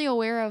 I'm really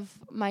aware of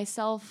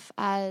myself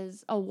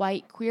as a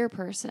white queer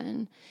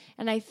person.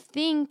 And I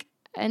think,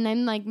 and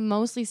I'm like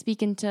mostly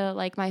speaking to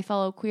like my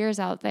fellow queers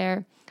out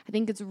there, I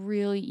think it's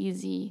really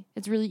easy.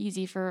 It's really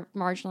easy for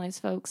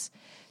marginalized folks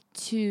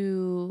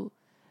to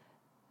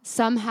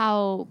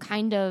somehow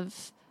kind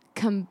of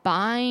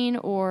combine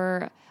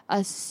or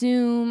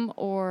assume,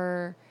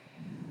 or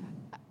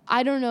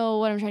I don't know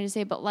what I'm trying to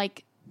say, but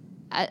like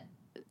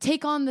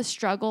take on the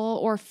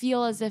struggle or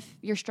feel as if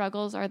your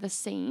struggles are the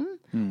same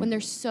when they're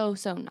so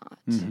not.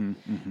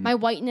 My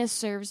whiteness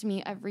serves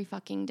me every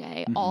fucking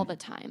day, all the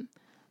time.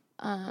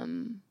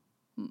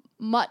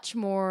 Much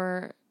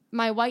more.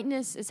 My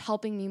whiteness is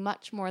helping me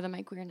much more than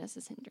my queerness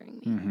is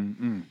hindering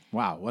me.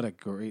 Wow, what a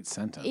great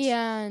sentence.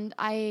 And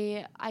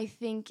I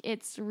think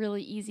it's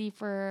really easy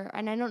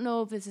and I don't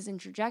know if this is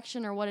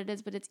introjection or what it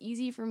is, but it's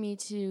easy for me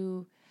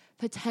to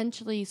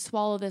potentially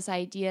swallow this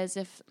idea as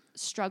if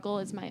struggle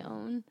is my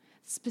own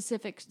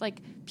specific, like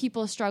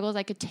people's struggles.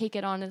 I could take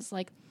it on as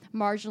like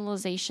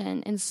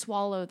marginalization and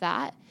swallow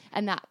that,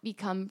 and that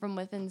become from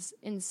within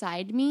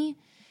inside me,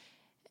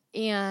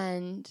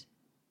 and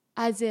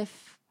as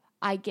if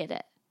I get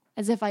it.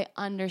 As if I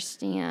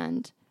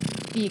understand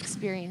the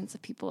experience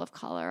of people of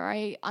color, or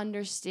I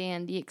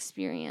understand the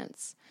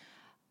experience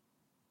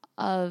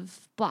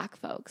of Black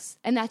folks.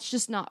 And that's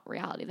just not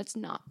reality. That's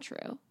not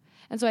true.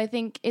 And so I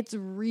think it's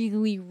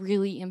really,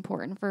 really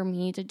important for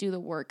me to do the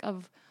work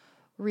of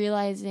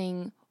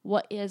realizing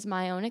what is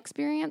my own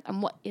experience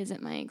and what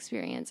isn't my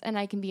experience. And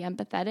I can be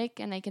empathetic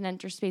and I can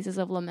enter spaces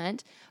of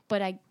lament,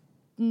 but I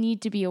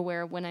need to be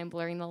aware when I'm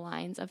blurring the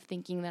lines of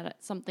thinking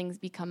that something's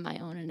become my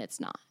own and it's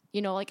not.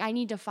 You know, like I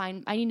need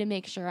to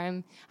make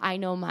sure I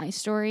know my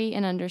story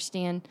and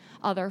understand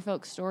other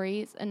folks'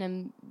 stories, and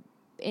I'm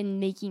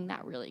in making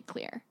that really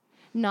clear,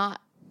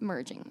 not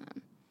merging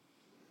them.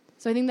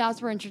 So I think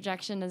that's where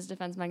interjection as a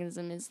defense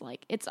mechanism is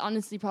like, it's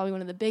honestly probably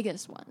one of the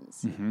biggest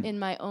ones in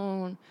my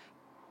own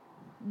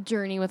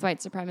journey with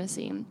white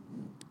supremacy.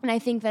 And I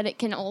think that it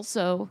can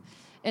also,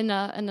 in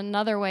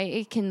another way,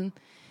 it can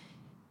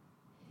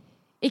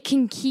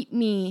keep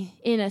me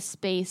in a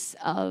space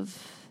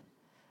of,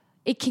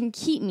 it can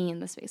keep me in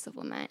the space of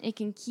lament. It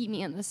can keep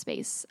me in the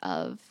space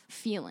of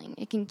feeling.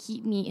 It can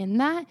keep me in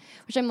that,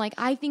 which I'm like,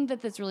 I think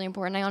that that's really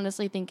important. I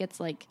honestly think it's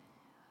like,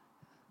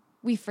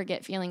 we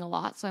forget feeling a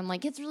lot. So I'm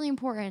like, it's really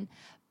important.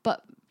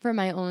 But for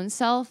my own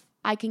self,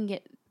 I can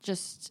get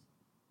just,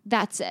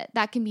 that's it.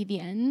 That can be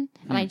the end.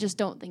 And I just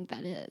don't think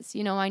that is.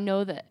 You know, I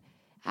know that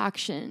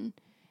action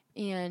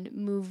and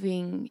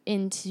moving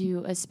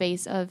into a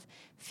space of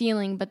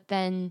feeling, but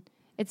then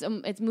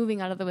it's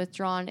moving out of the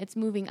withdrawn. It's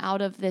moving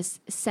out of this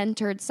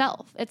centered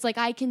self. It's like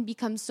I can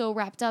become so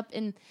wrapped up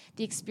in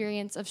the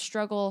experience of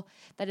struggle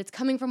that it's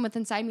coming from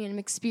within inside me and I'm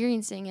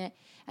experiencing it.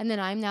 And then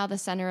I'm now the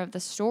center of the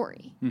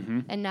story.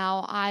 And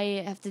now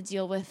I have to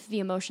deal with the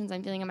emotions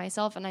I'm feeling in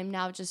myself. And I'm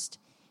now just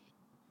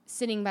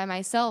sitting by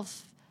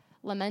myself,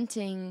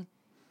 lamenting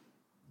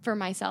for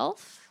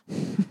myself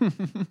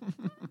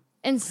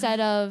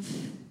instead of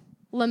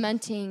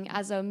lamenting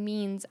as a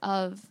means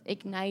of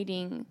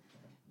igniting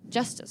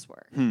justice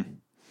work.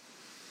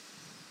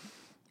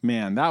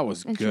 Man, that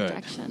was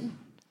good.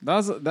 That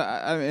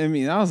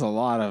was a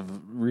lot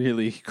of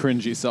really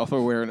cringy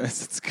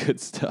self-awareness. It's good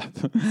stuff.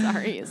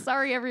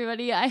 Sorry,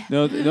 everybody.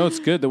 No, it's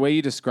good. The way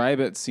you describe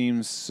it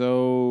seems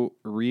so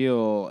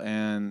real,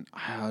 and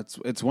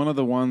it's one of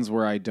the ones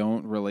where I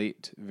don't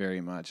relate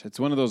very much. It's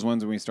one of those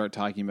ones when we start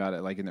talking about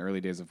it, like in the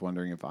early days of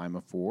wondering if I'm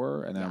a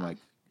 4, and I'm like,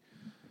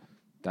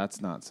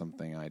 that's not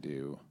something I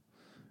do.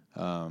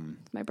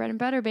 It's my bread and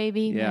butter,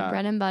 baby. Yeah. My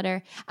bread and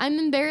butter. I'm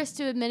embarrassed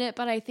to admit it,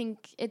 but I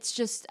think it's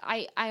just,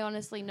 I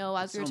honestly know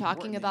as we were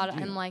talking about it,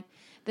 I'm like,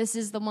 this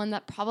is the one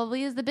that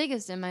probably is the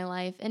biggest in my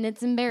life, and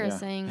it's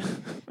embarrassing,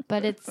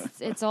 but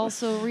it's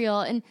also real.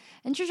 And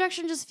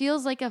interjection just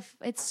feels like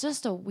it's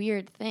just a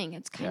weird thing.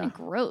 It's kind of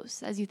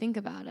gross as you think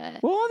about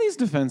it. Well, all these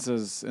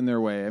defenses in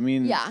their way. I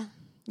mean,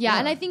 yeah,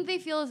 and I think they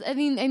feel. I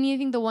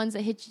think the ones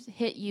that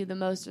hit you the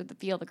most are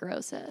feel the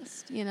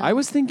grossest. You know, I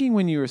was thinking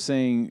when you were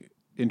saying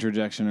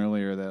interjection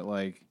earlier that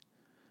like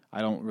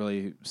I don't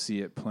really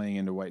see it playing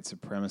into white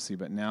supremacy,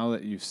 but now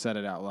that you've said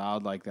it out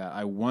loud like that,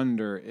 I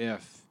wonder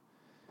if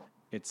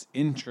it's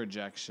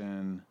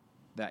interjection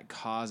that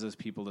causes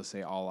people to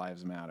say all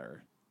lives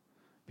matter.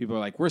 People are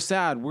like, we're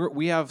sad,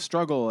 we have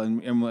struggle,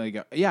 and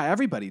like, yeah,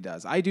 everybody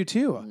does. I do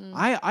too.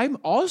 I'm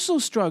also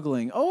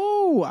struggling.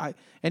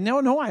 And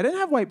no, I didn't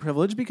have white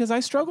privilege because I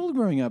struggled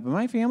growing up, and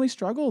my family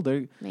struggled.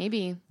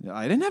 Maybe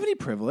I didn't have any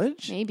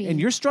privilege. Maybe. And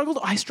you're struggled.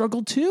 I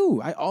struggled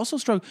too. I also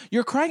struggled.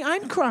 You're crying.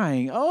 I'm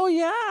crying. Oh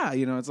yeah.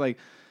 You know, it's like,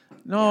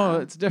 no,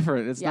 it's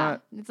different. It's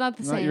not the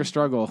same. Not your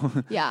struggle.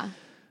 Yeah.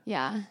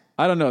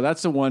 I don't know.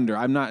 That's a wonder.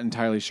 I'm not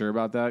entirely sure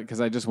about that because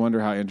I just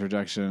wonder how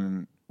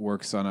interjection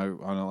works on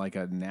a like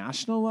a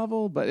national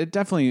level, but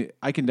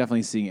I can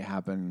definitely see it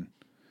happen,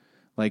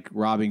 like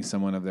robbing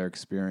someone of their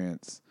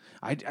experience.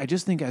 I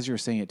just think as you're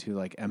saying it too,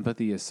 like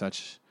empathy is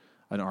such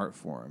an art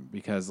form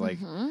because like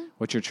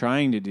what you're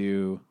trying to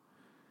do.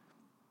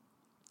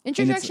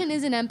 Interjection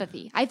isn't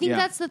empathy. I think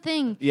that's the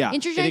thing. Yeah.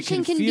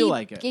 Interjection can feel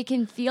like it. It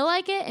can feel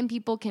like it and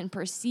people can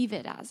perceive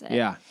it as it.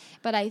 Yeah.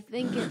 But I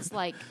think it's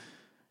like,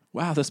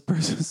 wow, this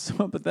person's so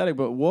empathetic,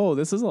 but whoa,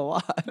 this is a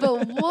lot.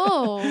 But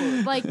whoa,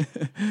 like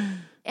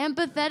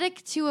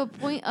empathetic to a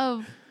point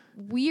of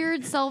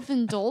weird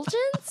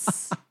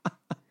self-indulgence?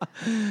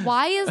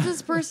 Why is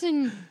this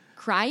person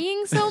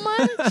crying so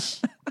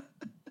much?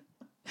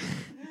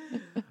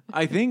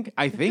 I think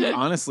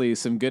honestly,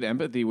 some good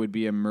empathy would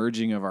be a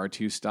merging of our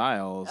two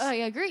styles. I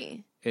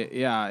agree.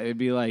 It'd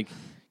be like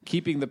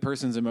keeping the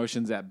person's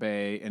emotions at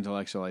bay,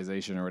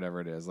 intellectualization or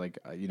whatever it is, like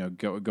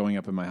going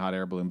up in my hot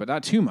air balloon, but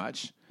not too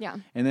much. Yeah.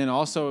 And then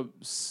also,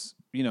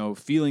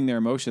 feeling their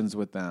emotions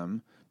with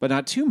them, but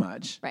not too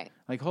much. Right.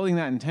 Like holding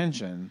that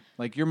intention.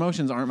 Like your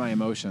emotions aren't my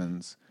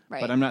emotions.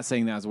 Right. But I'm not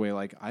saying that as a way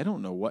like I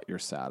don't know what you're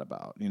sad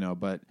about,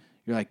 but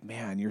you're like,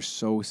 man, you're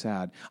so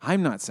sad.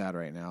 I'm not sad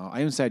right now.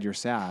 I am sad you're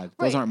sad.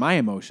 Those aren't my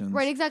emotions.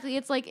 Right, exactly.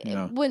 It's like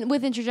when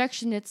with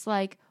interjection, it's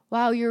like,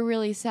 wow, you're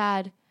really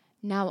sad.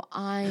 Now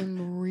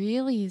I'm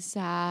really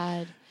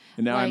sad.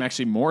 And now I'm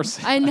actually more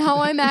sad. And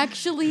now I'm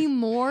actually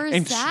more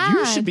and sad.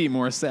 You should be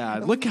more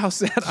sad. Look how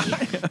sad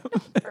I am.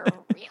 For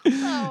real,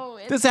 though.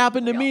 This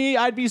happened to me.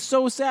 I'd be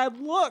so sad.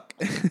 Look.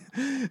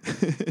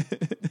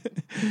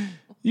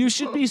 You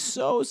should be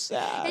so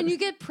sad. And you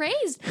get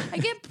praised. I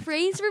get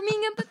praised for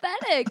being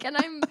empathetic. And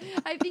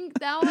I think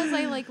now as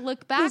I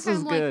look back,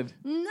 I'm good.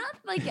 Not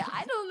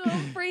I don't know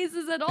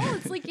phrases at all.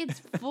 It's like it's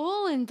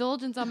full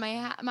indulgence on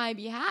my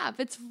behalf.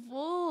 It's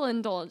full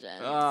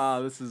indulgence.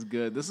 Oh, this is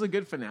good. This is a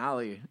good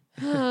finale.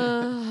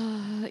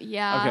 Yeah.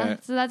 Okay.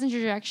 So that's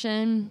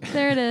interjection.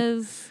 There it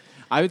is.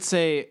 I would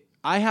say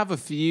I have a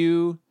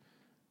few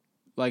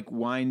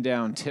wind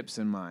down tips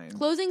in mind.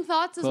 Closing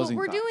thoughts is what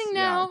we're doing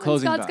now. Yeah,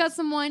 closing Scott's thoughts. got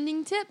some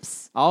winding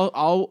tips.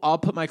 I'll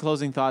put my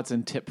closing thoughts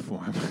in tip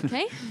form.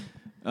 Okay.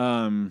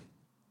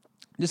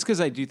 Just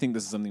because I do think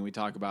this is something we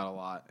talk about a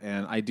lot,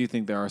 and I do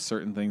think there are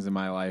certain things in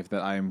my life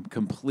that I am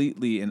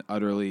completely and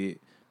utterly,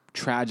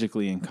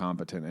 tragically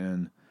incompetent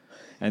in,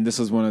 and this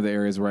is one of the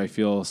areas where I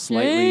feel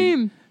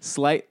slightly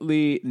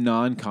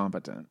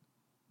non-competent.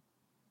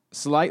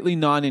 Slightly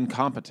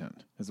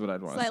non-incompetent is what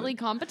I'd want to say. Slightly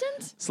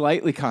competent?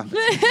 Slightly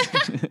competent.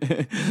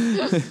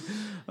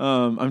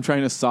 I'm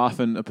trying to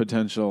soften a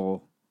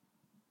potential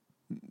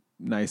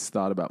nice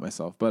thought about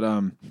myself. But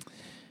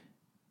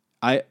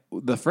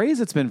the phrase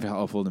that's been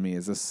helpful to me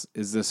is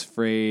this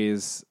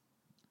phrase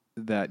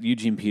that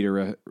Eugene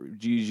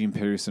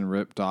Peterson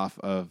ripped off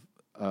of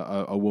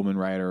a woman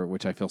writer,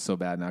 which I feel so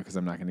bad now because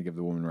I'm not going to give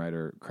the woman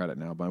writer credit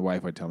now. My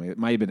wife would tell me it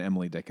might have been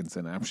Emily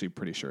Dickinson. I'm actually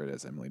pretty sure it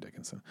is Emily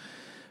Dickinson.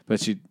 But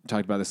she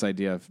talked about this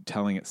idea of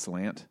telling it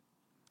slant.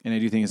 And I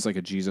do think it's like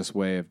a Jesus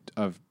way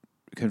of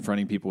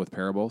confronting people with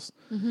parables.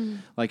 Mm-hmm.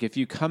 Like if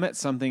you come at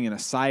something in a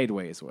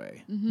sideways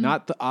way,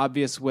 not the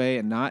obvious way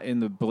and not in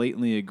the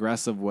blatantly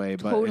aggressive way,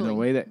 but in a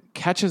way that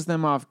catches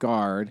them off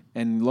guard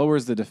and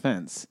lowers the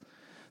defense,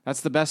 that's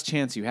the best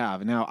chance you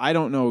have. Now, I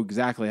don't know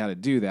exactly how to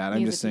do that.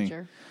 I'm just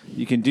saying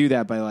you can do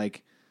that by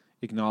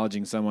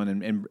acknowledging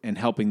someone and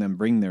helping them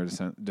bring their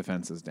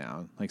defenses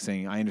down. Like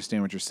saying, I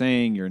understand what you're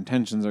saying, your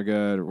intentions are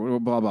good, or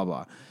blah,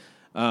 blah,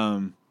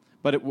 blah.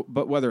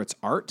 But whether it's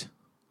art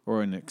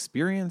or an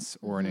experience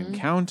or an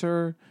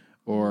encounter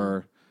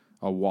or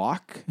a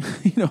walk,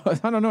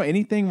 I don't know,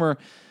 anything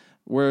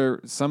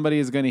where somebody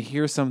is going to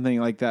hear something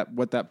like that,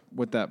 what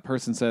that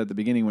person said at the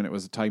beginning when it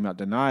was talking about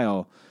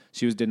denial.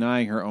 She was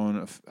denying her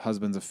own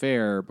husband's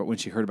affair, but when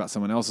she heard about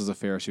someone else's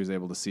affair, she was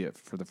able to see it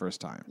for the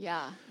first time.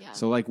 Yeah.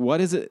 So, what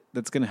is it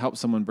that's going to help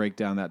someone break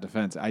down that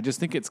defense? I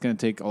just think it's going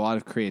to take a lot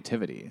of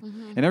creativity.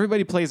 Mm-hmm. And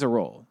everybody plays a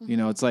role.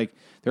 Mm-hmm. It's like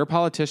there are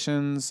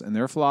politicians, and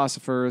there are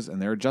philosophers,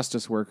 and there are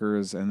justice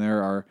workers, and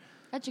there are...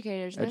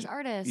 educators, there's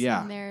artists,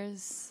 yeah. and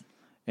there's...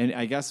 And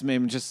I guess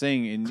maybe I'm just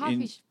saying,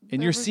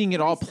 and you're seeing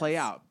it all play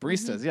out.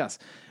 Baristas, yes.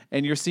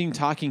 And you're seeing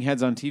talking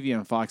heads on TV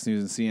on Fox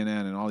News and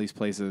CNN and all these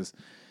places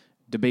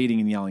debating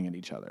and yelling at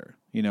each other,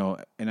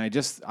 and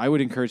I would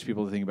encourage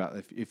people to think about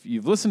if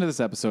you've listened to this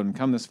episode and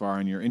come this far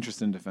and you're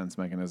interested in defense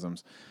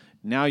mechanisms,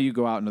 now you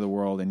go out into the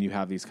world and you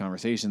have these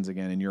conversations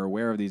again and you're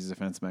aware of these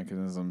defense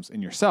mechanisms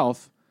in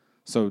yourself.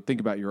 So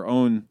think about your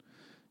own,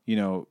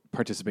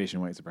 participation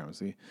in white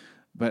supremacy.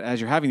 But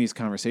as you're having these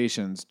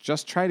conversations,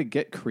 just try to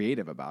get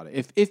creative about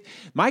it. If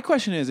my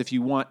question is, if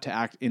you want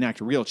to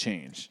enact real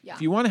change,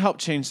 if you want to help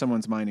change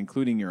someone's mind,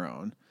 including your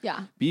own,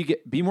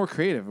 be more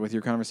creative with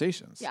your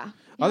conversations. Yeah.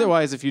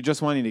 Otherwise, if you're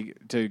just wanting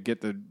to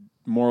get the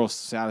moral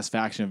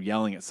satisfaction of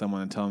yelling at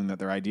someone and telling them that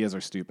their ideas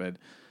are stupid,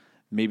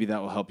 maybe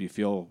that will help you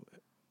feel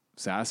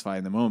satisfied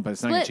in the moment, but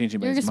it's not going to change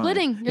anybody's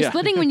mind. You're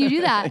splitting when you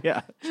do that.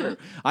 Yeah, true.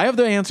 I have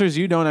the answers,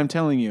 you don't, I'm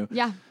telling you.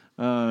 Yeah.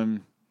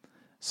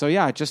 So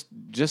yeah,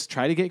 just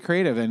try to get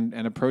creative and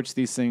approach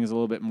these things a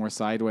little bit more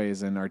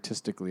sideways and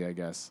artistically, I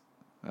guess.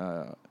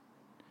 And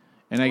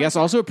I guess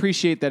also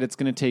appreciate that it's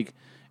going to take,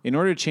 in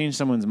order to change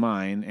someone's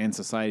mind and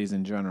societies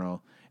in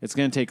general, it's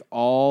going to take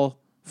all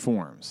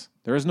forms.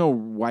 There is no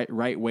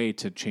right way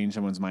to change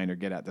someone's mind or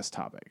get at this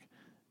topic.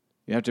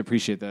 You have to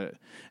appreciate that.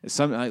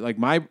 Some like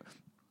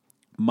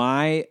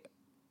my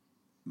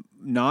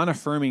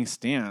non-affirming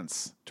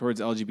stance towards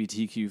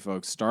LGBTQ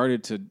folks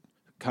started to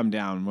come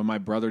down when my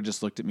brother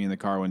just looked at me in the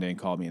car one day and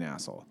called me an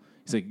asshole.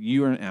 He's like,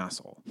 "You are an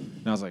asshole,"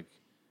 and I was like,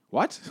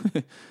 "What?"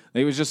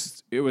 It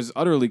was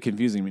utterly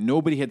confusing me.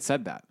 Nobody had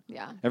said that.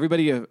 Yeah.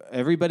 Everybody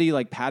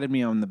patted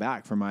me on the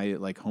back for my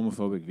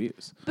homophobic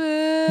views. Boo!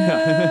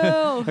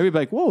 Yeah.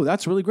 Everybody whoa,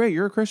 that's really great.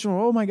 You're a Christian.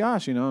 Oh my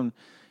gosh, And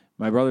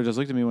my brother just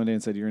looked at me one day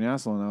and said, "You're an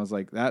asshole." And I was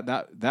like,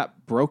 that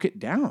broke it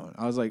down.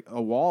 I was like,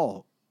 a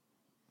wall.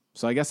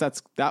 So I guess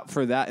that's that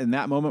for that in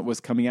that moment was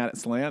coming at it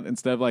slant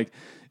instead of like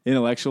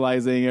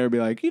intellectualizing or be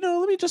like,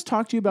 let me just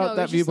talk to you about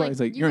that viewpoint. Like, it's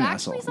like, you're an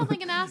actually asshole. sound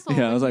like an asshole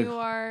Yeah, I was when like, you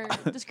are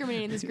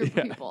discriminating this group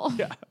of people.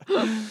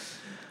 Yeah.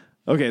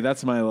 Okay,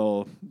 that's my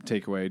little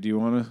takeaway. Do you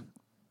want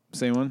to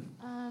say one?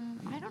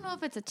 I don't know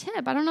if it's a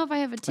tip. I don't know if I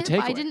have a tip.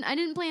 I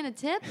didn't plan a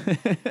tip.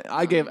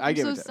 I gave I'm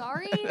so a tip.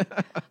 sorry.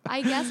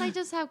 I guess I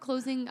just have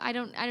closing. I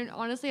don't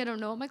honestly, I don't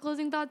know what my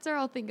closing thoughts are.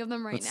 I'll think of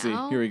them Let's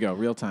now. see. Here we go.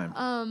 Real time.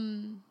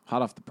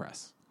 Hot off the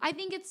press. I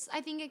think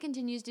it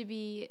continues to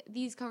be,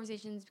 these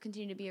conversations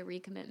continue to be a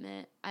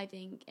recommitment, I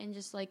think, and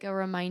just like a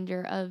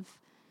reminder of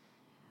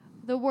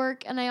the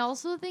work. And I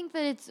also think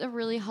that it's a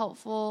really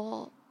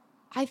helpful,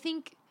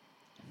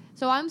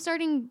 so I'm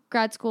starting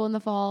grad school in the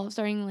fall,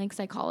 starting like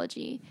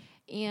psychology,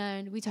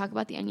 and we talk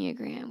about the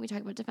Enneagram, we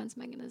talk about defense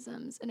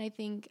mechanisms, and I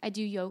think I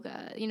do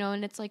yoga,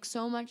 and it's like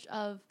so much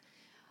of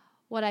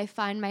what I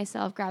find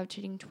myself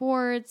gravitating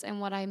towards and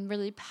what I'm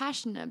really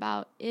passionate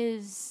about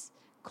is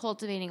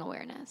cultivating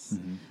awareness,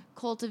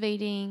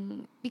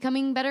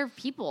 becoming better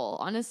people,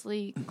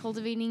 honestly,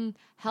 cultivating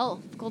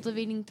health,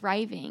 cultivating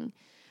thriving.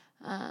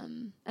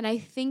 And I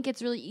think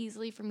it's really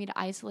easily for me to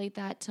isolate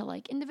that to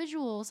like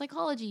individual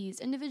psychologies,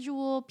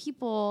 individual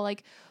people,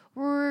 like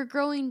we're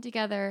growing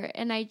together.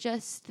 And I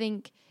just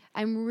think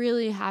I'm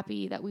really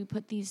happy that we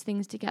put these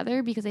things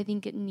together because I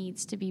think it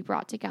needs to be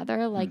brought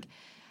together, like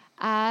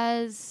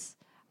as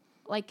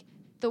like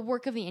the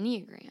work of the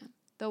Enneagram,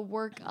 the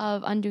work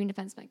of undoing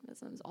defense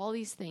mechanisms, all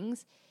these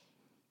things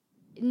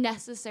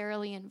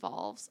necessarily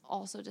involves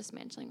also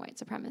dismantling white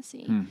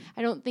supremacy.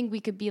 I don't think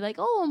we could be like,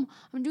 I'm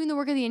doing the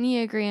work of the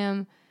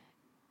Enneagram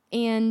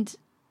and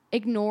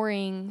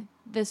ignoring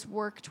this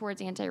work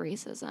towards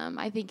anti-racism.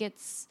 I think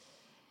it's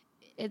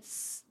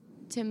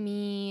to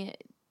me,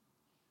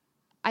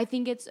 I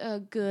think it's a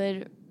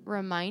good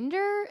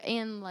reminder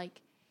and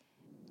like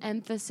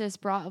emphasis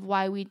brought of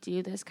why we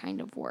do this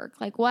kind of work.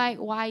 Like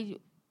why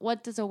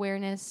what does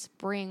awareness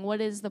bring? What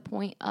is the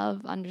point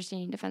of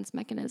understanding defense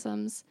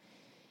mechanisms?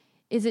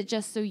 Is it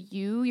just so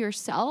you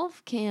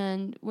yourself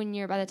can, by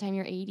the time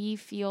you're 80,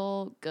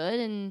 feel good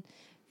and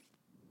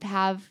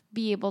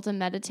be able to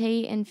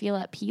meditate and feel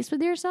at peace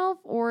with yourself?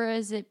 Or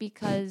is it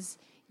because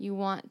you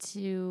want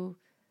to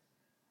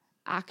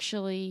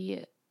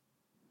actually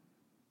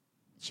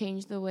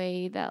change the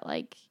way that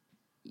like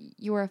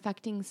you're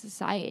affecting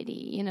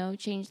society,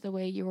 change the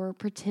way you're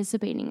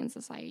participating in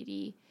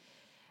society?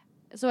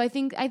 So I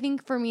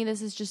think for me,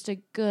 this is just a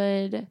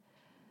good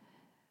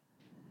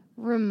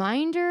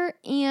reminder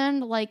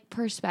and like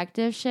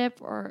perspective shift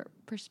or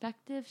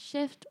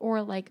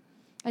like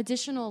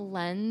additional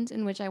lens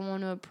in which I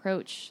want to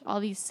approach all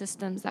these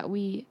systems that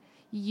we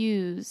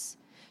use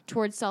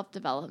towards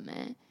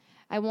self-development.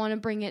 I want to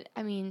bring it,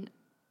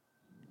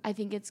 I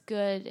think it's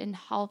good and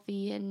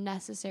healthy and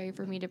necessary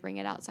for me to bring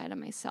it outside of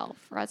myself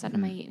or outside of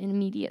my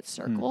immediate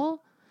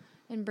circle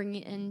and bring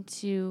it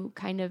into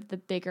kind of the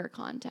bigger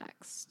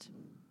context.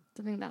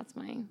 So I think that's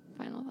my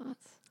final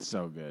thoughts.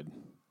 So good.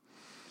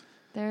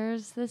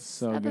 There's this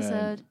so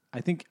episode.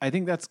 Good. I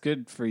think that's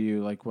good for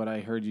you. Like what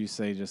I heard you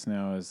say just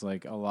now is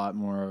like a lot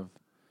more of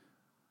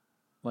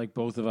like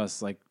both of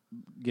us like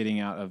getting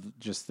out of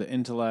just the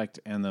intellect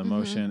and the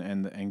emotion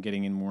and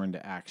getting in more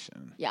into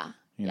action. Yeah.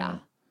 You know?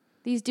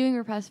 These doing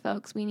repressed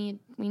folks, we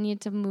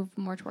need to move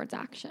more towards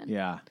action.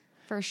 Yeah.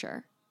 For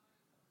sure.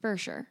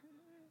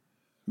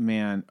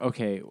 Man,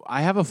 okay.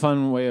 I have a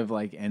fun way of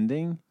like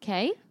ending.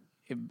 Okay.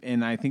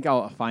 And I think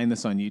I'll find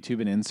this on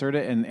YouTube and insert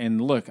it.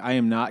 And look, I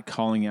am not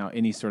calling out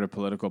any sort of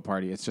political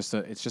party. It's just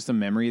a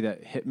memory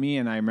that hit me.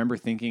 And I remember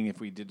thinking if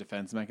we did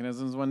defense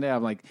mechanisms one day,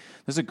 I'm like,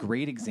 there's a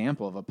great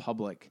example of a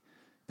public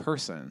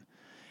person.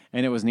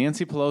 And it was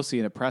Nancy Pelosi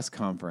at a press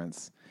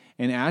conference.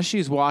 And as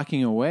she's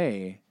walking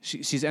away,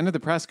 she's ended the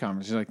press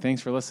conference. She's like,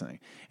 thanks for listening.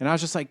 And I was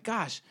just like,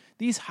 gosh,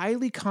 these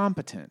highly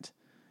competent,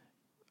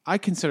 I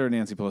consider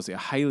Nancy Pelosi a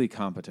highly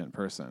competent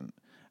person,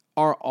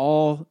 are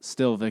all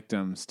still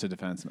victims to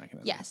defense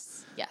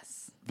mechanisms.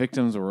 Yes.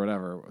 Victims or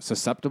whatever,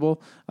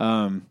 susceptible.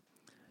 And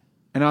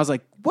I was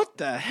like, what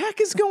the heck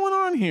is going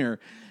on here?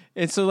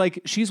 And so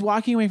like she's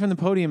walking away from the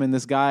podium and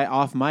this guy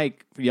off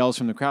mic yells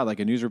from the crowd like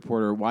a news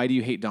reporter, why do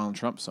you hate Donald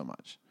Trump so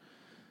much?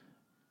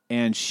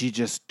 And she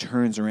just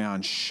turns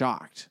around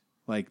shocked,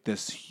 like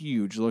this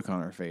huge look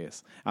on her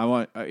face. I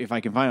want, if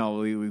I can find it, I'll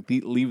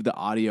leave the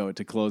audio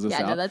to close us out.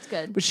 Yeah, no, that's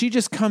good. But she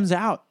just comes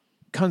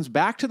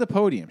back to the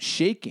podium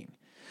shaking.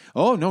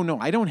 Oh, no,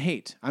 I don't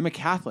hate. I'm a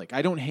Catholic.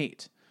 I don't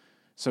hate.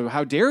 So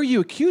how dare you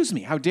accuse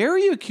me? How dare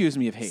you accuse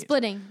me of hate?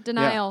 Splitting,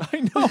 denial. Yeah,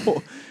 I know.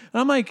 And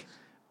I'm like,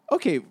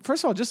 okay,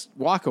 first of all, just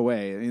walk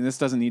away. I mean, this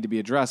doesn't need to be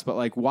addressed, but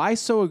like, why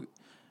so...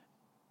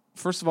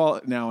 First of all,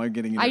 now I'm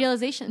getting...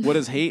 Idealization. What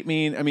does hate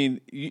mean? I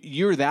mean,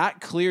 you're that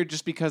clear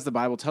just because the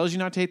Bible tells you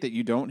not to hate that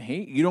you don't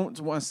hate? You don't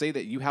want to say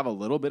that you have a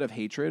little bit of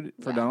hatred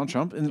for Donald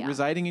Trump and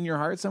residing in your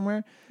heart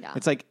somewhere? Yeah.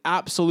 It's like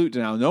absolute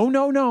denial.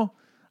 No.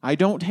 I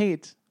don't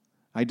hate.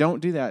 I don't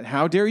do that.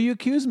 How dare you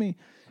accuse me?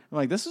 I'm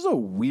like, this is a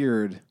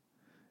weird...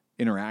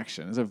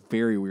 interaction. It's a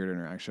very weird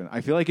interaction.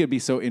 I feel like it'd be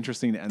so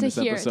interesting to end this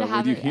episode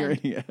with you hearing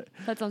it.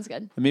 That sounds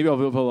good. And maybe I'll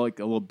put like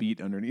a little beat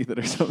underneath it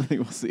or something.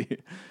 We'll see.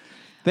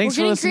 Thanks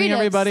for listening, creative.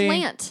 everybody.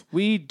 Slant.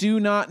 We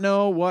do not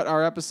know what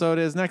our episode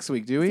is next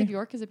week, do we? Is it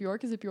Bjork? Is it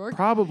Bjork? Is it Bjork?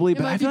 Probably,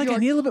 but I feel like I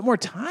need a little bit more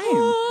time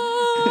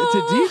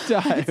to deep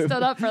dive. Stood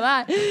up for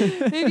that.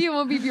 Maybe it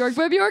won't be Bjork,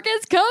 but Bjork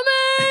is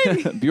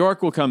coming.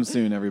 Bjork will come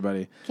soon,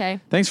 everybody. Okay.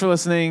 Thanks for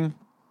listening.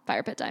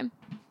 Fire pit time.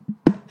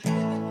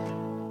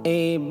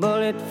 A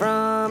bullet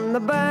from the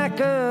back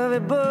of a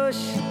bush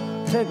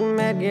took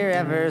Medgar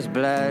Evers'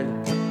 blood.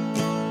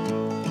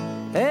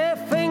 A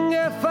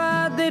finger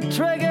fired the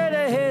trigger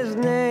to his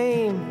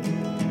name.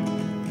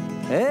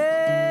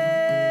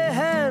 A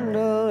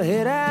handle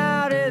hit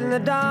out in the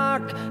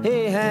dark.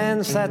 A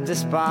hand set the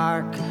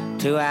spark.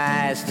 Two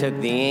eyes took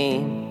the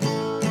aim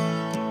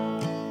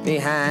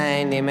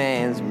behind a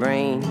man's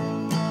brain.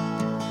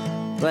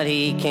 But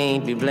he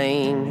can't be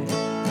blamed.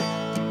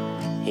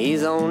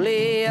 He's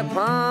only a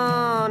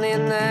pawn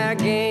in their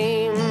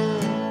game.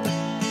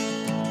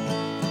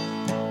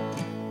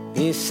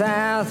 The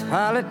South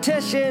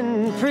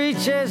politician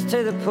preaches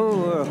to the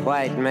poor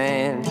white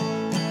man.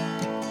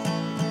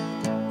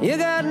 You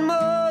got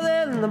more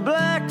than the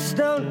blacks,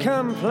 don't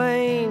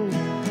complain.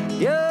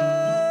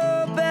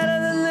 You're better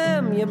than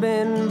them, you've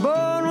been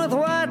born with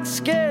white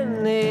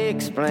skin, they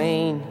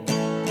explain.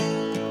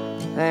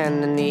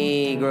 And the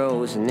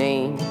Negro's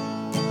name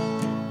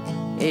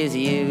is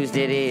used,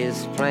 it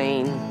is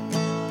plain,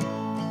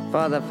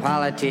 for the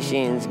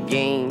politician's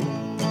game.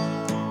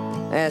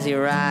 As he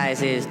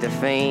rises to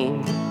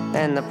fame,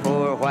 and the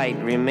poor white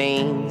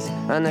remains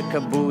on the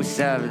caboose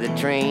of the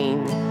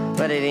train.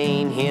 But it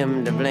ain't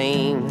him to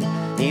blame,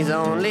 he's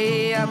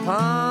only a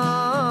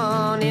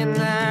pawn in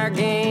their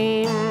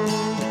game.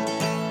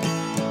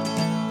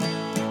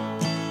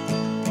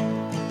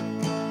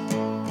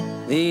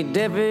 The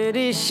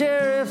deputy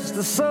sheriffs,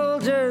 the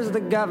soldiers,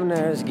 the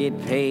governors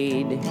get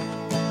paid.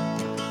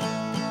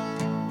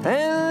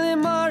 And the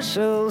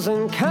marshals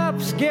and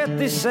cops get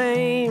the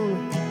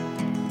same.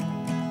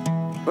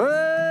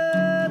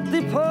 But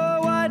the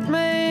poor white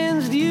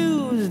man's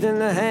used in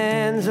the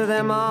hands of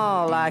them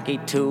all like a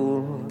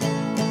tool.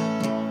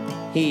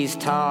 He's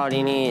taught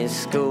in his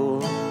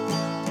school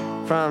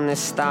from the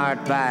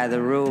start by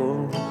the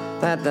rule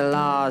that the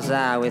laws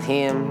are with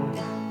him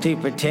to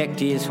protect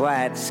his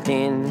white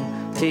skin,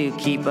 to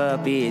keep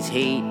up his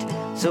hate,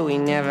 so he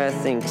never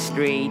thinks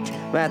straight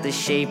about the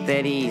shape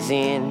that he's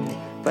in.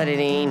 But it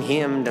ain't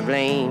him to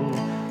blame,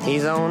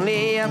 he's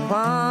only a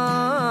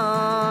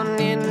pawn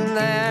in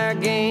their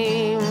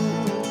game.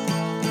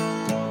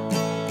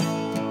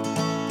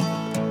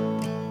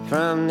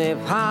 From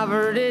the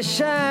poverty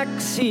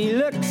shacks, he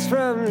looks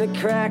from the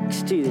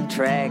cracks to the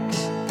tracks.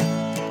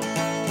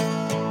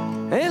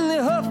 And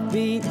the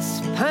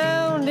hoofbeats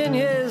pound in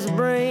his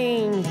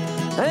brain,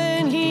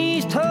 and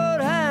he's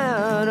taught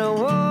how to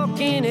walk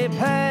in a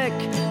pack,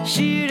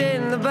 shoot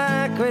in the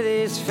back with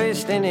his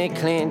fist in a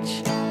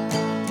clinch,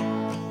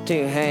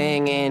 to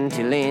hang and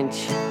to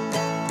lynch,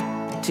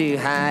 to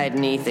hide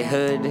neath the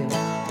hood,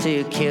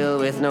 to kill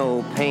with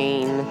no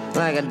pain,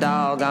 like a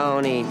dog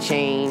on a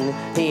chain.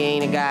 He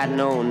ain't got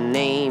no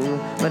name,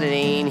 but it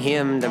ain't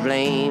him to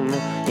blame,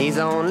 he's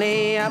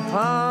only a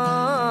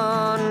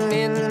pawn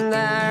in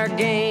their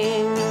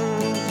game.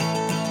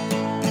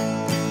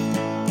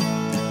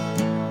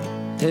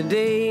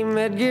 Today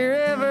Medgar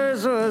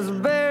Evers was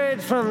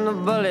buried from the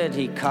bullet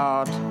he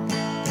caught.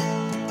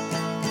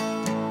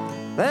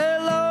 They're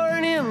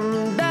lowering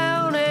him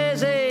down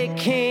as a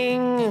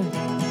king,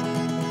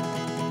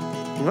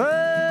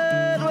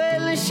 but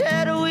when the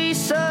shadowy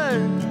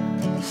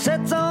sun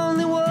sets on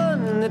the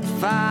one that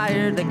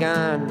fired the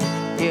gun,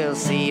 you'll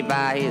see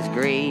by his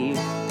grave,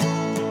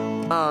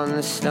 on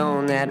the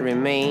stone that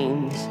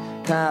remains,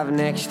 carved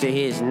next to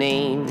his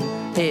name,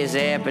 his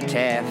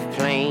epitaph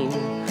plain,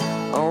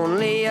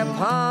 only a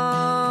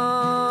pawn